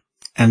name.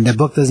 And the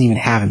book doesn't even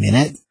have him in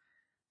it.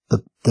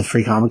 The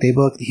Free Comic Day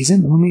book. He's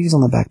on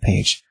the back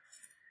page.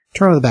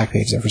 Turn over the back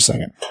page there for a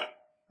second.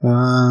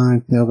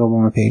 They'll go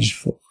one more page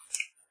forward.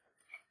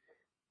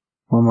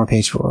 One more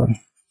page forward.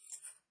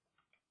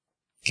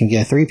 Can you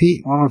get a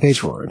three-peat? One more page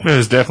forward. That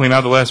is definitely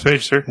not the last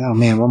page, sir. Oh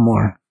man, one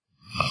more.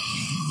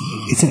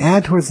 It's an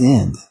ad towards the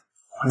end.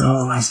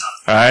 Oh,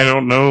 I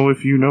don't know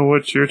if you know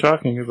what you're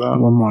talking about.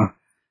 One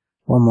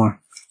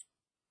more.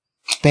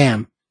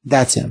 Bam.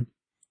 That's him.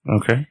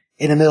 Okay.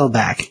 In the middle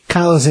back.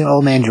 Kind of looks like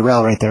old man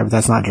Jor-El right there, but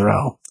that's not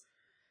Jor-El.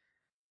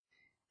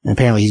 And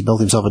apparently he's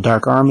built himself a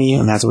dark army,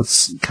 and that's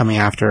what's coming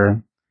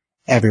after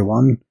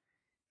everyone.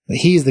 But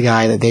he's the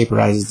guy that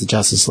vaporizes the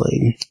Justice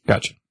League.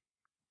 Gotcha.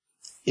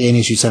 In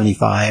issue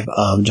 75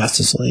 of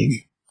Justice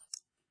League.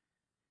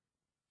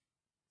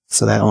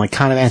 So that only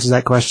kind of answers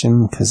that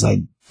question, because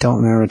I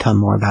don't remember a ton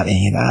more about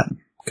any of that.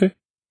 Okay.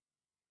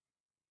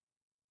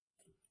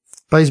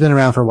 But he's been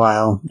around for a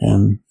while,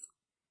 and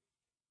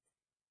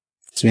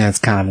so yeah, that's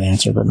kind of an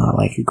answer, but not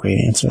like a great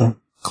answer.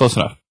 Close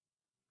enough.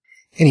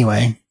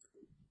 Anyway,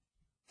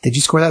 did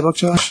you score that book,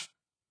 Josh?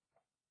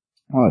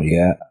 Oh,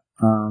 yeah.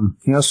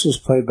 He also was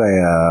played by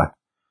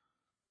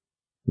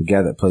the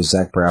guy that plays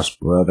Zach Braff's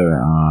brother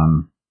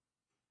on...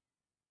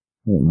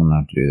 I don't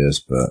want to do this,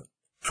 but...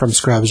 From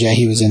Scrubs, yeah,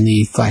 he was in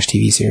the Flash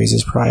TV series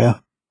as Pariah.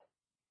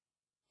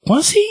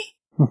 Was he?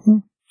 Mm-hmm.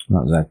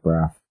 Not Zach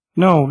Braff.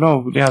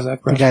 No, yeah,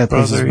 Zach Braff's The guy that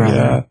plays his brother.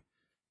 Yeah.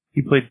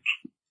 He played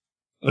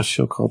a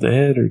show called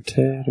Ed or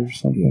Ted or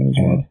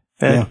something.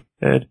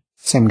 Ed.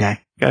 Same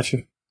guy.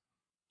 Gotcha.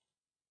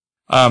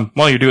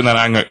 While you're doing that,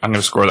 I'm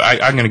gonna score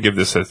that. I'm gonna give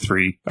this a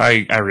 3.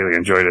 I really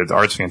enjoyed it. The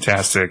art's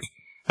fantastic.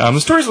 The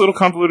story's a little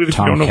convoluted if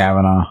you don't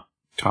know.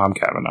 Tom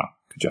Cavanaugh.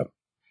 Good job.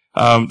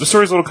 The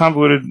story's a little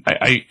convoluted.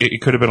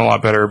 It could have been a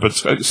lot better, but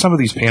some of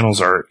these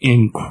panels are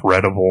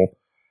incredible.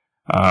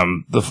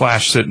 The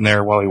Flash sitting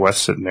there, Wally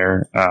West sitting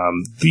there.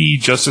 The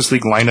Justice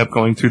League lineup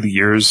going through the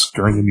years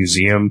during the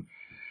museum.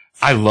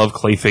 I love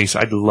Clayface.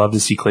 I'd love to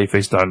see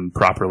Clayface done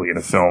properly in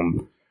a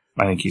film.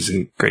 I think he's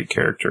a great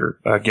character.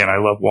 Again, I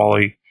love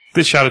Wally.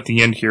 This shot at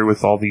the end here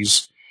with all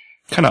these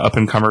kind of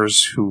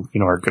up-and-comers who,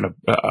 are going to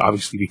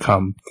obviously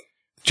become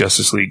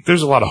Justice League.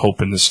 There's a lot of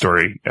hope in this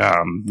story, with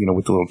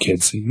the little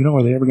kids.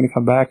 Are they ever going to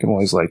come back? And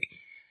Wally's like,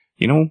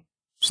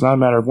 it's not a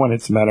matter of when,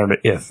 it's a matter of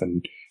if.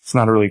 And it's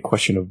not really a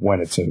question of when,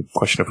 it's a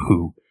question of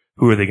who.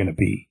 Who are they going to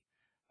be?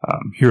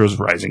 Heroes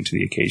rising to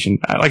the occasion.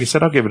 Like I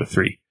said, I'll give it a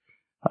 3.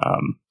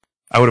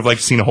 I would have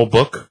liked to seen a whole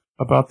book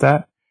about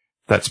that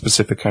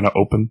specific kind of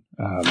open.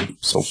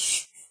 So,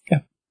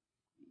 yeah.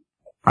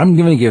 I'm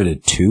going to give it a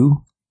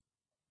 2.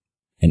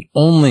 And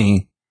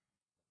only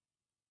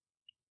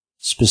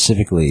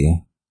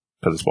specifically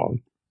because it's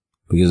Wally.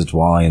 Because it's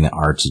Wally and the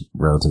art's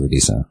relatively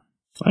decent.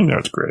 I think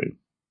that's great.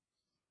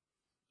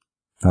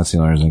 That's the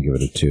only reason I give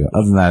it a 2.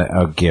 Other than that,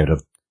 I'll give it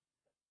a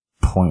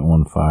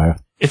 0.15.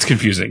 It's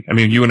confusing. I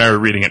mean, you and I were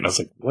reading it, and I was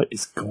like, "What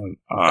is going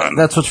on?"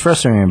 That's what's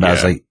frustrating about it.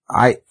 It's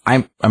like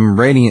I'm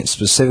rating it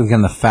specifically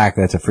on the fact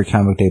that it's a Free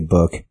Comic Day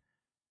book,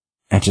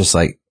 and just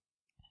like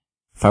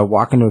if I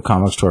walk into a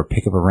comic store,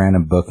 pick up a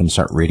random book and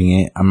start reading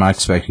it, I'm not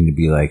expecting to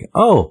be like,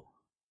 oh,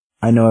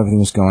 I know everything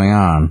that's going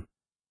on.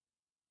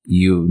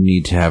 You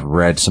need to have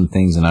read some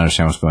things and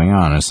understand what's going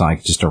on. It's not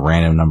like just a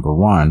random number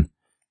one.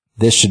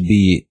 This should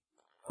be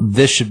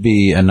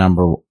a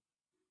number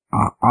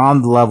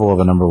on the level of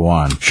a number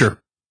one. Sure.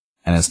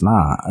 And it's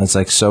not. It's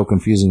like so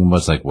confusing.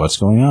 What's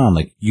going on?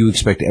 Like, you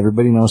expect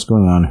everybody to know what's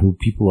going on, who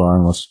people are,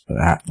 and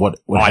what.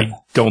 I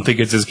don't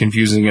think it's as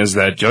confusing as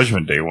that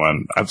Judgment Day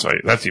one. I'm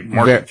sorry, that's even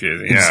more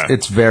confusing. Yeah,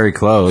 it's very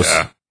close.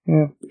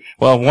 Yeah.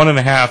 Well,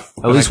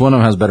 1.5. At least one of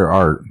them has better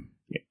art.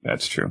 Yeah,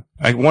 that's true.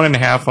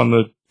 1.5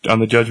 on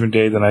the Judgment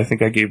Day. Then I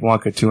think I gave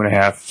Blanca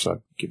 2.5. So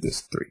I'll give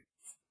this 3.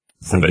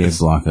 I gave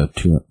Blanca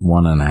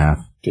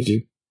 1.5. Did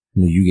you?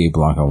 No, you gave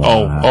Blanca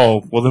 1.5.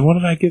 Oh. Well, then what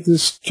did I give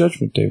this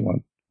Judgment Day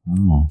one?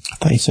 Oh. I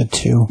thought you said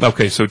 2.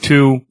 Okay, so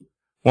 2,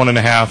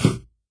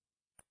 1.5.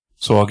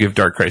 So I'll give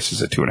Dark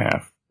Crisis a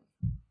 2.5.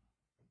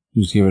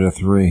 You just give it a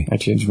 3. I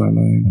changed my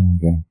mind.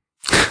 Okay.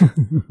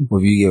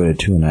 Well, if you gave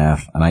it a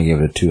 2.5 and I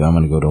gave it a 2, I'm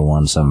going to go to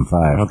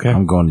 1.75. Okay.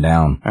 I'm going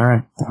down. All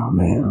right. Oh,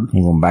 man.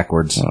 I'm going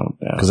backwards. Oh,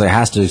 yeah. Because it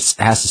has to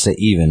say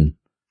even.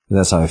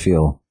 That's how I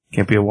feel.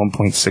 Can't be a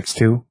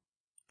 1.62.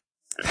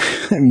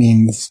 I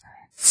mean,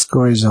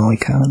 scores only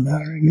kind of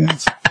matter, I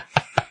guess.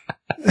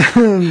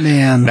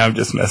 Man. Now I'm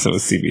just messing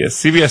with CBS.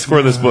 CBS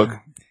score this book.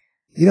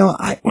 You know,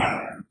 I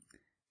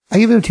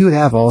give it a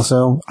 2.5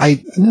 also.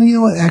 No, you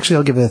know what? Actually,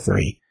 I'll give it a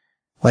 3.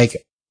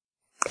 Like,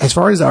 as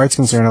far as the art's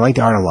concerned, I like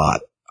the art a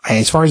lot.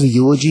 As far as the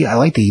eulogy, I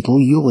like the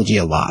eulogy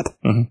a lot.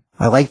 Mm-hmm.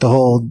 I like the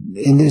whole,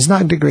 and it's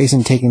not Dick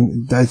Grayson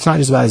it's not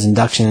just about his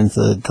induction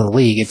into the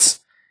League.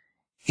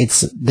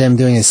 It's them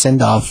doing a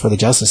send-off for the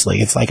Justice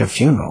League. It's like a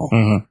funeral.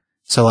 Mm-hmm.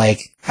 So, like,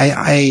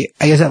 I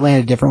guess that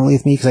landed differently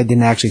with me because I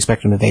didn't actually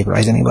expect him to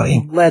vaporize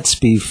anybody. Let's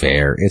be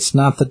fair. It's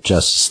not the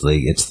Justice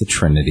League. It's the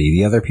Trinity.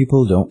 The other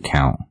people don't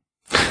count.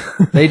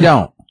 They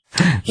don't.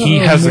 He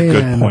has a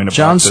good point about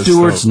John this,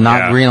 Stewart's though. not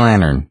Yeah. Green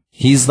Lantern.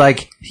 He's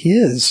like, He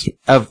is.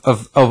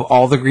 of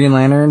all the Green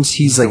Lanterns,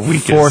 he's like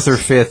weakest. 4th or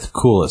 5th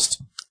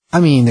coolest. I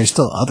mean, there's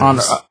still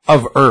others.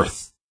 Of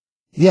Earth.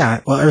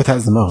 Yeah, well, Earth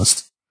has the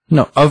most.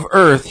 No, of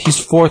Earth,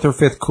 he's 4th or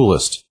 5th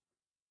coolest.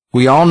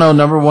 We all know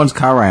number 1's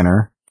Kyle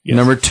Reiner. Yes.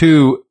 Number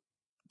 2,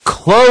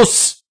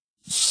 close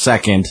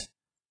second,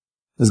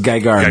 is Guy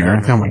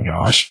Gardner. Oh my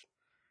gosh.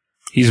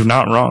 He's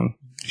not wrong.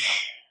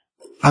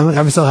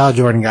 I'm still a Hal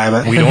Jordan guy,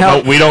 but We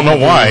don't know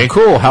why.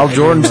 Cool. Hal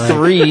Jordan's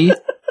 3.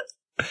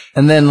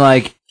 And then,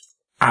 like,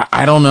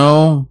 I don't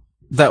know,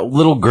 that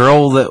little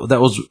girl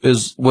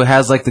that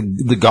has like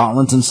the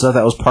gauntlets and stuff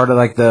that was part of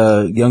like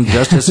the Young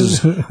Justice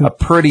is a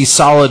pretty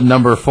solid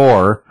number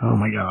 4. oh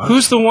my god.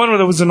 Who's the one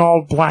that was in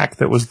all black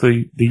that was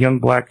the young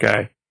black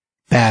guy?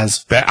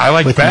 Baz? I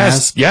like With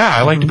Baz. Baz? Yeah,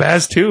 I liked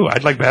Baz too.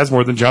 I'd like Baz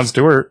more than John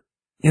Stewart.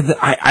 Yeah,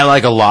 I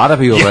like a lot of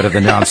people better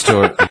than John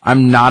Stewart.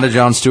 I'm not a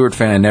John Stewart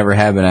fan. I never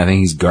have been. I think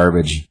he's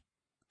garbage.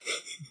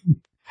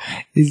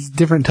 It's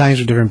different times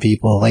for different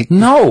people. Like,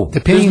 No,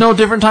 Depending- there's no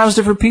different times,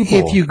 different people.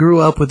 if you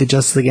grew up with the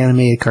Justice League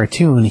animated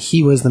cartoon,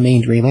 he was the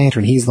main Green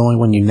Lantern. He's the only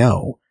one you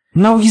know.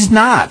 No, he's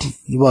not.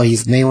 Well,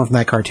 he's the main one from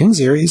that cartoon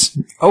series.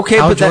 Okay,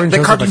 Hal but Jordan that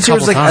shows up cartoon a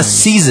series is like couple a times.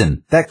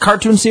 season. That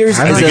cartoon series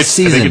I is think a I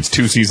season. think it's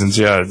 2 seasons.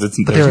 Yeah, But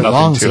they there's were nothing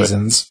long to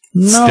seasons.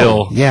 No.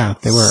 Still, Yeah,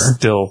 they were.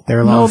 still. They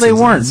were long No, they seasons.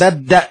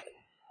 weren't. That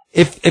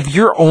if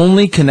your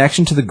only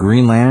connection to the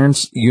Green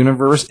Lanterns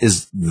universe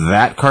is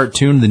that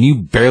cartoon, then you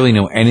barely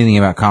know anything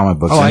about comic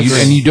books, Oh, I and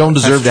agree. you don't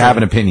deserve That's to have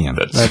true. an opinion.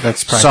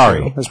 That's probably Sorry.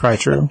 true. That's probably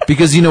true.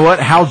 Because you know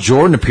what? Hal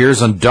Jordan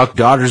appears on Duck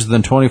Dodgers in the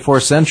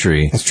 24th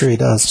Century. That's true, he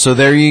does. So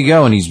there you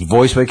go, and he's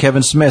voiced by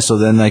Kevin Smith. So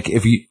then, like,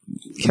 if you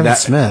Kevin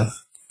Smith.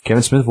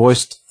 Kevin Smith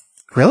voiced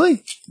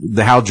Really?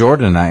 the Hal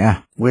Jordan, and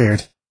yeah.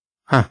 Weird.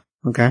 Huh.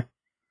 Okay.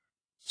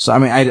 So I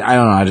mean, I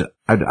don't know.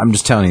 I'm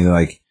just telling you,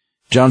 like,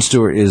 John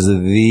Stewart is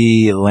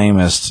the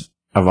lamest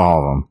of all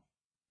of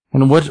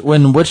them.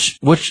 And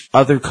which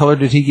other color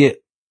did he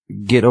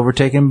get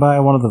overtaken by?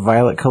 One of the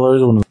violet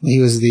colors. He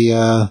was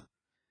the,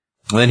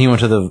 Then he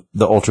went to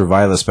the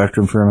ultraviolet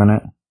spectrum for a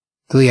minute.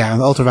 the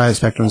ultraviolet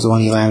spectrum is the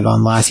one he landed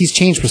on last. He's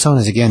changed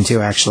personas again too,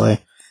 actually.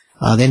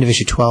 The end of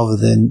issue 12 of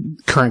the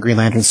current Green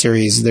Lantern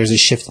series, there's a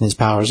shift in his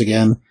powers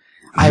again.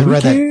 I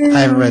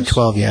haven't read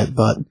 12 yet,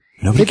 but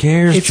Nobody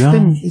cares,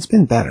 John. It's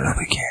been better.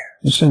 Nobody cares.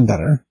 It's been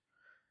better.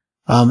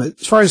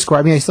 As far as score,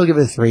 I mean, I still give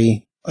it a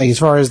 3. Like, as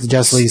far as the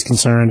Justice League is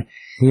concerned,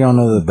 We all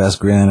know the best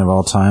Green Lantern of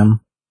all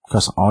time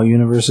across all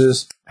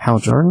universes. Hal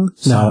Jordan?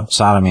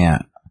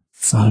 Sodomiat.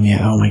 Sodomy.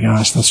 Oh my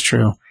gosh, that's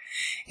true.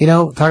 You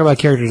know, talk about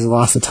characters that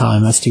lost the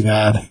time. That's too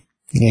bad.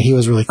 Yeah, he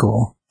was really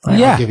cool.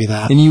 I'll give you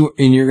that.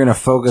 And you're gonna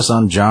focus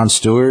on John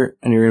Stewart,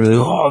 and you're gonna be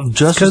like, oh,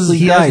 Justice 'cause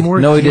League he has died. more-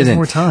 No, he he has didn't.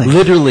 more time.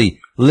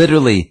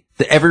 Literally,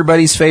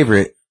 everybody's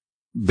favorite,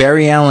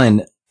 Barry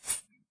Allen,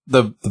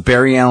 the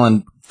Barry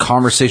Allen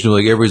conversation,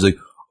 like everybody's like,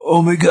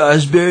 oh my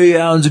gosh, Barry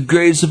Allen's the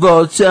greatest of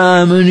all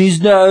time, and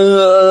he's not,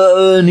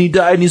 and he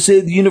died and he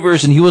saved the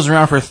universe, and he was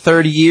around for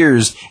 30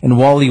 years, and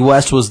Wally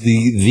West was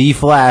the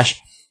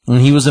Flash,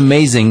 and he was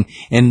amazing,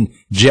 and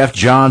Jeff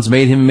Johns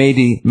made him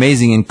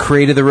amazing and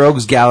created the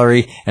Rogues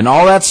Gallery and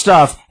all that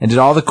stuff and did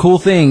all the cool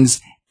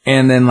things,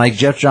 and then like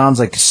Jeff Johns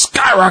like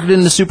skyrocketed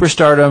into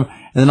superstardom,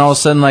 and then all of a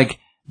sudden like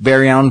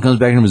Barry Allen comes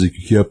back and was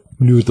like, yep,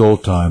 knew it the whole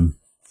time.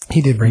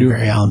 He did bring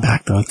Barry Allen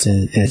back though. It's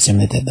him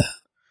that did that.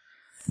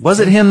 Was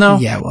it him though?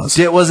 Yeah, it was.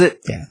 Was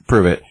it? Yeah.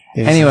 Prove it.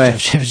 It was Anyway.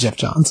 It was Jeff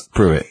Johns.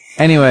 Prove it.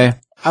 Anyway.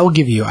 I will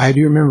give you, I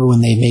do remember when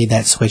they made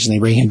that switch and they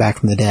bring him back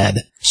from the dead.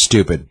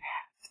 Stupid.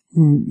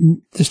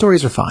 The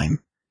stories are fine.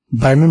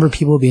 But I remember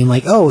people being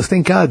like, oh,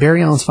 thank God,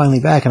 Barry Allen's finally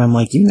back. And I'm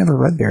like, you never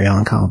read Barry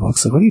Allen comic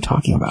books. Like, what are you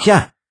talking about?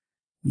 Yeah.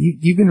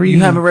 You've been reading.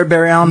 You haven't read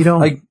Barry Allen? You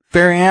don't. Like,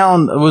 Barry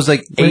Allen was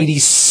like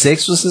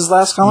 86 was his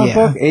last comic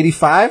book?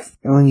 85?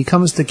 And when he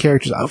comes to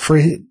characters,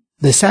 for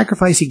the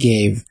sacrifice he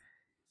gave,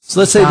 so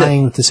let's say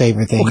dying to save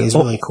everything is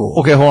really cool.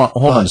 Okay, hold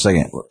on a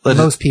second.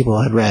 Most people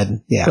had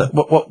read,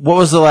 What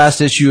was the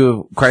last issue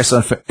of Christ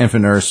on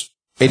Infinite Earth?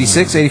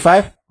 86,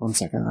 85? 1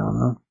 second, I don't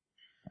know.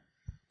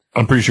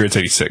 I'm pretty sure it's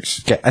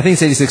 86. Okay, I think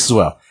it's 86 as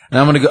well. And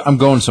I'm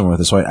going somewhere with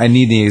this one. I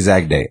need the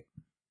exact date.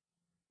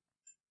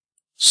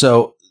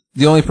 So,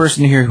 the only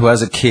person here who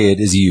has a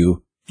kid is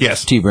you.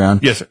 Yes. T.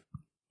 Brown. Yes, sir.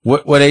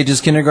 What age is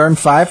kindergarten?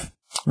 5?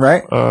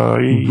 Right?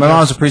 My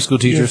mom's a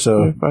preschool teacher,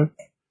 so.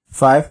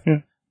 5? Yeah.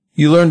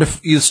 You learn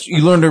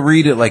to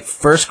read at like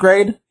first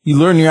grade. You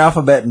learn your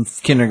alphabet in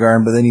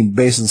kindergarten, but then you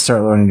basically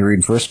start learning to read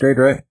in first grade,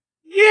 right?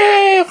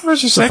 Yeah,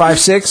 first or So second. 5,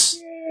 6.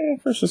 Yeah,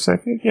 first or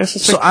second. Yes.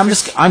 So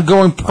I'm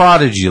going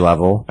prodigy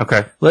level.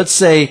 Okay. Let's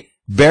say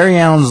Barry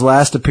Allen's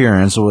last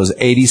appearance was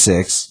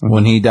 86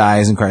 when he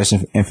dies in Christ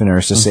Infinite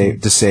Earth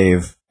to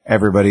save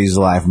everybody's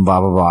life and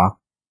blah blah blah.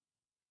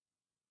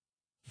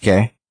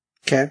 Okay.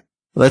 Okay.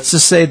 Let's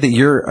just say that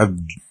you're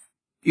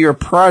a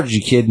prodigy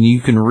kid and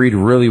you can read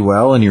really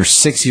well and you're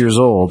 6 years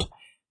old.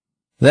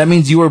 That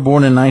means you were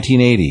born in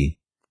 1980.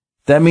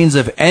 That means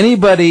if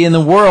anybody in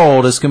the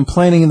world is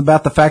complaining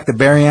about the fact that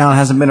Barry Allen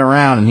hasn't been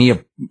around and he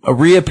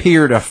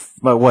reappeared,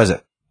 what was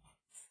it,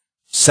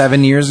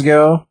 7 years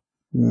ago?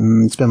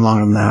 It's been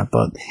longer than that,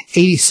 but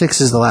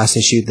 86 is the last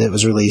issue that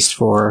was released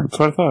for That's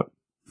what I thought.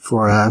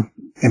 for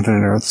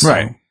Infinite Earth. So.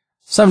 Right.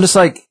 So I'm just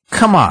like,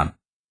 come on.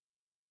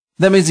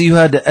 That means that you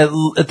had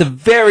to, at the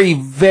very,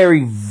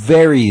 very,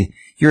 very,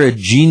 you're a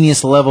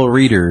genius level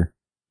reader,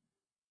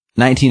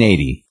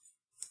 1980.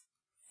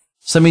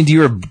 So that means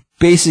you were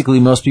basically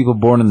most people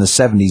born in the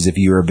 70s if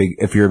you're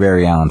a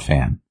Barry Allen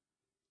fan.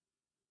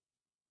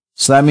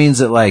 So that means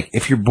that like,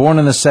 if you're born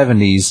in the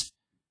 70s,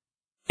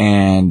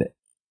 and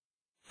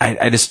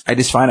I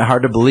just find it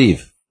hard to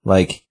believe.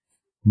 Like,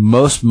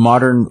 most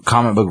modern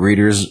comic book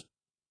readers,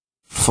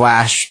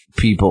 Flash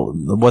people,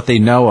 what they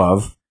know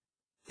of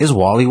is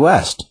Wally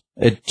West.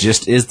 It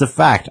just is the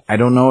fact. I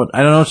don't know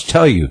what to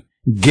tell you.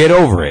 Get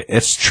over it.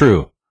 It's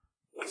true.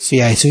 So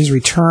his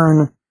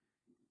return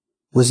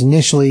was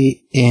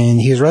initially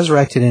he was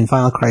resurrected in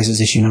Final Crisis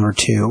issue number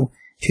 2,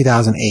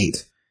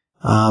 2008.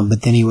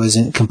 But then he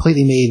wasn't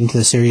completely made into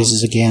the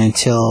series again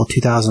until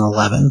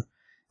 2011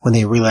 when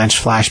they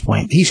relaunched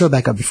Flashpoint. He showed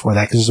back up before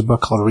that because there's a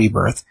book called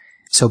Rebirth.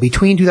 So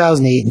between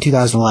 2008 and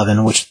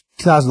 2011, which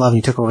 2011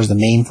 he took over as the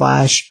main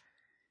Flash.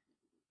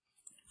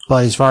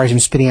 But as far as him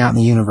spitting out in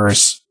the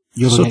universe,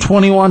 So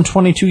 21,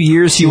 22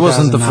 years he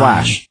wasn't the 2009.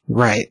 Flash.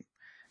 Right.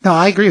 No,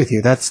 I agree with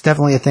you. That's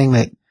definitely a thing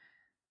that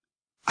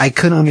I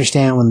couldn't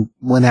understand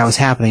when that was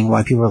happening,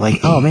 why people were like,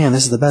 oh man,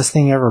 this is the best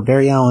thing ever,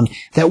 Barry Allen,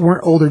 that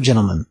weren't older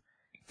gentlemen.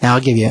 Now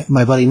I'll give you,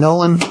 my buddy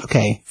Nolan,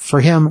 okay,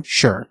 for him,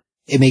 sure,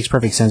 it makes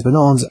perfect sense, but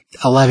Nolan's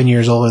 11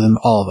 years older than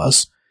all of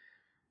us.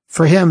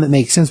 For him, it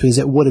makes sense because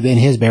it would have been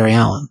his Barry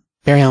Allen.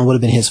 Barry Allen would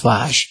have been his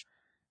Flash.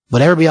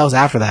 But everybody else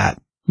after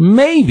that,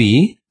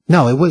 Maybe.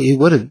 no, it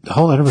would have,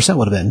 100%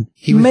 would have been.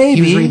 He was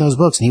reading those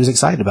books and he was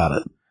excited about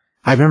it.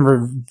 I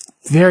remember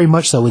very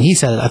much so when he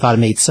said it, I thought it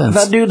made sense.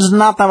 That dude is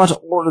not that much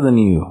older than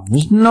you.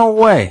 There's no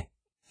way.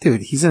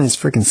 Dude, he's in his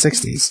freaking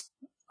 60s.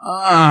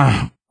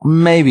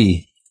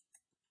 Maybe.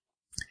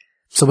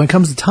 So when it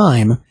comes to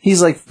time,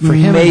 He's like for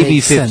him, it maybe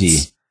makes 50.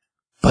 sense.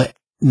 But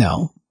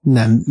no,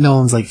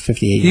 Nolan's like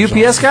 58 The years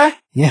UPS old. guy?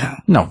 Yeah.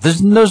 No,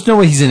 there's no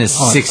way he's in his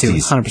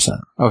 60s. 100%.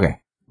 Okay.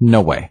 No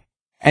way.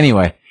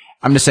 Anyway,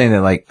 I'm just saying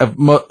that, like,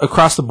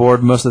 across the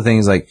board, most of the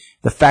things, like,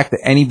 the fact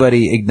that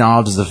anybody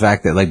acknowledges the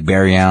fact that, like,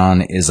 Barry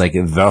Allen is, like,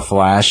 the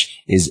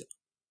Flash is,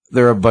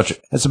 they're a bunch of,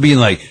 that's being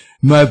like,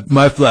 my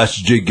Flash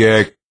is Jay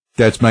Garrick.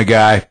 That's my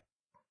guy.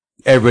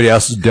 Everybody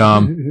else is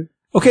dumb.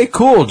 Okay,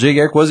 cool. Jay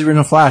Garrick was the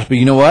original Flash, but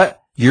you know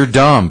what? You're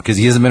dumb, because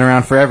he hasn't been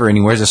around forever, and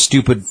he wears a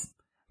stupid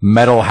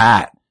metal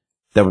hat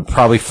that would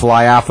probably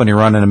fly off when you're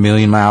running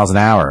 1,000,000 miles an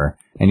hour,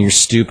 and you're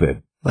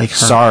stupid.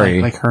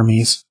 Sorry. Like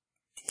Hermes.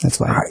 That's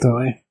why I looked that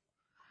way.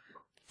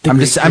 I'm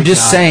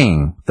just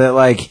saying that,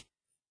 like,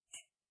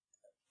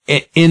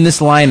 in this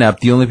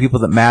lineup, the only people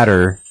that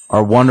matter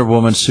are Wonder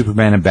Woman,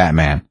 Superman, and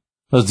Batman.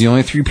 Those are the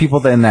only 3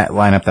 people in that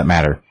lineup that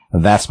matter.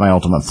 That's my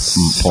ultimate point.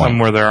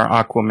 Somewhere there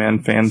are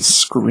Aquaman fans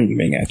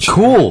screaming at you.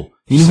 Cool.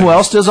 You know who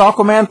else does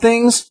Aquaman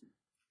things?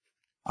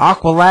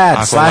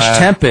 Aqualad /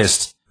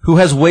 Tempest, who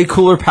has way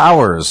cooler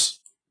powers.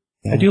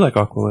 I do like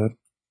Aqualad.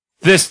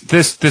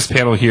 This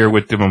panel here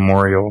with the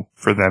memorial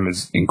for them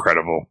is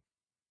incredible.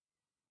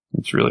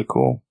 It's really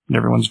cool. And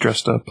everyone's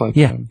dressed up like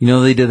them. You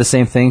know, they did the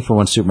same thing for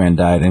when Superman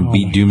died and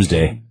beat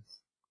Doomsday.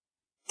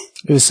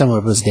 It was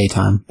similar, but it was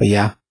daytime. But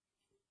yeah,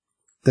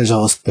 there's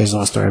a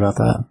story about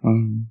that.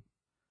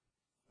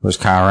 Where's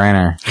Kyle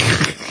Rayner?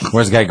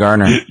 Where's Guy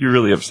Gardner? You're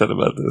really upset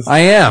about this. I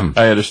am.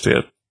 I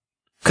understand.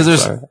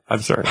 Because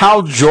I'm sorry.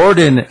 Hal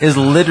Jordan is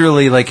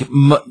literally like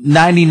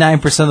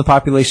 99% of the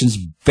population's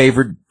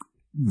favorite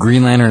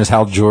Green Lantern is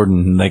Hal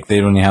Jordan. Like,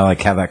 they don't even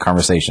have that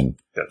conversation.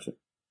 Gotcha.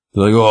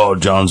 They're like, oh,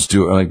 Jon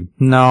Stewart. I'm like,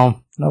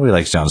 no, nobody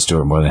likes Jon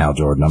Stewart more than Hal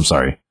Jordan. I'm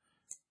sorry.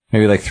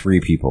 Maybe like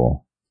 3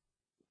 people.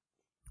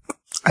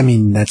 I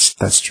mean,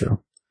 that's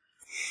true.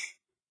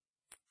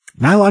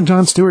 And I like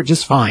Jon Stewart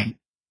just fine.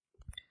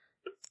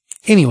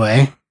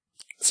 Anyway,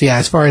 so yeah,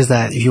 as far as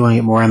that, if you want to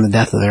get more on the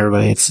death of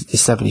everybody, it's issue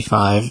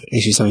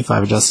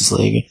 75 of Justice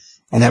League.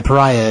 And that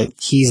Pariah,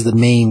 he's the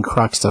main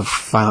crux of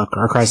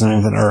Crisis on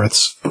Infinite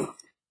Earths.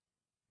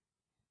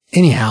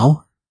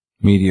 Anyhow.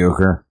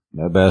 Mediocre,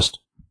 at best.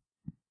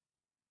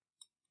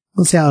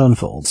 Let's see how it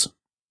unfolds.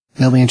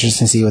 It'll be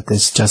interesting to see what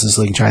this Justice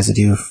League tries to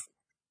do,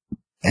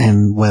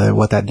 and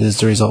what that does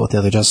to result with the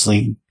other Justice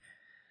League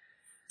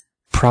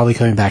probably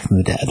coming back from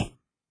the dead.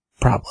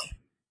 Probably.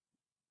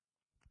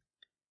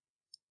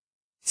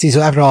 See,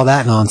 so after all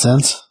that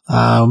nonsense,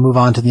 we'll move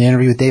on to the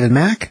interview with David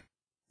Mack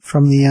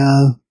from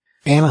the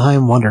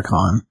Anaheim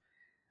WonderCon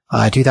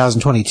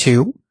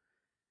 2022.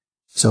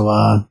 So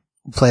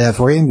we'll play that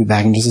for you and be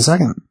back in just a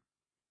second.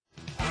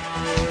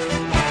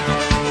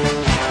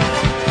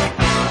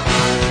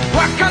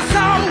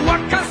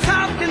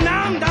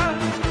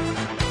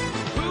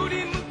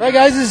 Alright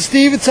guys, this is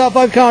Steve at Top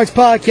 5 Comics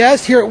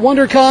Podcast here at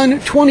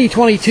WonderCon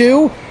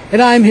 2022,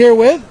 and I'm here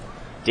with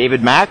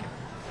David Mack.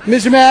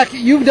 Mr. Mack,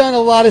 you've done a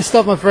lot of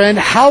stuff, my friend.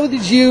 How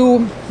did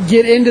you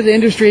get into the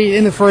industry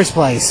in the first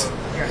place?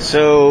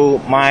 So,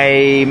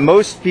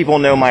 most people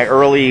know my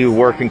early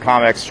work in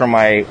comics from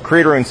my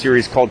creator-owned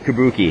series called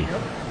Kabuki.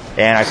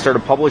 And I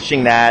started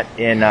publishing that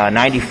in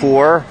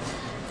 94.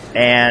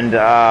 And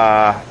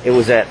it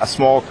was at a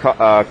small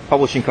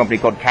publishing company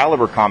called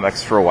Caliber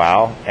Comics for a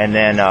while. And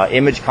then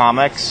Image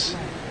Comics.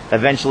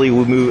 Eventually,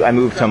 I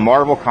moved to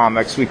Marvel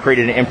Comics. We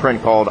created an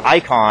imprint called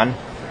Icon.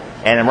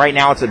 And right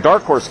now it's at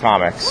Dark Horse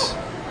Comics.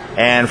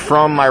 And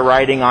from my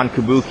writing on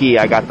Kabuki,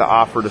 I got the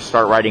offer to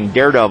start writing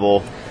Daredevil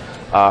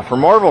for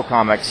Marvel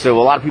Comics. So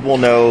a lot of people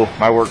know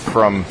my work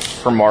from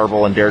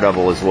Marvel and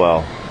Daredevil as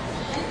well.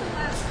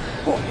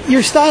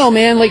 Your style,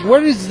 man, like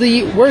where does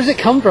it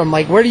come from?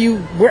 Like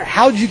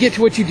how did you get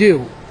to what you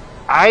do?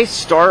 I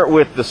start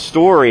with the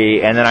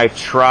story and then I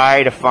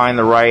try to find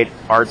the right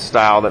art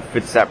style that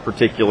fits that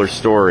particular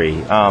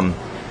story.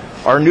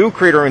 Our new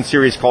creator-owned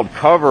series called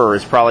Cover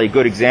is probably a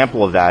good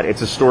example of that.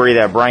 It's a story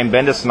that Brian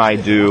Bendis and I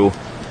do,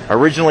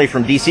 originally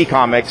from DC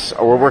Comics.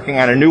 We're working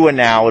on a new one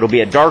now. It'll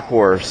be at Dark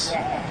Horse.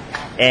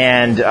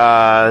 And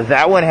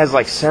that one has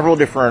like several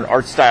different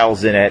art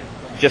styles in it,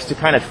 just to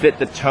kind of fit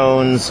the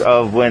tones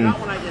of when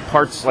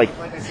parts, like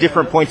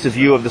different points of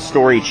view of the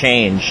story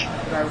change.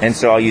 And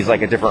so I'll use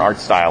like a different art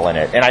style in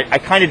it. And I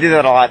kind of did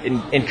that a lot in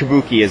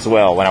Kabuki as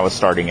well when I was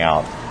starting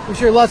out. I'm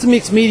sure lots of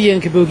mixed media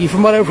in Kabuki.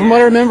 From what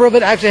I remember of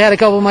it, I actually had a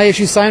couple of my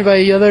issues signed by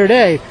you the other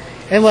day.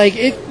 And like,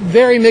 it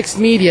very mixed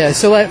media.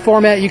 So that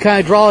format you kind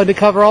of draw into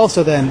Cover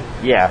also then.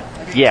 Yeah,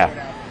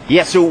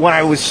 so when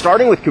I was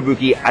starting with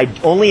Kabuki, I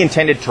only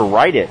intended to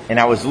write it.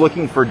 And I was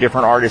looking for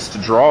different artists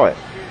to draw it.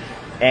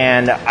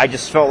 And I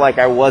just felt like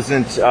I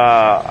wasn't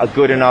a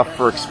good enough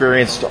for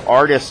experienced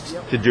artist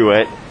to do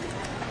it.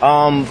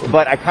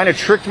 But I kind of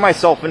tricked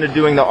myself into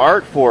doing the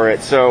art for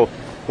it. So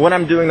when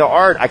I'm doing the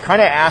art, I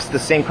kind of ask the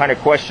same kind of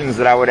questions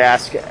that I would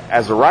ask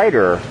as a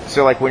writer.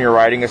 So like when you're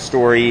writing a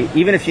story,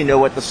 even if you know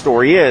what the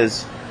story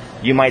is,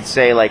 you might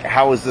say like,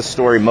 how is the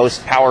story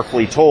most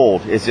powerfully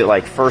told? Is it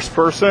like first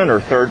person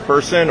or third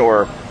person?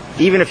 Or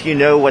even if you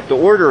know what the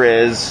order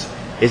is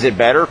it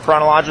better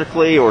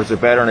chronologically or is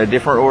it better in a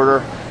different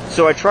order?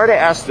 So I try to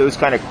ask those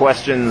kind of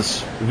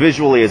questions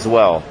visually as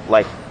well.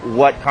 Like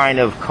what kind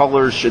of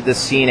colors should this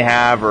scene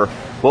have, or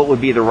what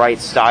would be the right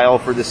style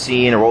for the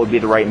scene, or what would be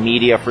the right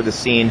media for the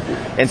scene.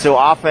 And so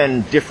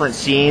often different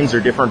scenes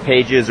or different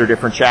pages or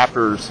different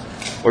chapters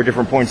or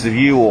different points of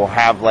view will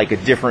have like a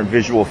different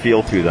visual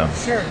feel to them.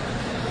 Sure.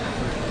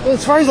 Well,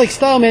 as far as like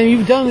style, man,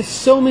 you've done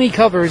so many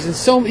covers,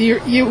 and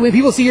when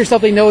people see your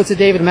stuff, they know it's a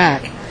David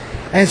Mack.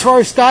 And as far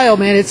as style,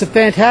 man, it's a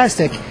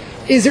fantastic.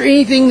 Is there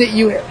any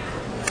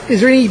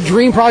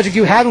dream project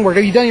you haven't worked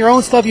on? Have you done your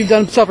own stuff? You've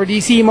done stuff for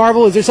DC,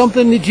 Marvel. Is there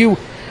something that you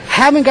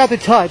haven't got to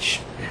touch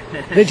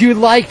that you'd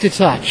like to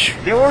touch?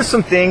 There were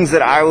some things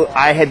that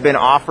I had been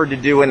offered to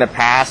do in the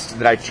past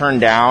that I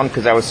turned down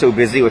because I was so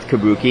busy with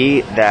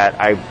Kabuki that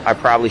I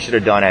probably should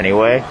have done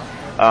anyway.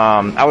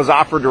 I was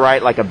offered to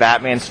write like a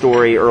Batman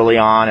story early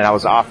on, and I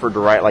was offered to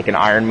write like an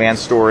Iron Man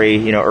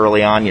story,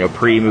 early on,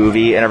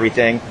 pre-movie and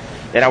everything.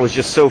 And I was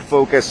just so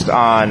focused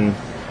on,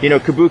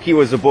 Kabuki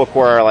was a book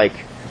where like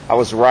I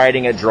was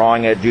writing it,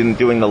 drawing it,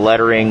 doing the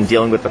lettering,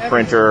 dealing with the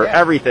printer,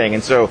 everything.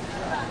 And so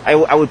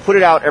I would put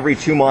it out every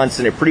 2 months,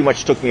 and it pretty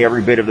much took me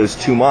every bit of those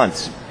 2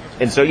 months.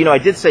 And so, I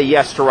did say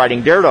yes to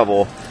writing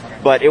Daredevil,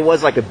 but it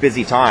was like a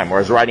busy time where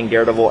I was writing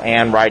Daredevil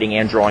and writing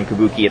and drawing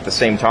Kabuki at the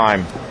same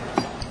time.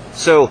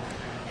 So,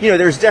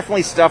 there's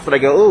definitely stuff that I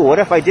go, oh, what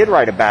if I did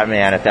write a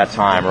Batman at that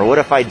time? Or what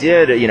if I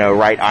did,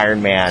 write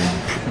Iron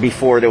Man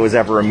before there was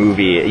ever a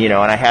movie, and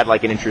I had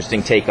like an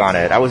interesting take on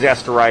it. I was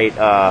asked to write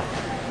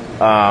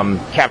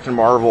Captain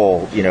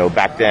Marvel,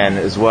 back then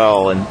as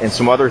well, and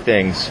some other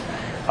things.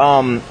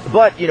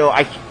 But,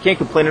 I can't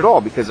complain at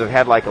all because I've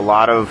had like a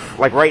lot of,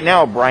 like right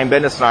now, Brian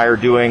Bendis and I are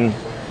doing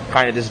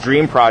kind of this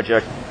dream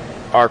project,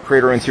 our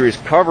Creator-Owned series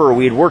cover.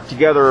 We had worked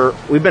together,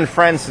 we've been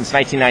friends since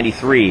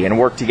 1993 and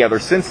worked together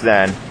since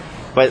then,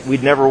 but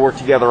we'd never worked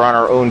together on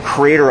our own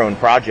Creator-Owned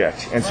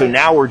project. And so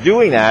now we're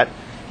doing that,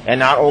 and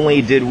not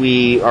only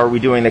are we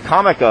doing the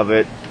comic of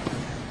it,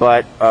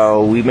 but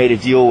we made a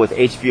deal with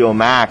HBO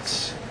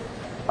Max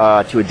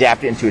to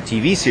adapt it into a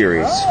TV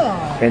series.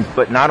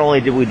 But not only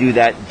did we do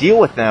that deal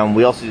with them,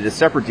 we also did a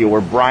separate deal where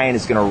Brian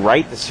is going to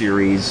write the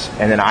series,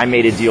 and then I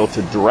made a deal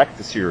to direct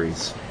the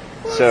series.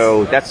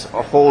 So that's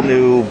a whole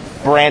new,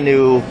 brand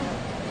new,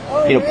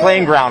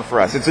 playing ground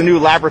for us. It's a new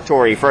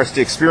laboratory for us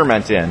to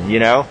experiment in,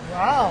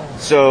 Wow.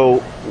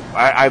 So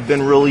I've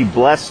been really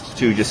blessed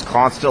to just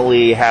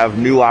constantly have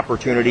new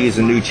opportunities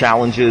and new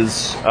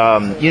challenges.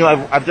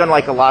 I've done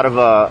like a lot of,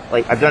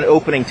 I've done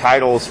opening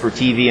titles for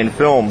TV and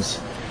films.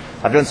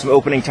 I've done some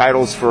opening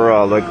titles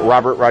for like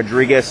Robert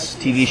Rodriguez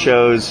TV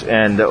shows,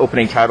 and the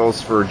opening titles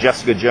for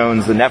Jessica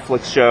Jones, the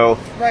Netflix show.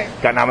 Right.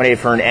 Got nominated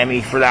for an Emmy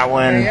for that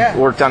one. Yeah.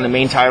 Worked on the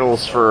main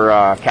titles for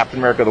Captain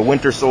America: The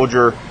Winter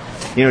Soldier.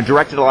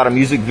 Directed a lot of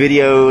music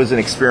videos and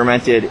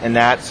experimented in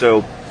that.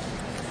 So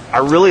I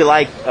really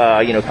like,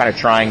 kind of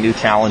trying new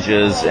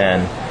challenges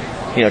and,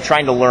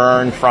 trying to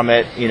learn from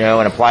it,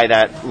 and apply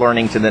that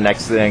learning to the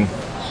next thing.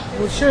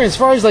 Well, sure. As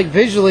far as like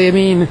visually, I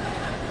mean,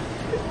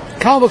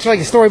 comic books are like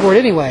a storyboard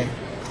anyway.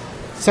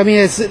 So, I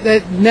mean,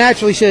 that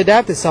naturally should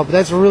adapt itself, but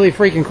that's really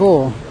freaking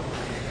cool.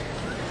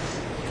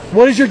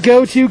 What is your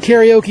go-to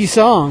karaoke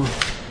song?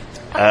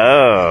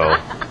 Oh.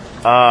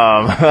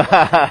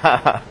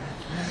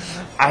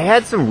 I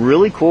had some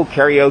really cool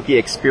karaoke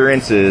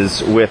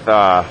experiences with,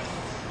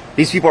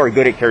 these people are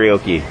good at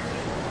karaoke.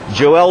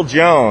 Joelle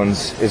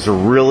Jones is a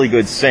really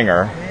good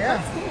singer.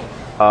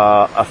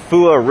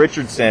 Afua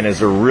Richardson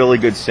is a really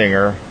good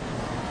singer.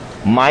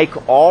 Mike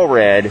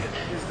Allred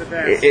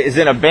is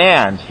in a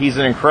band. He's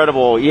an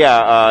incredible,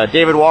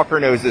 David Walker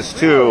knows this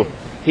too.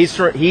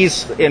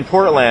 He's in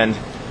Portland,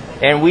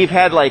 and we've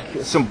had like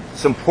some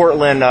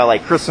Portland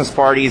like Christmas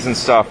parties and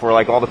stuff where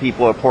like all the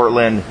people at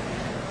Portland,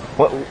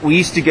 we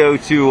used to go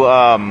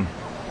to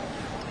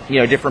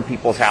different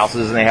people's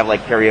houses, and they have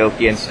like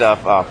karaoke and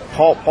stuff.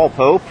 Paul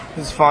Pope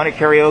is fun at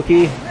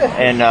karaoke,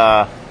 and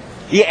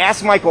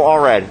ask Michael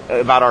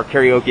Allred about our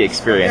karaoke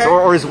experience,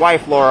 or his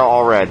wife Laura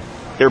Allred.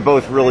 They're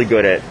both really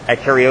good at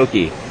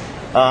karaoke.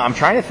 I'm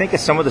trying to think of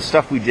some of the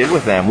stuff we did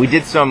with them. I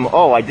did some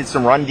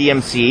Run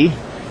DMC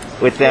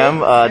with them.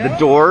 The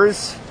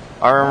Doors,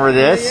 I remember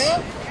this.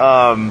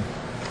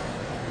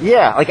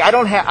 Like I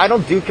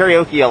don't do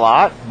karaoke a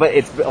lot, but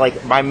it's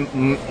like my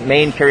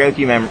main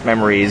karaoke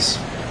memories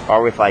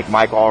are with like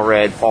Mike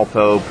Allred, Paul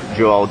Pope,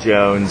 Joelle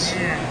Jones.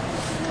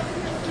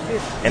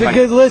 It's a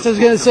good list. I was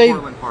going to say,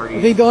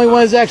 I think the only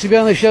one that's actually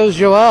been on the show is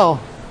Joelle.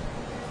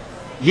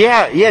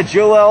 Yeah,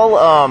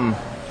 Joelle.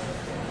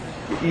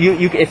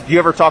 If you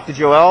ever talk to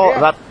Joelle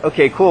about,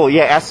 okay, cool.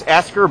 Yeah,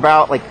 ask her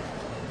about like.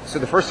 So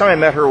the first time I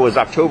met her was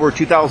October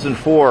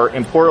 2004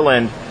 in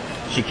Portland.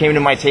 She came to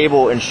my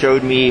table and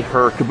showed me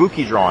her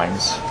Kabuki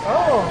drawings,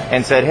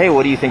 and said, "Hey,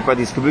 what do you think about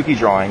these Kabuki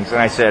drawings?"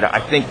 And I said, "I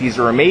think these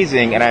are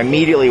amazing." And I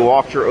immediately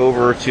walked her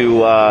over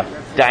to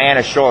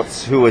Diana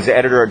Schultz, who was the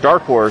editor at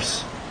Dark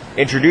Horse.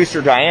 Introduced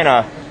her to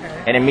Diana,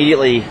 and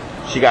immediately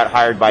she got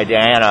hired by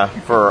Diana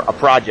for a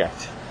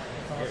project.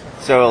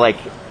 So like,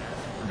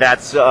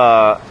 that's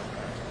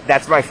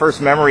my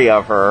first memory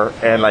of her,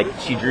 and like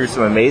she drew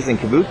some amazing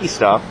Kabuki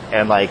stuff,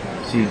 and like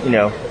she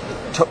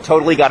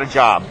totally got a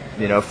job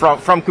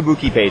from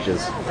Kabuki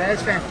pages.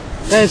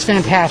 That is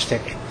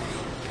fantastic.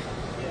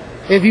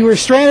 If you were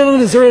stranded on a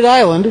deserted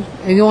island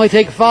and you only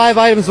take 5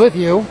 items with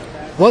you,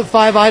 what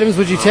 5 items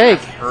would you take?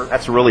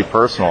 That's really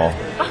personal.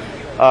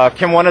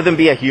 Can one of them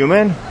be a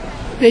human?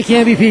 They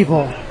can't be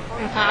people.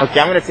 Okay,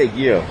 I'm going to take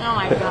you. Oh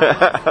my god.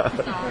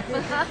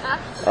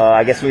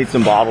 I guess we need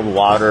some bottled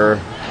water.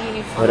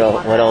 What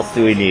else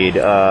do we need?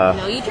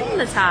 No, you drink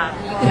the top.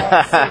 You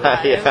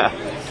can yeah.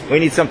 We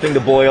need something to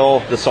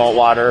boil the salt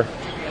water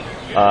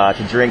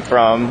to drink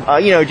from.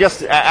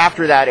 Just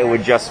after that, it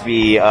would just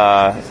be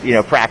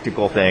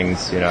practical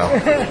things.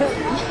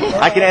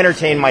 I can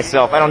entertain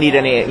myself. I don't need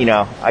any.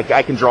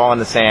 I can draw in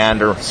the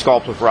sand or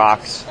sculpt with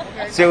rocks.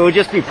 So it would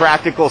just be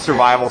practical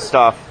survival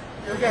stuff.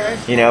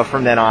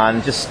 From then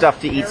on, just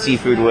stuff to eat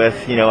seafood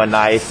with. A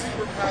knife.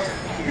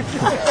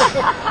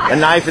 A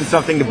knife and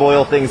something to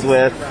boil things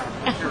with.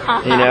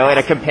 And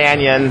a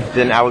companion.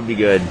 Then I would be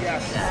good.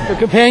 A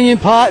companion,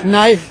 pot,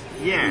 knife.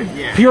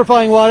 Yeah.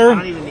 Purifying water. I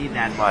don't even need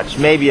that much.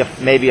 Maybe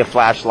a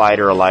flashlight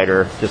or a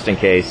lighter, just in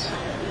case.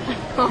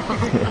 All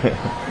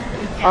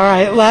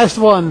right, last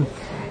one.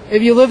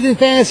 If you lived in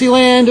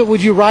Fantasyland,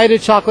 would you ride a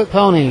chocolate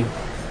pony?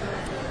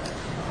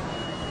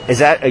 Is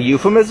that a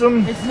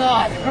euphemism? It's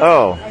not.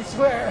 Oh, I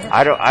swear.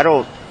 I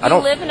don't. You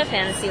live in a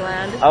fantasy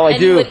land. Oh, I and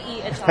do. You would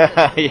eat a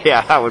chocolate.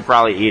 Yeah, I would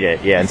probably eat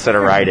it. Yeah, instead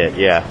of ride it.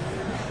 Yeah.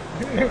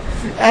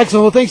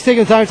 Excellent. Well, thanks for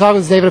taking the time to talk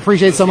with us, David.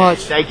 Appreciate it so much.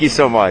 Thank you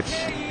so much.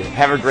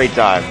 Have a great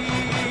time.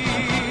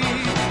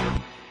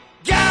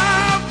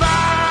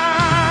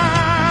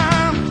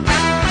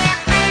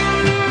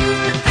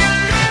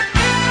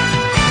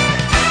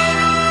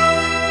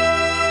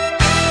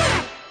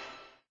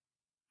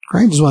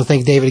 Great. Just want to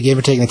thank David again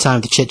for taking the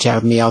time to chit chat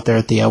with me out there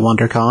at the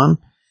WonderCon.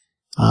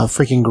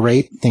 Freaking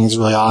great. I think it's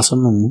really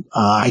awesome. And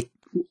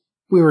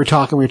we were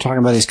talking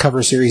about his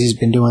cover series he's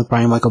been doing with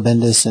Brian Michael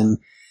Bendis and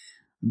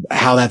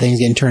how that thing's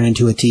getting turned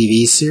into a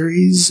TV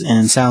series.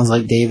 And it sounds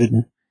like David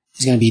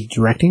is going to be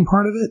directing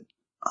part of it.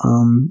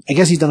 I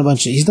guess he's done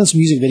some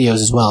music videos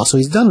as well. So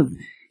he's done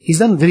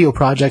video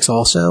projects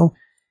also.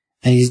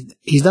 And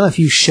he's done a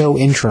few show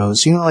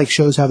intros. You know, like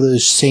shows have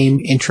those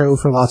same intro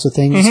for lots of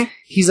things. Mm-hmm.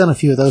 He's done a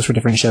few of those for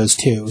different shows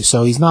too.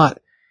 So he's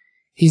not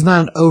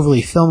an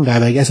overly film guy,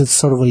 but I guess it's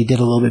sort of what he did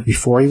a little bit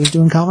before he was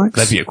doing comics.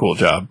 That'd be a cool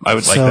job. I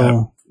would like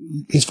that.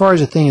 As far as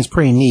the thing, it's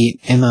pretty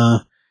neat. And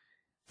the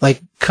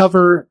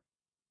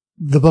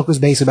book was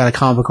based about a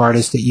comic book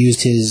artist that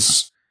used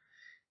his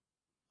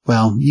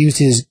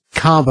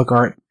comic book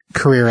art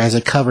career as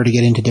a cover to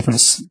get into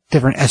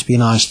different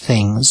espionage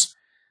things.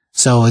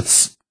 So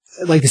it's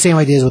like the same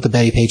idea as what the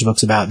Betty Page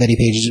book's about. Betty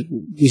Page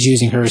is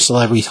using her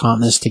celebrity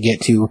hotness to get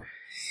to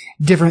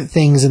different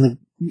things and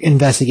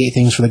investigate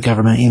things for the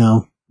government. You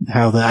know,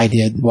 how the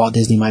idea Walt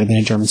Disney might have been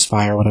a German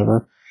spy or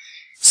whatever.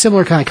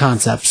 Similar kind of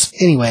concepts.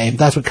 Anyway,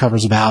 that's what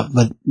cover's about,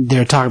 but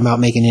they're talking about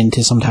making it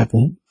into some type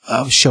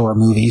of show or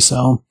movie,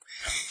 so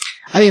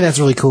I think that's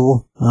really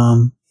cool.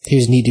 He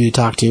was a neat dude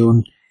to talk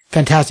to.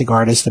 Fantastic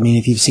artist. I mean,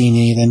 if you've seen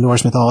any of the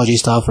Norse mythology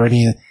stuff or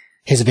any of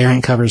his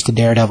variant covers to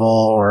Daredevil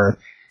or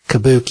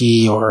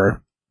Kabuki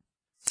or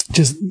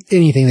just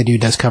anything the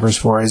dude does covers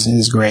for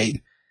is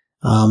great.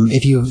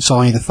 If you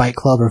saw any of the Fight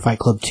Club or Fight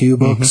Club 2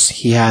 books,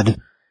 he had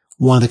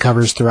one of the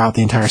covers throughout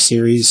the entire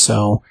series,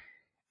 so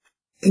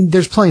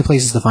there's plenty of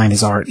places to find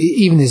his art,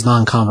 even his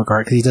non-comic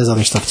art, because he does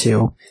other stuff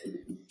too.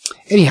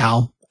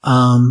 Anyhow,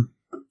 so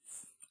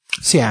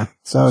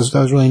that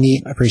was really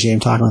neat. I appreciate him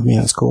talking with me.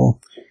 That's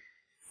cool.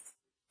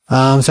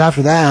 So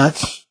after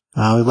that,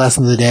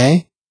 lesson of the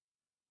day.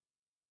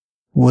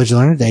 What'd you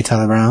learn today,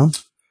 Tyler Brown?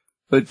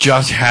 But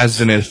Josh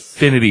has an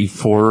affinity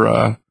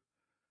for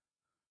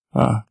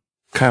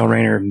Kyle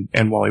Rayner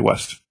and Wally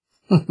West.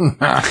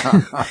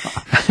 that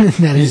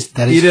is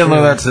You didn't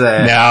learn that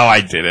today. No,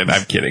 I didn't.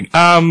 I'm kidding.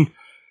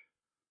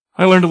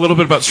 I learned a little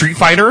bit about Street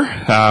Fighter,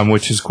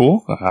 which is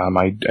cool.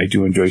 I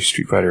do enjoy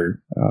Street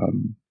Fighter.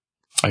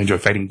 I enjoy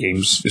fighting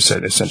games,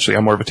 essentially.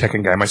 I'm more of a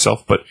Tekken guy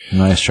myself, but...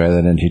 Nice try,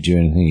 that didn't teach you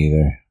anything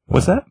either.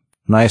 What's that?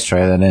 Nice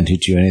try, that didn't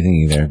teach you anything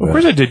either. Of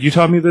course I did. You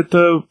taught me that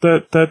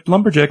that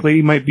lumberjack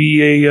lady might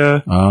be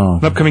an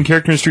upcoming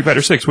character in Street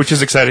Fighter 6, which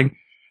is exciting.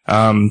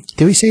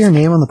 Did we say her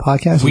name on the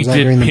podcast? We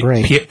did. During the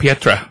break?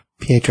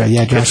 Pietra,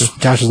 yeah.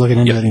 Josh was looking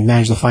into it and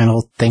managed to find a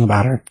whole thing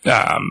about her.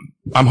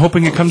 I'm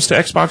hoping it comes to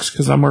Xbox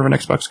because I'm more of an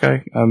Xbox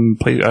guy.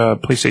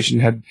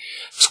 PlayStation had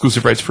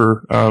exclusive rights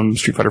for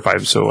Street Fighter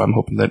 5, so I'm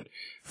hoping that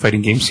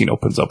fighting game scene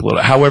opens up a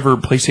little. However,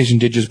 PlayStation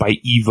did just buy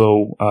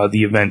Evo,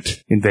 the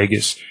event in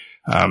Vegas,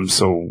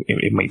 so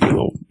it might be a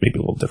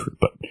little different.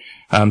 But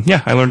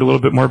yeah, I learned a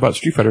little bit more about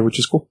Street Fighter, which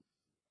is cool.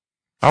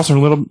 I also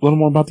learned a little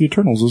more about the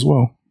Eternals as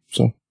well.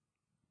 So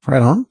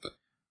right on.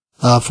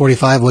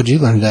 45. What'd you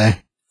learn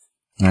today?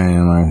 I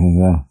didn't learn anything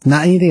today.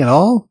 Not anything at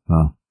all?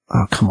 No.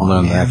 Oh, come on. I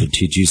learned man. that I have to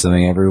teach you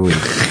something every week.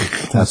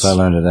 That's what I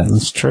learned today.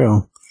 That's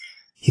true.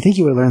 You think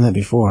you would have learned that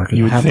before, because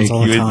it happens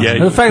all the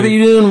time. The fact that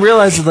you didn't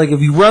realize that, like,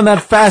 if you run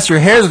that fast, your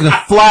hair is going to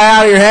fly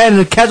out of your head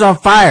and catch on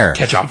fire.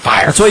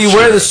 That's why you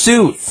wear the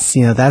suit.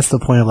 You know, that's the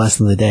point of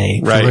lesson of the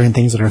day. Right. To learn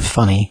things that are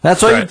funny.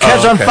 That's why you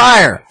catch on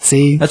fire.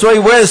 See? That's why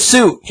you wear the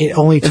suit. It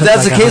only took If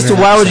that's like the case,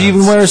 then why would you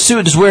even episodes. wear a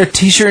suit? Just wear a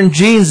t-shirt and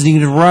jeans and you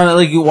can run it.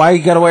 Like, why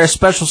you got to wear a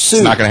special suit?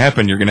 it's not going to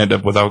happen. You're going to end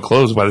up without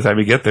clothes by the time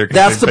you get there.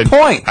 That's the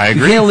point. I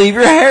agree. You can't leave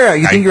your hair out.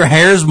 You think your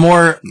hair is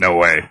more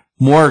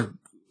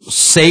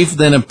safe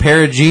than a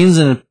pair of jeans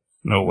and a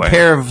No way.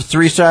 pair of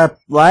three-star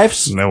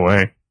lives? No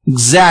way.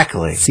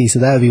 Exactly. See, so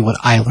that would be what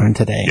I learned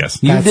today.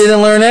 Yes. You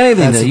didn't learn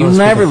anything. That's You supposed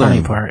to be never the funny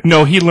learned. part.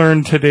 No, he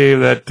learned today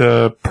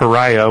that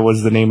Pariah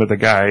was the name of the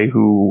guy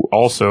who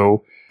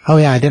also Oh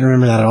yeah, I didn't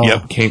remember that at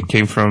all.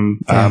 came from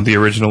the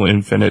original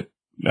Infinite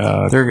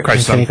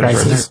Crisis on Infinite Infinite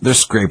Crisis. They're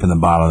scraping the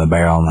bottom of the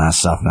barrel and that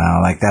stuff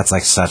now. Like, that's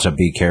like such a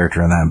big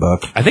character in that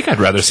book. I think I'd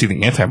rather see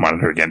the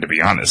Anti-Monitor again, to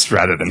be honest,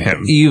 rather than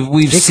him.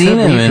 We've It seen could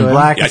him be in good.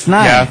 Blackest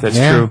Night. Yeah, that's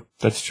true.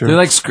 That's true. They're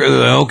like,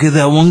 okay,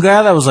 that one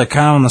guy that was like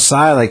kind of on the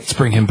side, like, Let's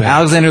bring him back.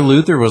 Alexander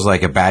Luthor was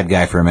like a bad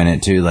guy for a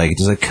minute too. Like,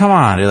 just like, come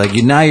on, dude. Like,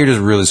 now you're just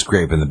really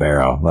scraping the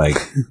barrel. Like,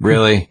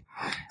 really?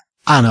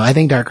 I don't know. I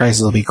think Dark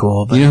Crisis will be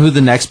cool. But You know who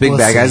the next big We'll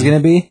bad guy's see. gonna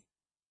be?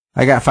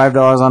 I got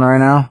 $5 on it right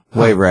now.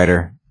 Wave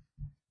Rider.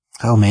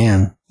 Oh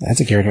man, that's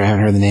a character I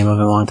haven't heard the name of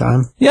in a long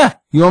time. Yeah.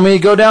 You want me to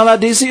go down that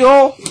DC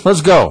hole?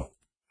 Let's go.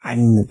 I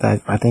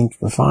think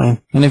we're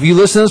fine. And if you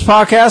listen to this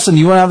podcast and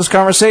you want to have this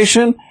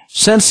conversation,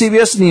 send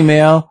CBS an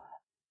email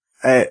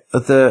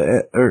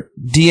or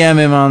DM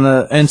him on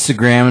the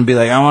Instagram and be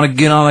like, I want to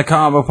get on the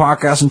Comic Book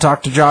Podcast and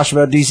talk to Josh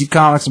about DC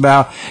Comics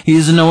about he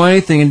doesn't know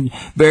anything and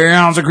Barry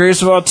Allen's the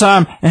greatest of all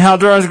time and Hal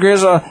Jordan's the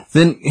greatest of all time.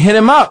 Then hit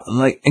him up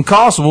and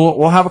call us.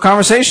 We'll have a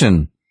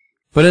conversation.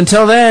 But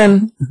until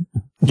then,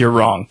 You're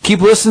wrong.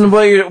 keep listening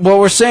to what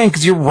we're saying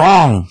because you're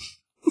wrong.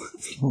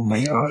 Oh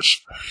my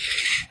gosh.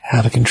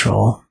 Out of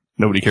control.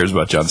 Nobody cares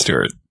about Jon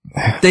Stewart.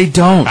 They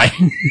don't.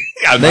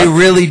 They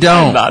really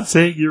don't. I'm not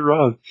saying you're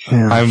wrong.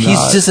 Yeah.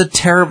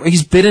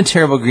 He's been a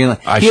terrible Green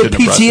Lantern. He had shouldn't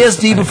have brought this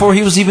PTSD up. before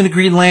he was even a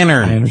Green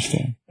Lantern. I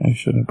understand. I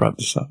shouldn't have brought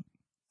this up.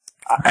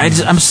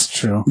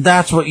 True.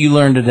 That's what you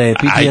learned today.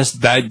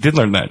 PTSD. I did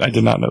learn that. I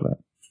did not know that.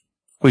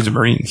 Well, he's a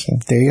Marine, so.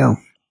 There you go.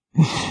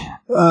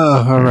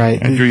 Oh, all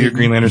right. I drew your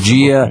Green Lantern.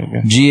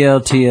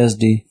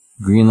 GLTSD.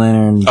 Green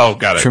Lantern. Oh,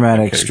 got it.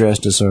 Traumatic Okay. stress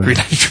disorder. Green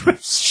Lantern.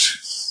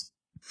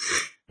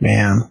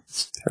 Man,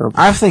 it's terrible.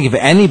 I think if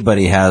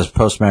anybody has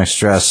post-traumatic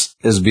stress,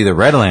 it would be the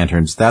Red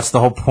Lanterns. That's the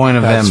whole point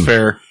of That's them.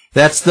 fair.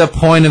 That's the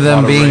point of them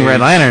Lot of being rage.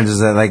 Red Lanterns is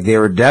that like they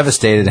were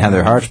devastated and had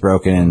their hearts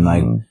broken and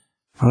like Oh,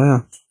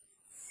 yeah.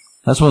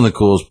 that's one of the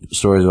coolest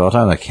stories of all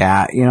time. The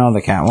cat,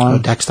 the cat Oh,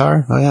 one.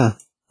 Dexter? Oh, yeah.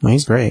 No,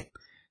 he's great.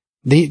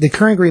 The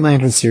current Green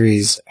Lantern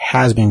series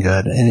has been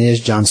good, and it is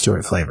Jon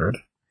Stewart flavored.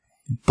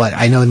 But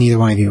I know neither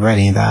one of you read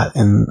any of that,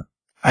 and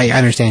I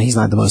understand he's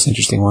not the most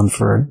interesting one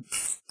for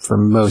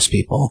most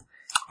people.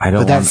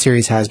 But that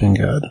series has been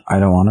good. I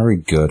don't want to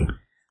read good.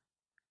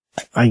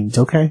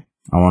 Okay.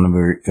 I want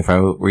to if I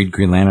read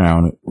Green Lantern, I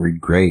want to read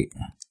great.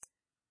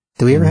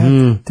 Did we ever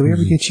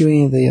get you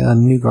any of the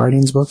New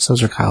Guardians books?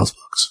 Those are Kyle's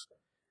books.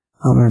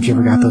 I don't remember if you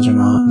ever got those or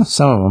not.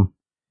 Some of them.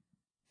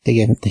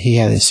 He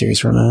had this series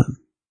for a minute.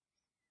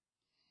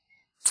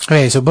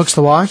 Okay, so books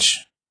to watch.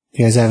 Do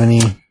you guys have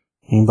any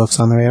books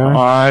on the radar?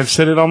 I've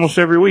said it almost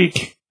every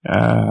week.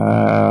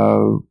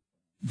 Gary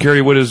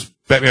Whitta's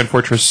Batman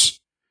Fortress,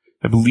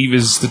 I believe,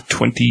 is the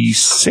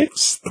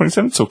 26th,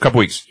 27th, so a couple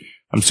weeks.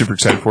 I'm super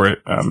excited for it.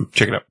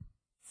 Check it out.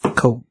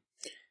 Cool.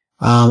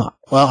 Well,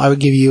 I would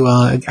give you,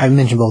 I've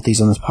mentioned both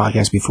these on this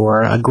podcast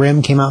before.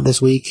 Grimm came out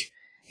this week.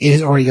 It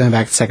is already going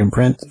back to second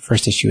print. The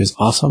first issue is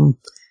awesome.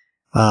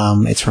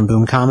 It's from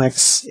Boom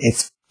Comics.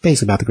 It's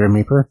basically about the Grim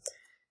Reaper.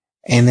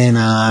 And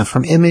then,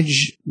 from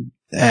Image,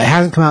 it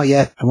hasn't come out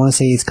yet. I want to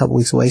say it's a couple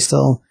weeks away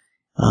still.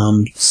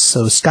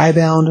 So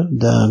Skybound,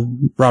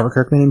 the Robert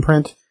Kirkman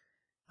imprint,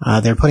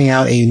 they're putting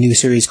out a new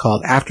series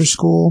called After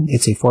School.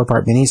 It's a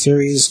 4-part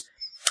miniseries.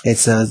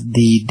 It's,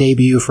 the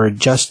debut for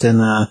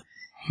Justin,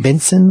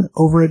 Benson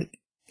over at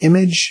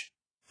Image.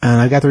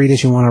 And I got to read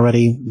issue 1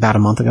 already about a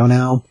month ago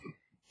now.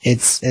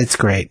 It's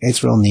great.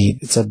 It's real neat.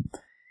 It's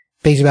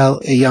basically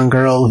about a young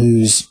girl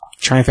who's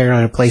trying to figure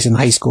out her place in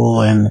high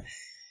school, and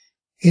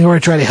in order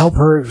to try to help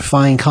her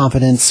find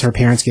confidence, her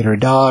parents get her a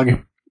dog,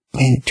 and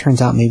it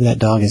turns out maybe that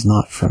dog is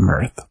not from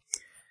Earth.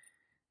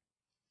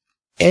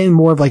 And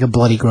more of like a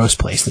bloody, gross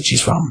place that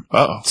she's from.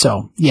 Uh-oh.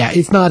 So, yeah,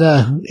 it's not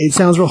it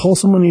sounds real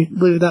wholesome when you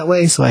live it that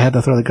way, so I had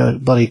to throw the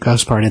bloody,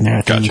 gross part in there,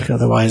 I think. Gotcha.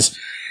 Otherwise,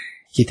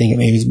 you think it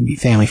maybe be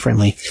family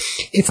friendly.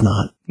 It's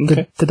not.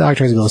 Okay. The dog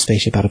tries to build a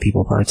spaceship out of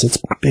people parts.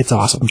 It's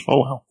awesome. Oh,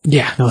 wow.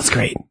 Yeah, no, it's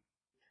great.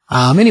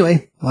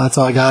 Anyway, well, that's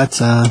all I got. Is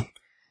there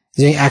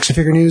any action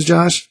figure news,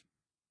 Josh?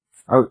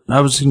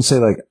 I was going to say,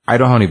 like, I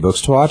don't have any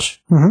books to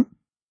watch,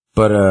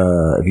 but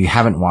if you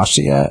haven't watched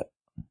it yet,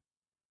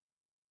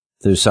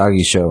 the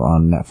Usagi show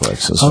on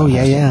Netflix. Oh,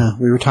 yeah.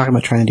 We were talking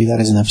about trying to do that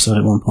as an episode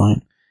at one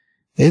point.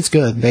 It's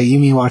good. You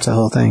mean watch the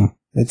whole thing.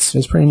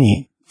 It's pretty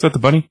neat. Is that the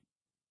bunny?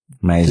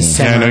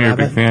 Amazing. Yeah, I know you're a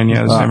big fan.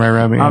 Yeah, the Samurai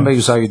Rabbit. I'm a Yeah.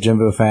 big Usagi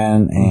Jimbo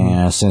fan,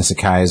 and Sin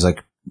Sakai is,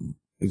 like,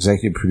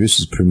 executive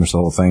produces pretty much the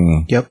whole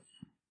thing. Yep.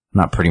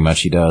 Not pretty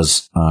much, he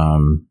does.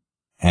 And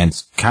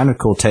it's kind of a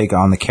cool take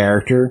on the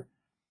character.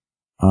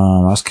 I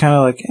was kind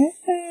of like,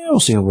 we'll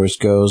see where it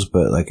goes,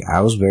 but like I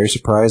was very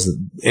surprised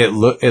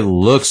that it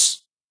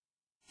looks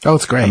Oh,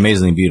 it's great.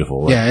 amazingly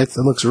beautiful. Like, Yeah, it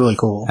looks really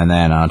cool. and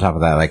then on top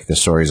of that, like the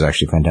story is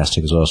actually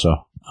fantastic as well. So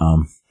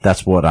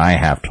that's what I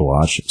have to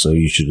watch. So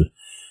you should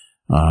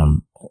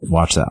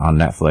watch that on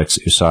Netflix,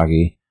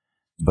 Usagi.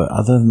 But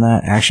other than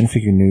that, action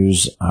figure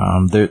news,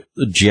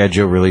 G.I.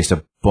 Joe released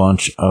a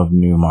bunch of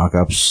new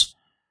mock-ups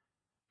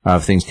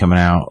of things coming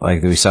out.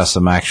 Like we saw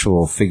some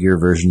actual figure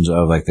versions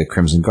of like the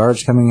Crimson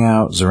Guards coming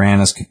out. Zorana.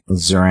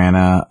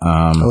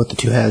 With the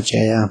two heads,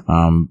 yeah.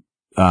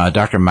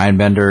 Dr.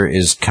 Mindbender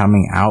is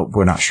coming out.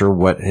 We're not sure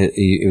what if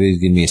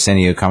he's going to be a San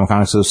Diego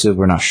Comic-Con exclusive.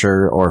 We're not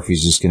sure, or if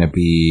he's just going to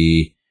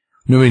be.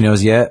 Nobody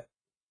knows yet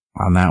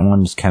on that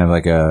one. It's kind of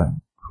like a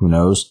who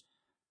knows.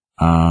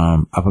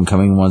 Up and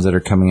coming ones that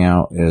are coming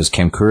out is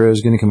Kamkura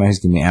is going to come out. He's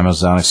going to be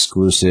Amazon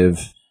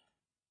exclusive.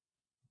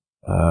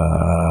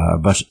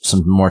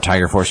 Some more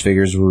Tiger Force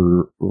figures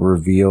were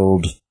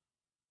revealed.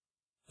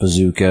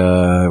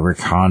 Bazooka, Rick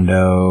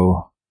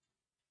Hondo.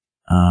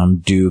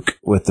 Duke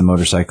with the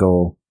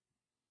motorcycle.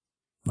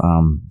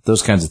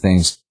 Those kinds of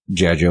things,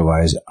 G.I. Joe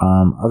wise.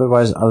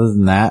 Otherwise, other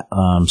than that,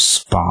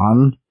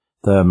 Spawn,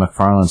 the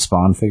McFarlane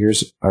Spawn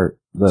figures are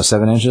the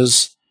 7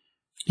 inches.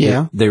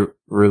 Yeah. They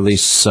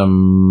released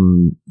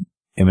some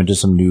images,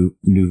 some new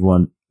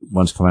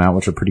ones coming out,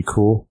 which are pretty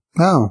cool.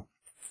 Oh.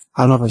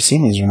 I don't know if I've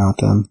seen these or not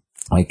then.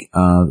 Like,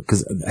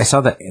 cause I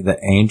saw the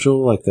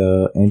Angel, like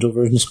the Angel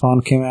version of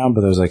Spawn came out,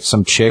 but there's like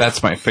some chick.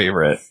 That's my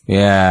favorite.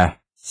 Yeah.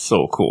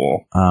 So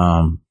cool.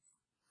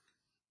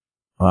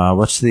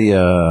 What's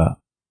the,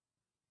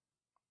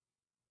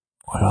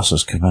 what else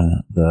is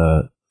coming?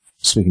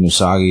 Speaking of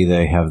Usagi,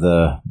 they have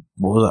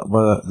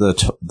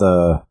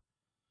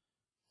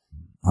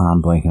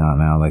I'm blanking on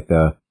it now, like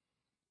the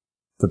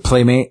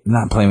Playmate,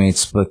 not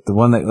Playmates, but the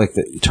one that, like,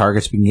 the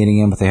Target's been getting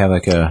in, but they have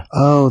like the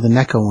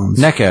NECA ones.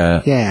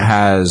 NECA Yeah.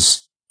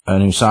 has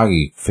an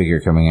Usagi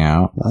figure coming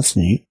out. That's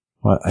neat.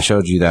 I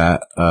showed you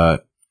that.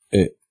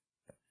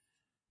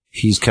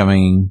 He's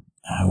coming.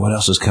 What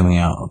else is coming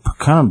out?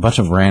 Kind of a bunch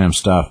of random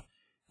stuff.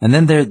 And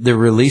then they're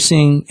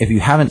releasing, if you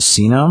haven't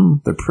seen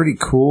them, they're pretty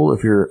cool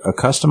if you're a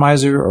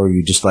customizer or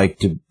you just like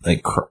to,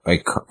 like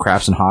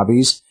crafts and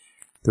hobbies.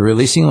 They're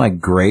releasing like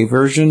gray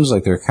versions,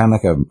 like they're kind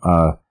of like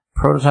a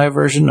prototype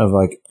version of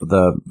like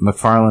the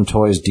McFarlane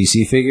Toys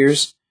DC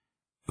figures,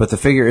 but the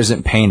figure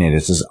isn't painted.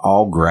 It's just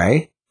all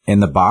gray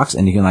in the box,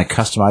 and you can like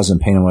customize and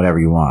paint them whatever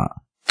you want.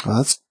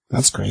 Oh,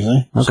 that's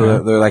crazy. Okay.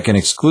 So they're like an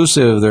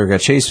exclusive. They're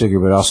like a chase figure,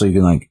 but also you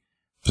can like,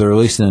 they're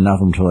releasing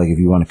enough of them to like, if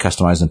you want to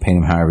customize and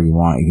paint them however you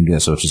want, you can do that.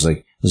 So it's just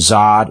like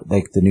Zod,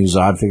 like the new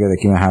Zod figure that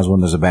came out has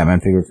one. There's a Batman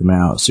figure coming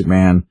out,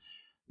 Superman,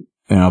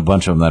 a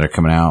bunch of them that are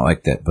coming out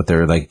like that, but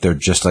they're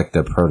just like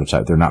the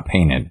prototype. They're not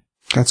painted.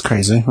 That's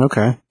crazy.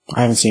 Okay.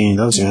 I haven't seen any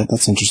of those yet.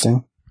 That's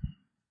interesting.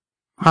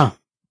 Huh.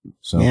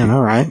 So, Man,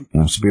 all right.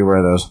 So be aware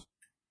of those.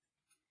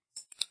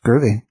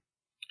 Groovy.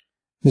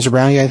 Mr.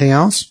 Brown, you got anything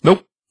else?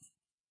 Nope.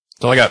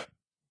 That's all I got.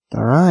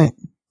 All right.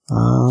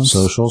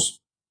 Socials.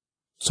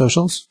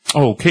 Socials?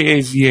 Oh,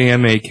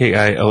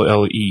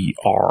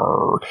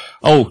 KAZAMAKILLER.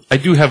 Oh, I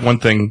do have one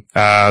thing.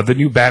 The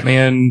new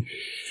Batman,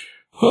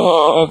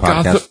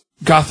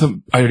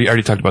 Gotham, I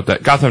already talked about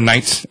that. Gotham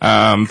Knights,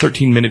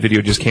 13-minute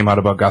video just came out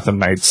about Gotham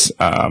Knights.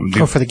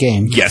 For the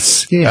game.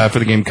 Yes. Yeah. For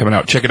the game coming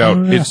out. Check it out.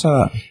 I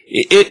saw that.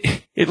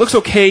 It looks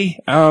okay.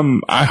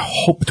 I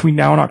hope between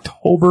now and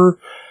October,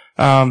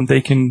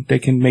 they can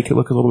make it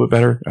look a little bit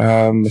better,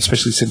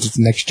 especially since it's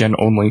next gen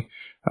only.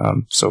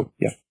 So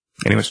yeah.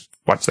 Anyways,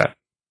 watch that.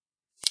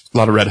 A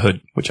lot of Red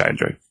Hood, which I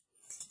enjoy.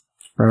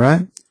 All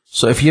right.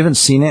 So if you haven't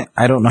seen it,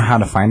 I don't know how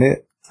to find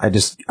it. I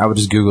would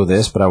just Google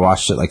this, but I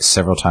watched it like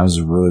several times.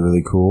 It's really,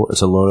 really cool.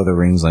 It's a Lord of the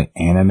Rings like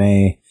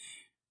anime.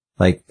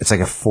 Like it's like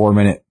a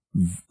 4-minute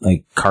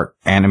like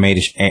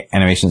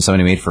animation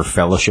somebody made for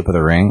Fellowship of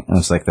the Ring, and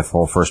it's like the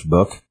full first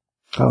book.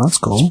 Oh, that's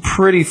cool. It's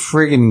pretty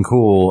friggin'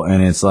 cool,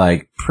 and it's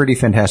like pretty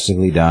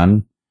fantastically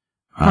done.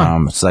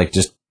 Huh. It's like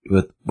just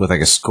with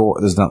like a score.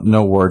 There's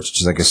no words,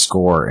 just like a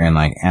score and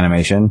like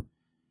animation.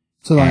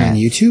 So like on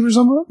YouTube or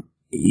something?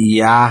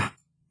 Yeah.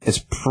 It's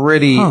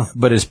pretty,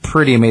 but it's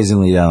pretty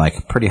amazingly done,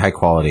 like pretty high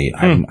quality.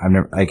 I've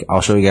never, like,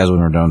 I'll show you guys when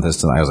we're done with this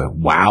tonight. I was like,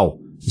 wow,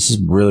 this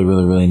is really,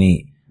 really, really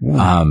neat.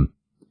 Yeah.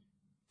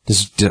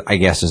 This, I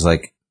guess, is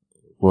like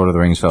Lord of the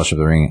Rings, Fellowship of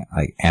the Ring,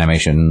 like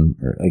animation,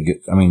 or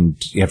like, I mean,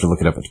 you have to look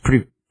it up. It's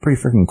pretty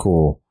freaking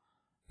cool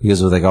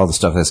because with like all the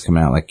stuff that's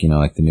coming out, like,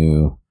 like the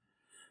new,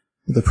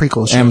 the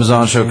prequel show.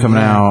 Amazon show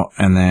coming out,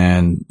 and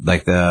then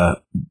like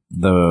the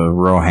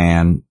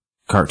Rohan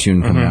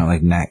cartoon coming out,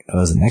 like,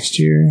 was it next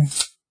year?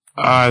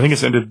 I think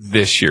it's ended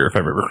this year, if I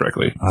remember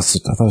correctly. I thought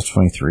it was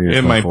 23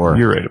 or 24.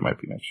 You're right, it might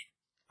be next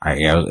year.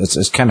 Yeah,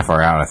 it's kind of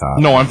far out, I thought.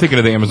 No, I'm thinking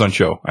of the Amazon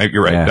show.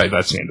 You're right. Yeah.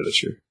 That's the end of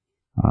this year.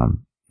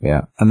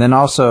 Yeah. And then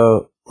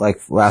also, like,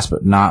 last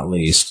but not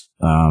least,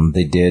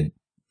 they did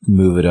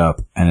move it up,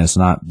 and it's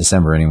not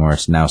December anymore.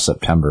 It's now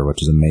September,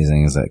 which is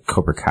amazing. Is that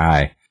Cobra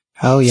Kai?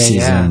 Oh, yeah,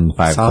 Season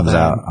 5 comes that.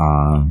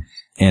 out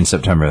in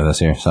September this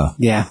year. So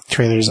yeah,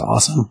 trailer's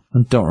awesome.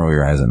 don't roll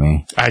your eyes at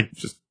me.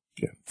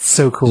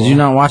 So cool. Did you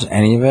not watch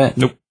any of it?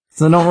 Nope.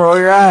 So don't roll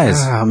your eyes.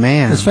 Oh,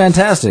 man. It's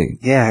fantastic.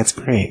 Yeah, it's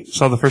great.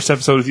 Saw the first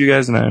episode with you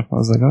guys, and I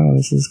was like, oh,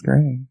 this is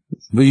great.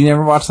 But you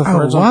never watched the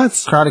first one?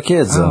 What? Crowd of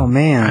Kids, though. Oh,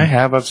 man. I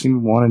have. I've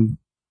seen one and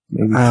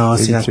maybe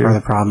See, that's two. part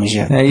of the problem is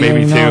yet. Hey, you Maybe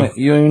don't even know two. it.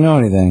 You don't even know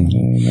anything.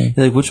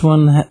 You're like, which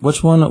one,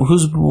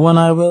 who's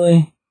One-Eye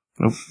Willie?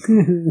 Nope.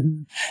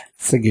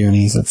 It's the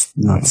Goonies. That's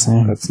not the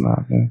same. That's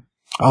not. Yeah.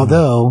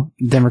 Although,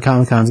 Denver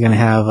Comic Con is going to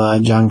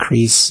have John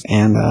Kreese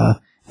and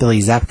Billy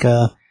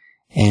Zabka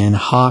and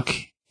Hawk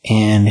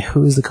and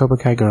who is the Cobra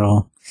Kai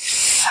girl?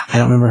 I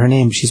don't remember her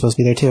name, but she's supposed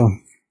to be there too.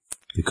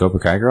 The Cobra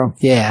Kai girl?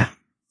 Yeah.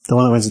 The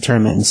one that wins the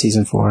tournament in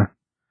season 4.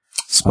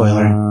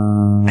 Spoiler.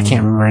 I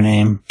can't remember her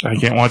name. I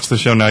can't watch the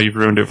show now. You've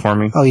ruined it for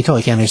me. Oh, you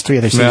totally can. There's 3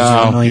 other seasons.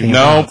 I don't know anything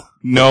about.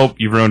 Nope.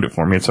 You've ruined it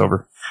for me. It's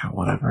over.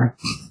 Whatever.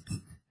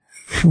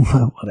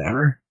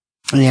 Whatever.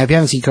 And yeah, if you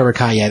haven't seen Cobra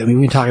Kai yet, I mean,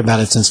 we've been talking about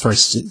it since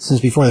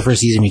before the first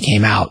season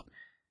came out.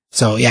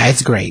 So yeah,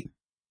 it's great.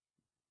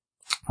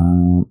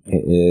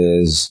 It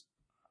is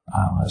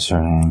What's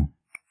her name?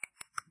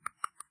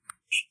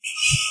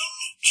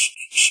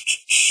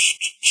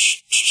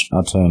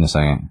 I'll tell you in a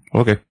second.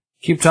 Okay.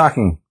 Keep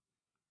talking.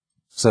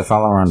 So I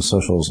follow her on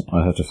socials.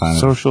 I have to find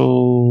it.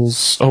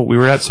 Socials. Oh, we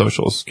were at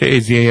socials.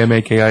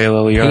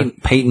 KAZAMAKILLER.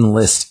 Peyton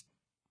List.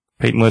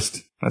 Peyton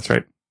List. That's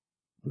right.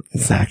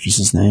 It's the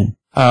actress's name.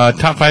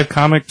 Top 5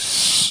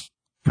 comics.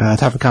 Top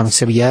 5 Comics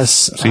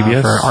CBS.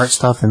 CBS. For art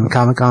stuff and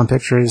Comic-Con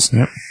pictures.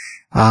 Yep.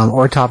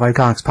 Or Top 5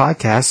 Comics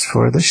podcast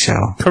for the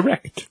show.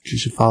 Correct. You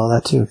should follow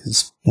that too,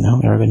 because,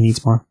 everybody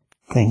needs more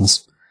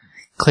things.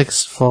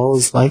 Clicks,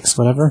 follows, likes,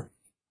 whatever.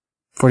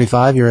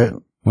 45, you're at...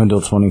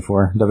 Windle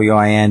 24.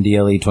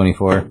 WINDLE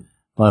 24. A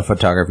lot of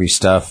photography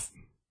stuff.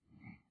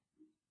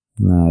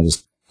 I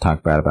just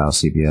talk bad about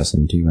CBS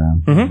and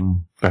T-Ram. Mm-hmm.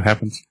 That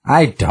happens.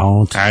 I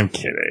don't. I'm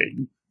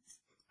kidding.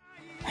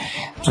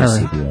 Just All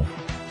right. CBS.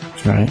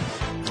 All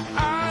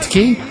right.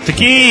 Taki?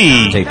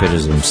 Taki! Take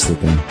pictures of him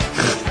sleeping.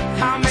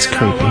 It's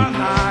creepy.